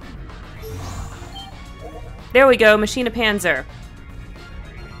 There we go, Machina Panzer.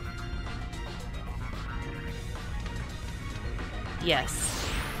 Yes.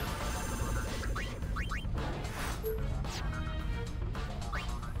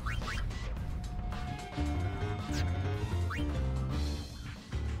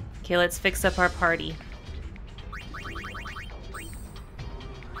 Okay, let's fix up our party.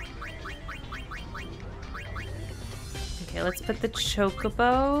 Okay, let's put the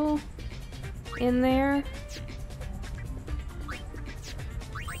chocobo in there.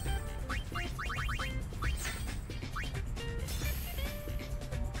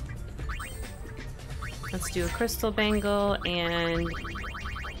 Let's do a crystal bangle, and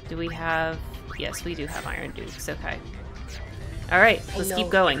do we have... Yes, we do have iron dukes. Okay. Alright, let's keep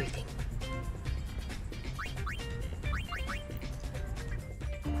going. Everything.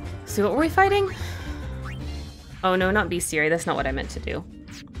 So what were we fighting? Oh no, not bestiary. That's not what I meant to do.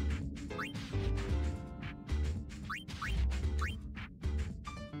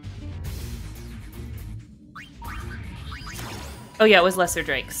 Oh yeah, it was lesser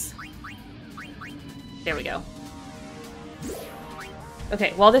drakes. There we go.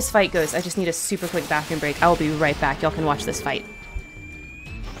 Okay, while this fight goes, I just need a super quick bathroom break. I will be right back. Y'all can watch this fight.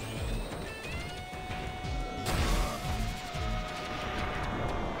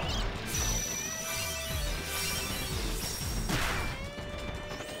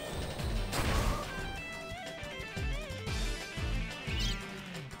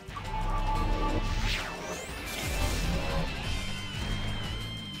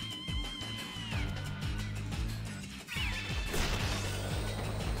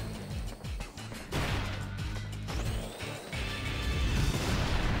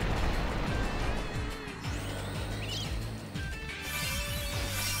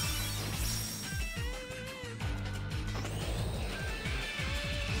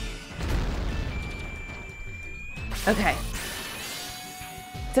 Okay.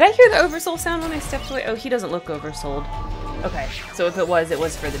 Did I hear the oversoul sound when I stepped away? Oh, he doesn't look oversouled. Okay, so if it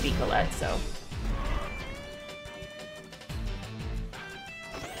was for the Bicocette, so.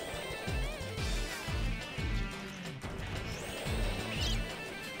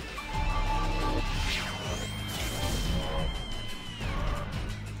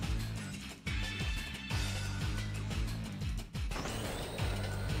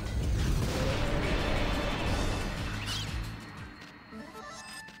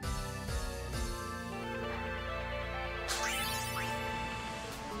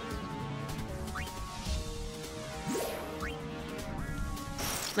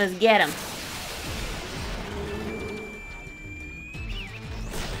 Let's get him.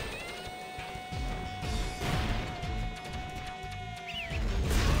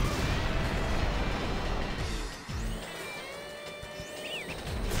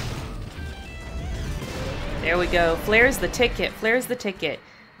 There we go. Flare's the ticket. Flare's the ticket.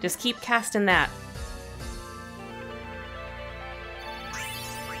 Just keep casting that.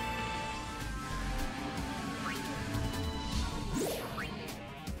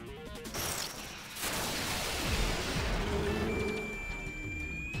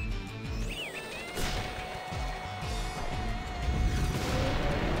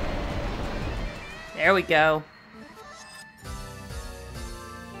 There we go.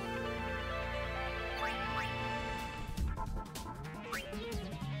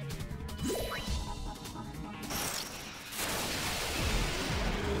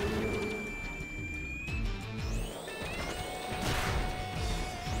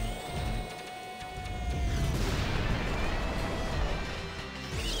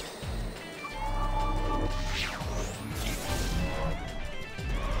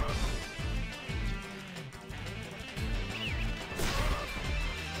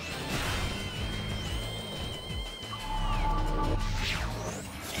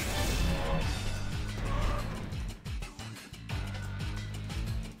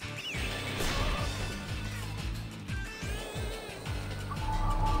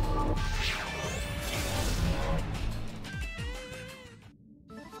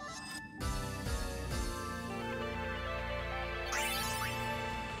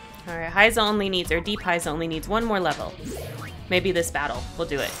 Alright, Haizhe only needs, or Deep Haizhe only needs one more level. Maybe this battle. We'll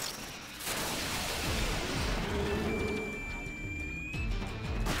do it.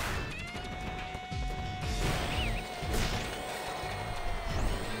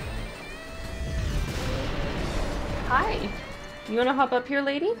 Hi. You wanna hop up here,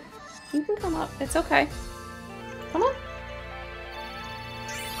 lady? You can come up. It's okay. Come on.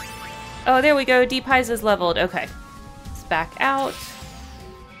 Oh, there we go. Deep Haizhe is leveled. Okay. Let's back out.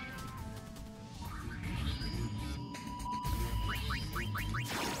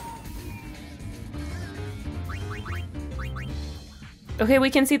 Okay,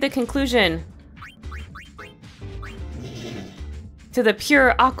 we can see the conclusion to the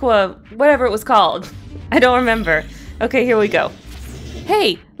pure aqua, whatever it was called. I don't remember. Okay, here we go.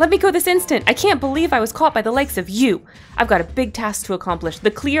 Hey, let me go this instant. I can't believe I was caught by the likes of you. I've got a big task to accomplish, the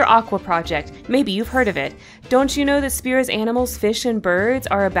Clear Aqua Project. Maybe you've heard of it. Don't you know that Spira's animals, fish, and birds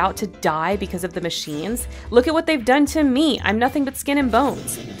are about to die because of the machines? Look at what they've done to me. I'm nothing but skin and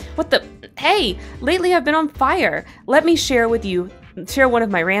bones. What the... Hey, lately I've been on fire. Let me share one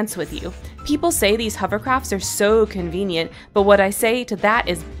of my rants with you. People say these hovercrafts are so convenient, but what I say to that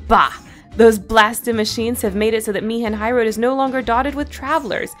is bah! Those blasted machines have made it so that Mihan High Road is no longer dotted with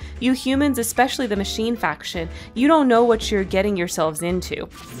travelers. You humans, especially the machine faction, you don't know what you're getting yourselves into.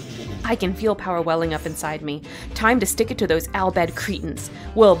 I can feel power welling up inside me. Time to stick it to those Albed cretins.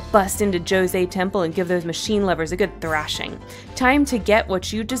 We'll bust into Jose Temple and give those machine lovers a good thrashing. Time to get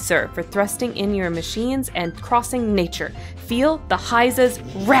what you deserve for thrusting in your machines and crossing nature. Feel the Haizhe's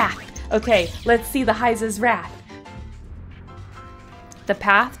wrath. Okay, let's see the Haizhe's wrath. The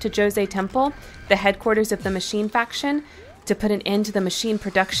path to Jose Temple, the headquarters of the machine faction, to put an end to the machine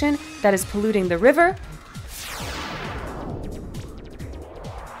production that is polluting the river.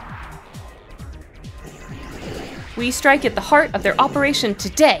 We strike at the heart of their operation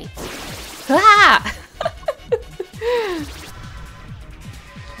today. Ah!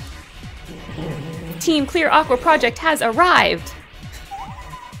 Team Clear Aqua Project has arrived.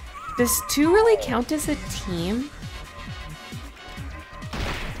 Does 2 really count as a team?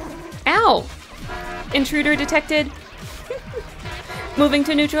 Ow! Intruder detected. Moving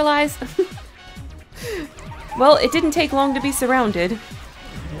to neutralize. Well, it didn't take long to be surrounded.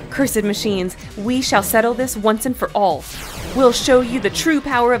 Cursed machines, we shall settle this once and for all. We'll show you the true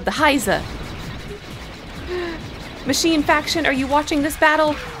power of the Haizhe. Machine faction, are you watching this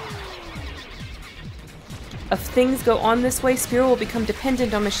battle? If things go on this way, Spear will become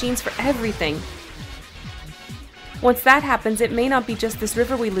dependent on machines for everything. Once that happens, it may not be just this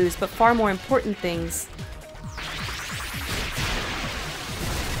river we lose, but far more important things.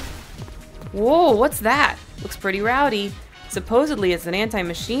 Whoa, what's that? Looks pretty rowdy. Supposedly it's an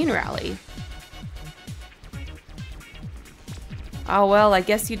anti-machine rally. Oh well, I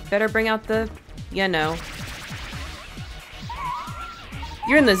guess you'd better bring out the... you know.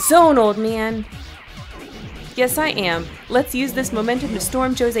 You're in the zone, old man! Yes, I am. Let's use this momentum to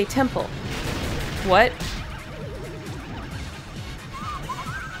storm Jose Temple. What?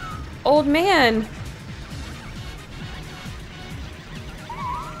 Old man!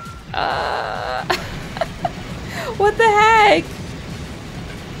 What the heck?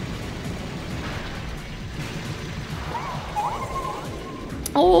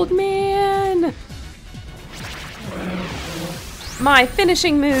 Old man! My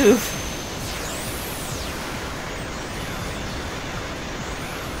finishing move!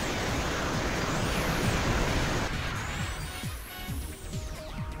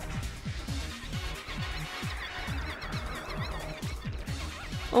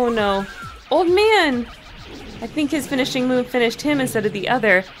 Oh no. Old man! I think his finishing move finished him instead of the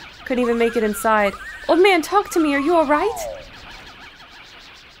other. Couldn't even make it inside. Old man, talk to me, are you alright?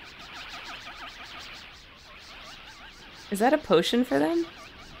 Is that a potion for them?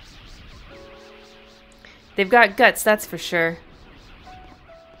 They've got guts, that's for sure.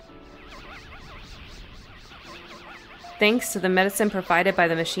 Thanks to the medicine provided by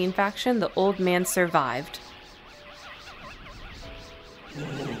the machine faction, the old man survived.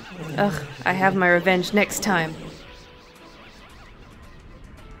 Ugh, I have my revenge next time.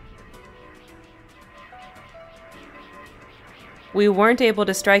 We weren't able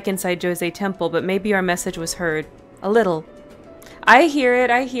to strike inside Jose Temple, but maybe our message was heard. A little. I hear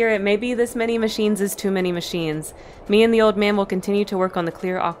it. Maybe this many machines is too many machines. Me and the old man will continue to work on the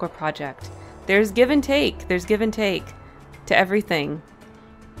Clear Aqua project. There's give and take. There's give and take to everything.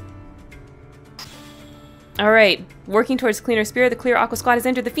 Alright, working towards cleaner spirit, the Clear Aqua squad has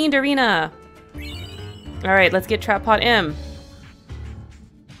entered the Fiend arena! Alright, let's get Trap Pod M.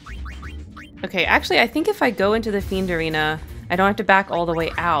 Okay, actually, I think if I go into the Fiend arena, I don't have to back all the way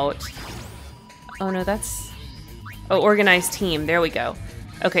out. Oh no, that's... oh, organized team, there we go.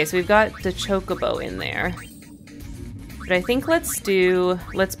 Okay, so we've got the Chocobo in there. But I think let's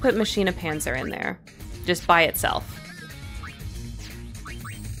put Machina Panzer in there. Just by itself.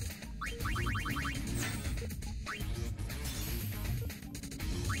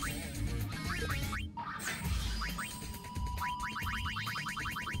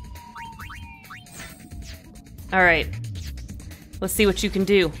 Alright. Let's see what you can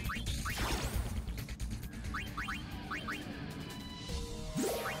do.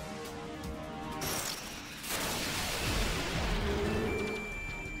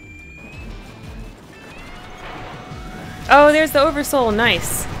 Oh, there's the Oversoul.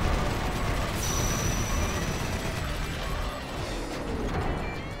 Nice.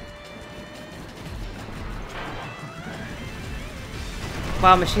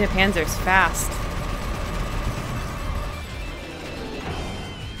 Wow, Machina Panzer's fast.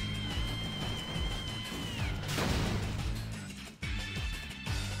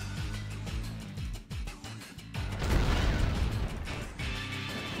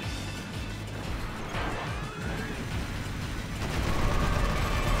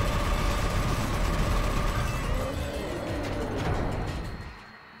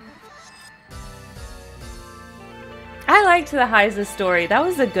 I liked the Haizhe story. That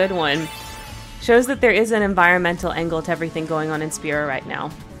was a good one. Shows that there is an environmental angle to everything going on in Spira right now.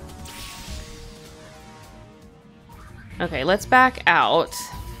 Okay, let's back out.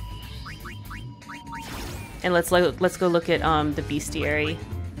 And let's go look at the bestiary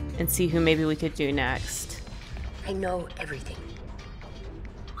and see who maybe we could do next. I know everything.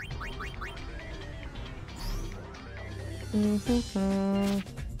 Let's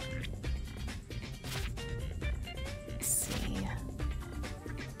see.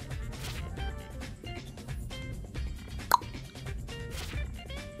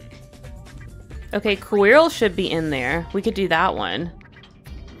 Okay, Quirrell should be in there. We could do that one.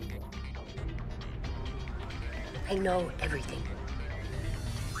 I know everything.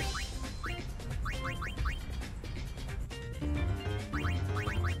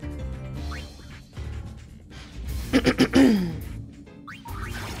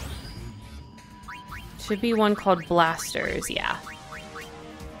 Should be one called Blasters, yeah.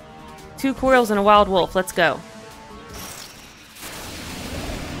 2 Quirrells and a Wild Wolf, let's go.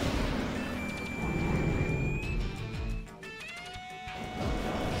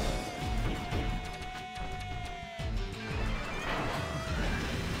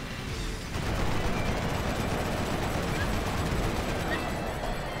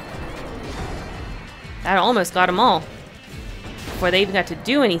 That almost got them all. Before they even got to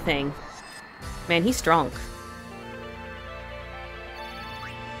do anything. Man, he's strong.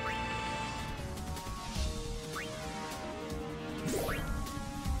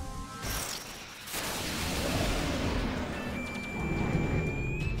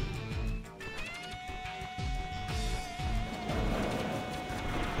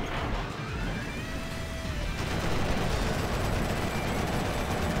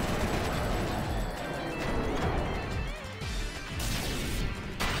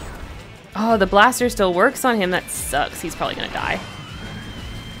 Oh, the blaster still works on him. That sucks. He's probably gonna die.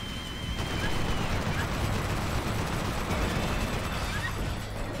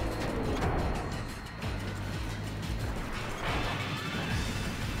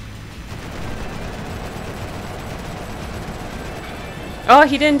 Oh,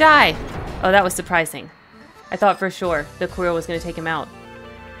 he didn't die. Oh, that was surprising. I thought for sure the Quirrell was gonna take him out.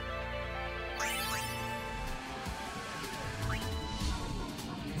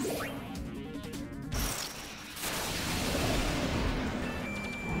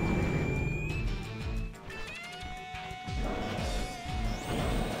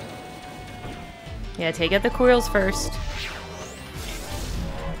 Yeah, take out the Quirrells first.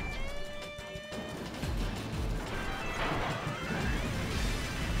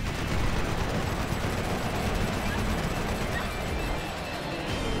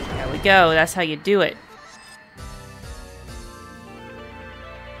 There we go. That's how you do it.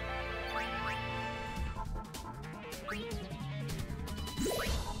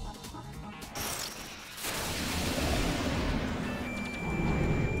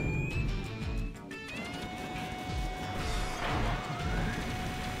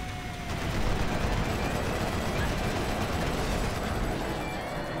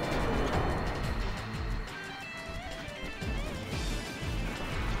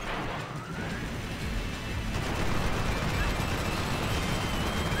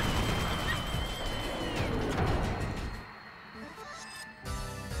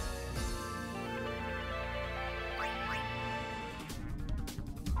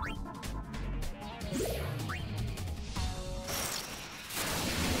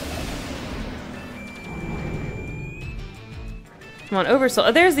 Come on, Oversoul.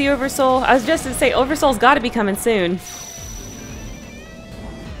 Oh, there's the Oversoul. I was just to say, Oversoul's got to be coming soon.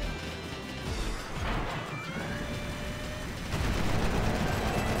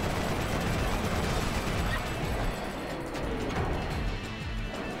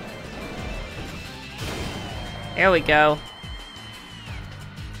 There we go.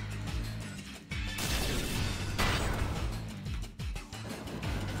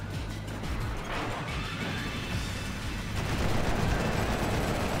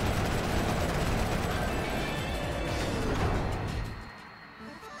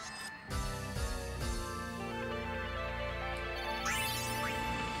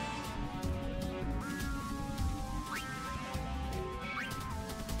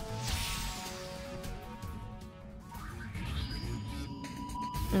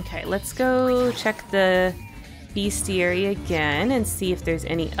 Okay, let's go check the bestiary again and see if there's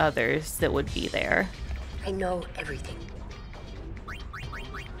any others that would be there. I know everything.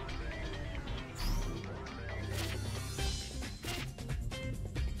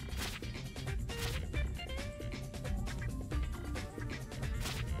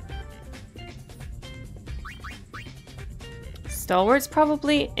 Stalwart's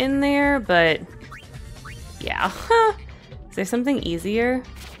probably in there, but yeah. Is there something easier?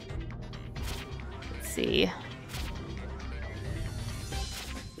 Let's see.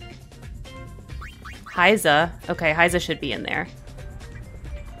 Haizhe. Okay, Haizhe should be in there.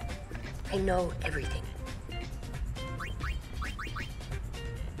 I know everything.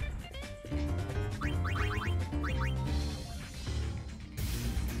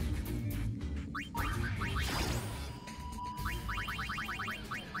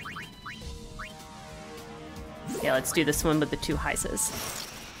 Yeah, let's do this one with the 2 Haizhes.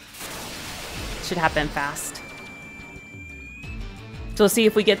 Should happen fast. So we'll see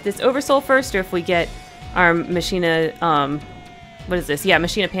if we get this Oversoul first, or if we get our Machina, what is this? Yeah,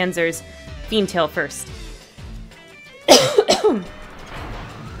 Machina Panzer's Fiend Tail first.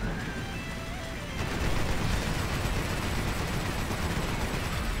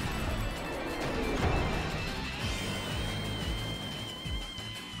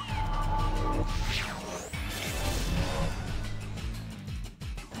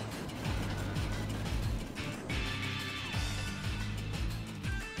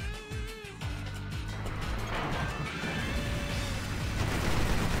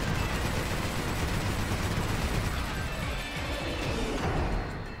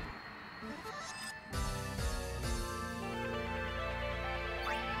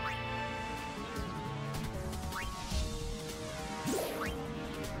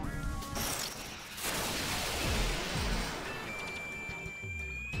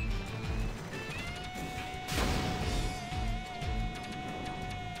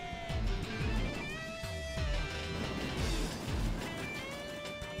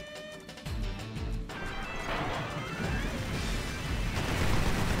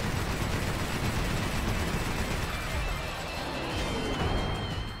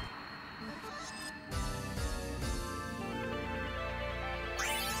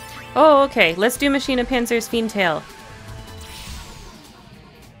 Oh, okay. Let's do Machina Panzer's Fiend Tail.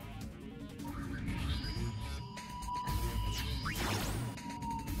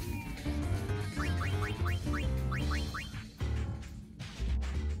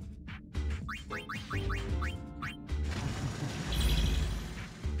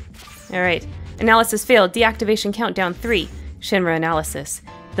 Alright. Analysis failed. Deactivation countdown 3. Shinra analysis.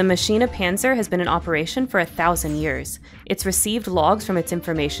 The Machina Panzer has been in operation for 1,000 years. It's received logs from its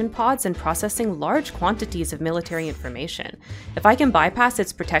information pods and processing large quantities of military information. If I can bypass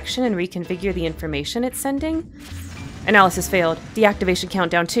its protection and reconfigure the information it's sending... Analysis failed. Deactivation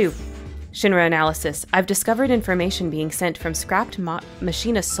countdown 2. Shinra analysis. I've discovered information being sent from scrapped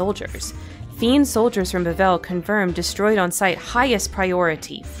Machina soldiers. Fiend soldiers from Bevelle confirmed destroyed on site, highest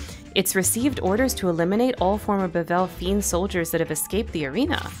priority. It's received orders to eliminate all former Bevelle Fiend soldiers that have escaped the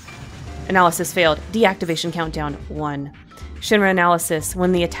arena. Analysis failed. Deactivation countdown 1. Shinra analysis.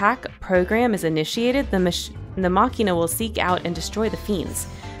 When the attack program is initiated, the Machina will seek out and destroy the Fiends.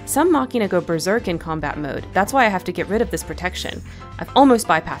 Some Machina go berserk in combat mode. That's why I have to get rid of this protection. I've almost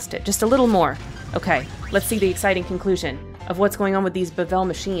bypassed it. Just a little more. Okay, let's see the exciting conclusion of what's going on with these Bevelle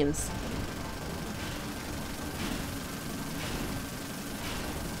machines.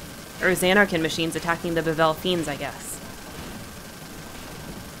 Or Xanarkin machines attacking the Bevelle Fiends, I guess.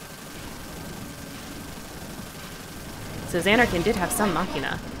 So Xanarkin did have some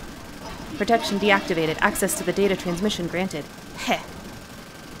Machina. Protection deactivated. Access to the data transmission granted. Heh.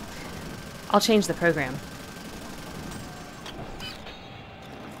 I'll change the program.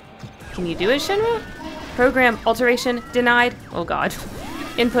 Can you do it, Shinra? Program alteration denied. Oh god.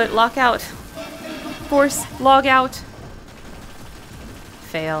 Input lockout. Force log out.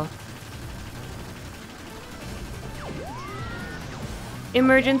 Fail.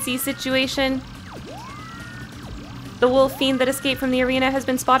 Emergency situation. The wolf fiend that escaped from the arena has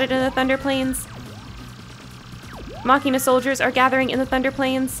been spotted in the Thunder Plains. Machina soldiers are gathering in the Thunder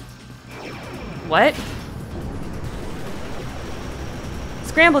Plains. What?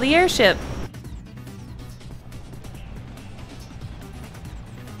 Scramble the airship.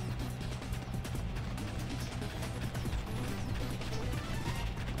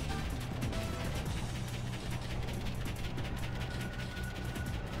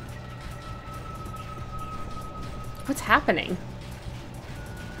 What's happening?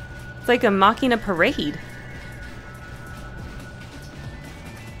 It's like a Machina parade.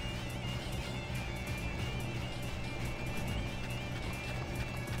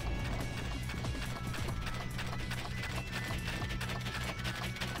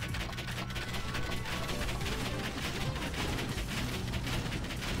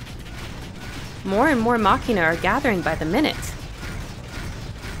 More and more Machina are gathering by the minute.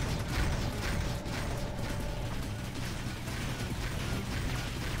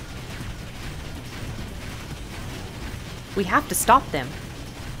 We have to stop them.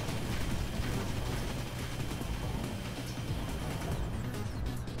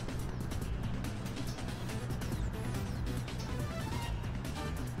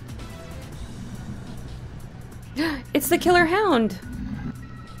 It's the killer Hound.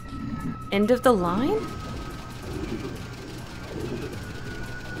 End of the line?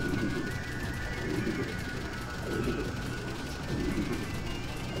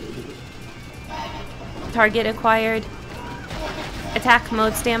 Target acquired. Attack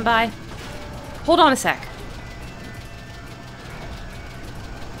mode standby. Hold on a sec.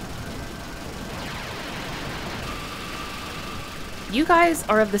 You guys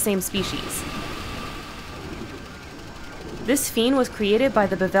are of the same species. This Fiend was created by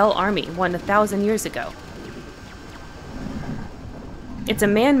the Bavel army 1,000 years ago. It's a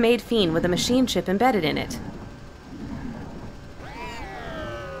man-made Fiend with a machine chip embedded in it.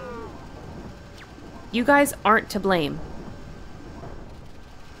 You guys aren't to blame.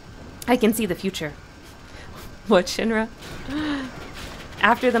 I can see the future. What, Shinra?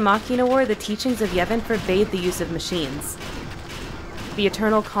 After the Machina War, the teachings of Yevon forbade the use of machines. The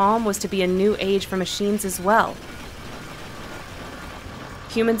eternal calm was to be a new age for machines as well.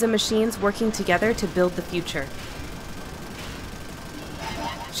 Humans and machines working together to build the future.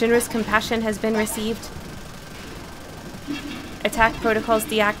 Shinra's compassion has been received. Attack protocols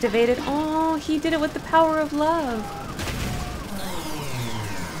deactivated. Oh, he did it with the power of love.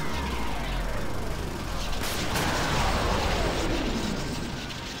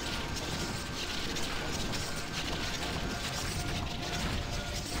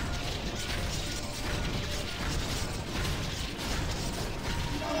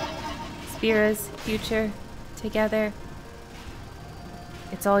 Spira's future together.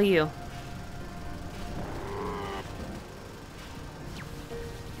 It's all you.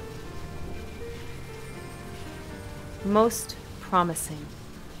 Most promising.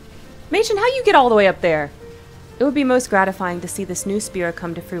 Machen, how you get all the way up there? It would be most gratifying to see this new Spira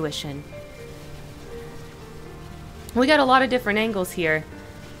come to fruition. We got a lot of different angles here.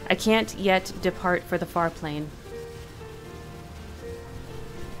 I can't yet depart for the far plane.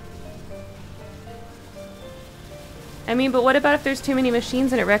 I mean, but what about if there's too many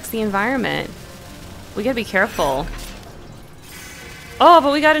machines and it wrecks the environment? We gotta be careful. Oh,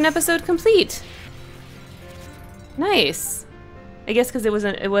 but we got an episode complete. Nice. I guess because it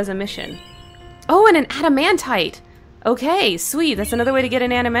was a mission. Oh, and an adamantite. Okay, sweet. That's another way to get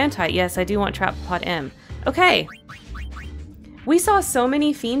an adamantite. Yes, I do want Trap Pod M. Okay. We saw so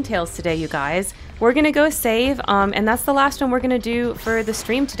many Fiend tales today, you guys. We're gonna go save, and that's the last one we're gonna do for the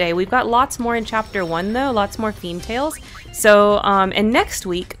stream today. We've got lots more in Chapter 1, though. Lots more Fiend tales. So, and next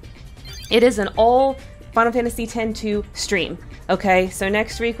week, it is an all Final Fantasy X-2 stream. Okay, so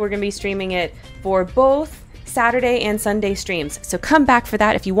next week we're gonna be streaming it for both Saturday and Sunday streams. So come back for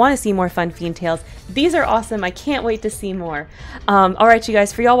that if you want to see more fun Fiend tales. These are awesome. I can't wait to see more. Alright, you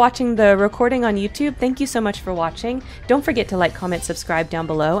guys, for y'all watching the recording on YouTube, thank you so much for watching. Don't forget to like, comment, subscribe down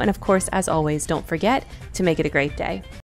below. And of course, as always, don't forget to make it a great day.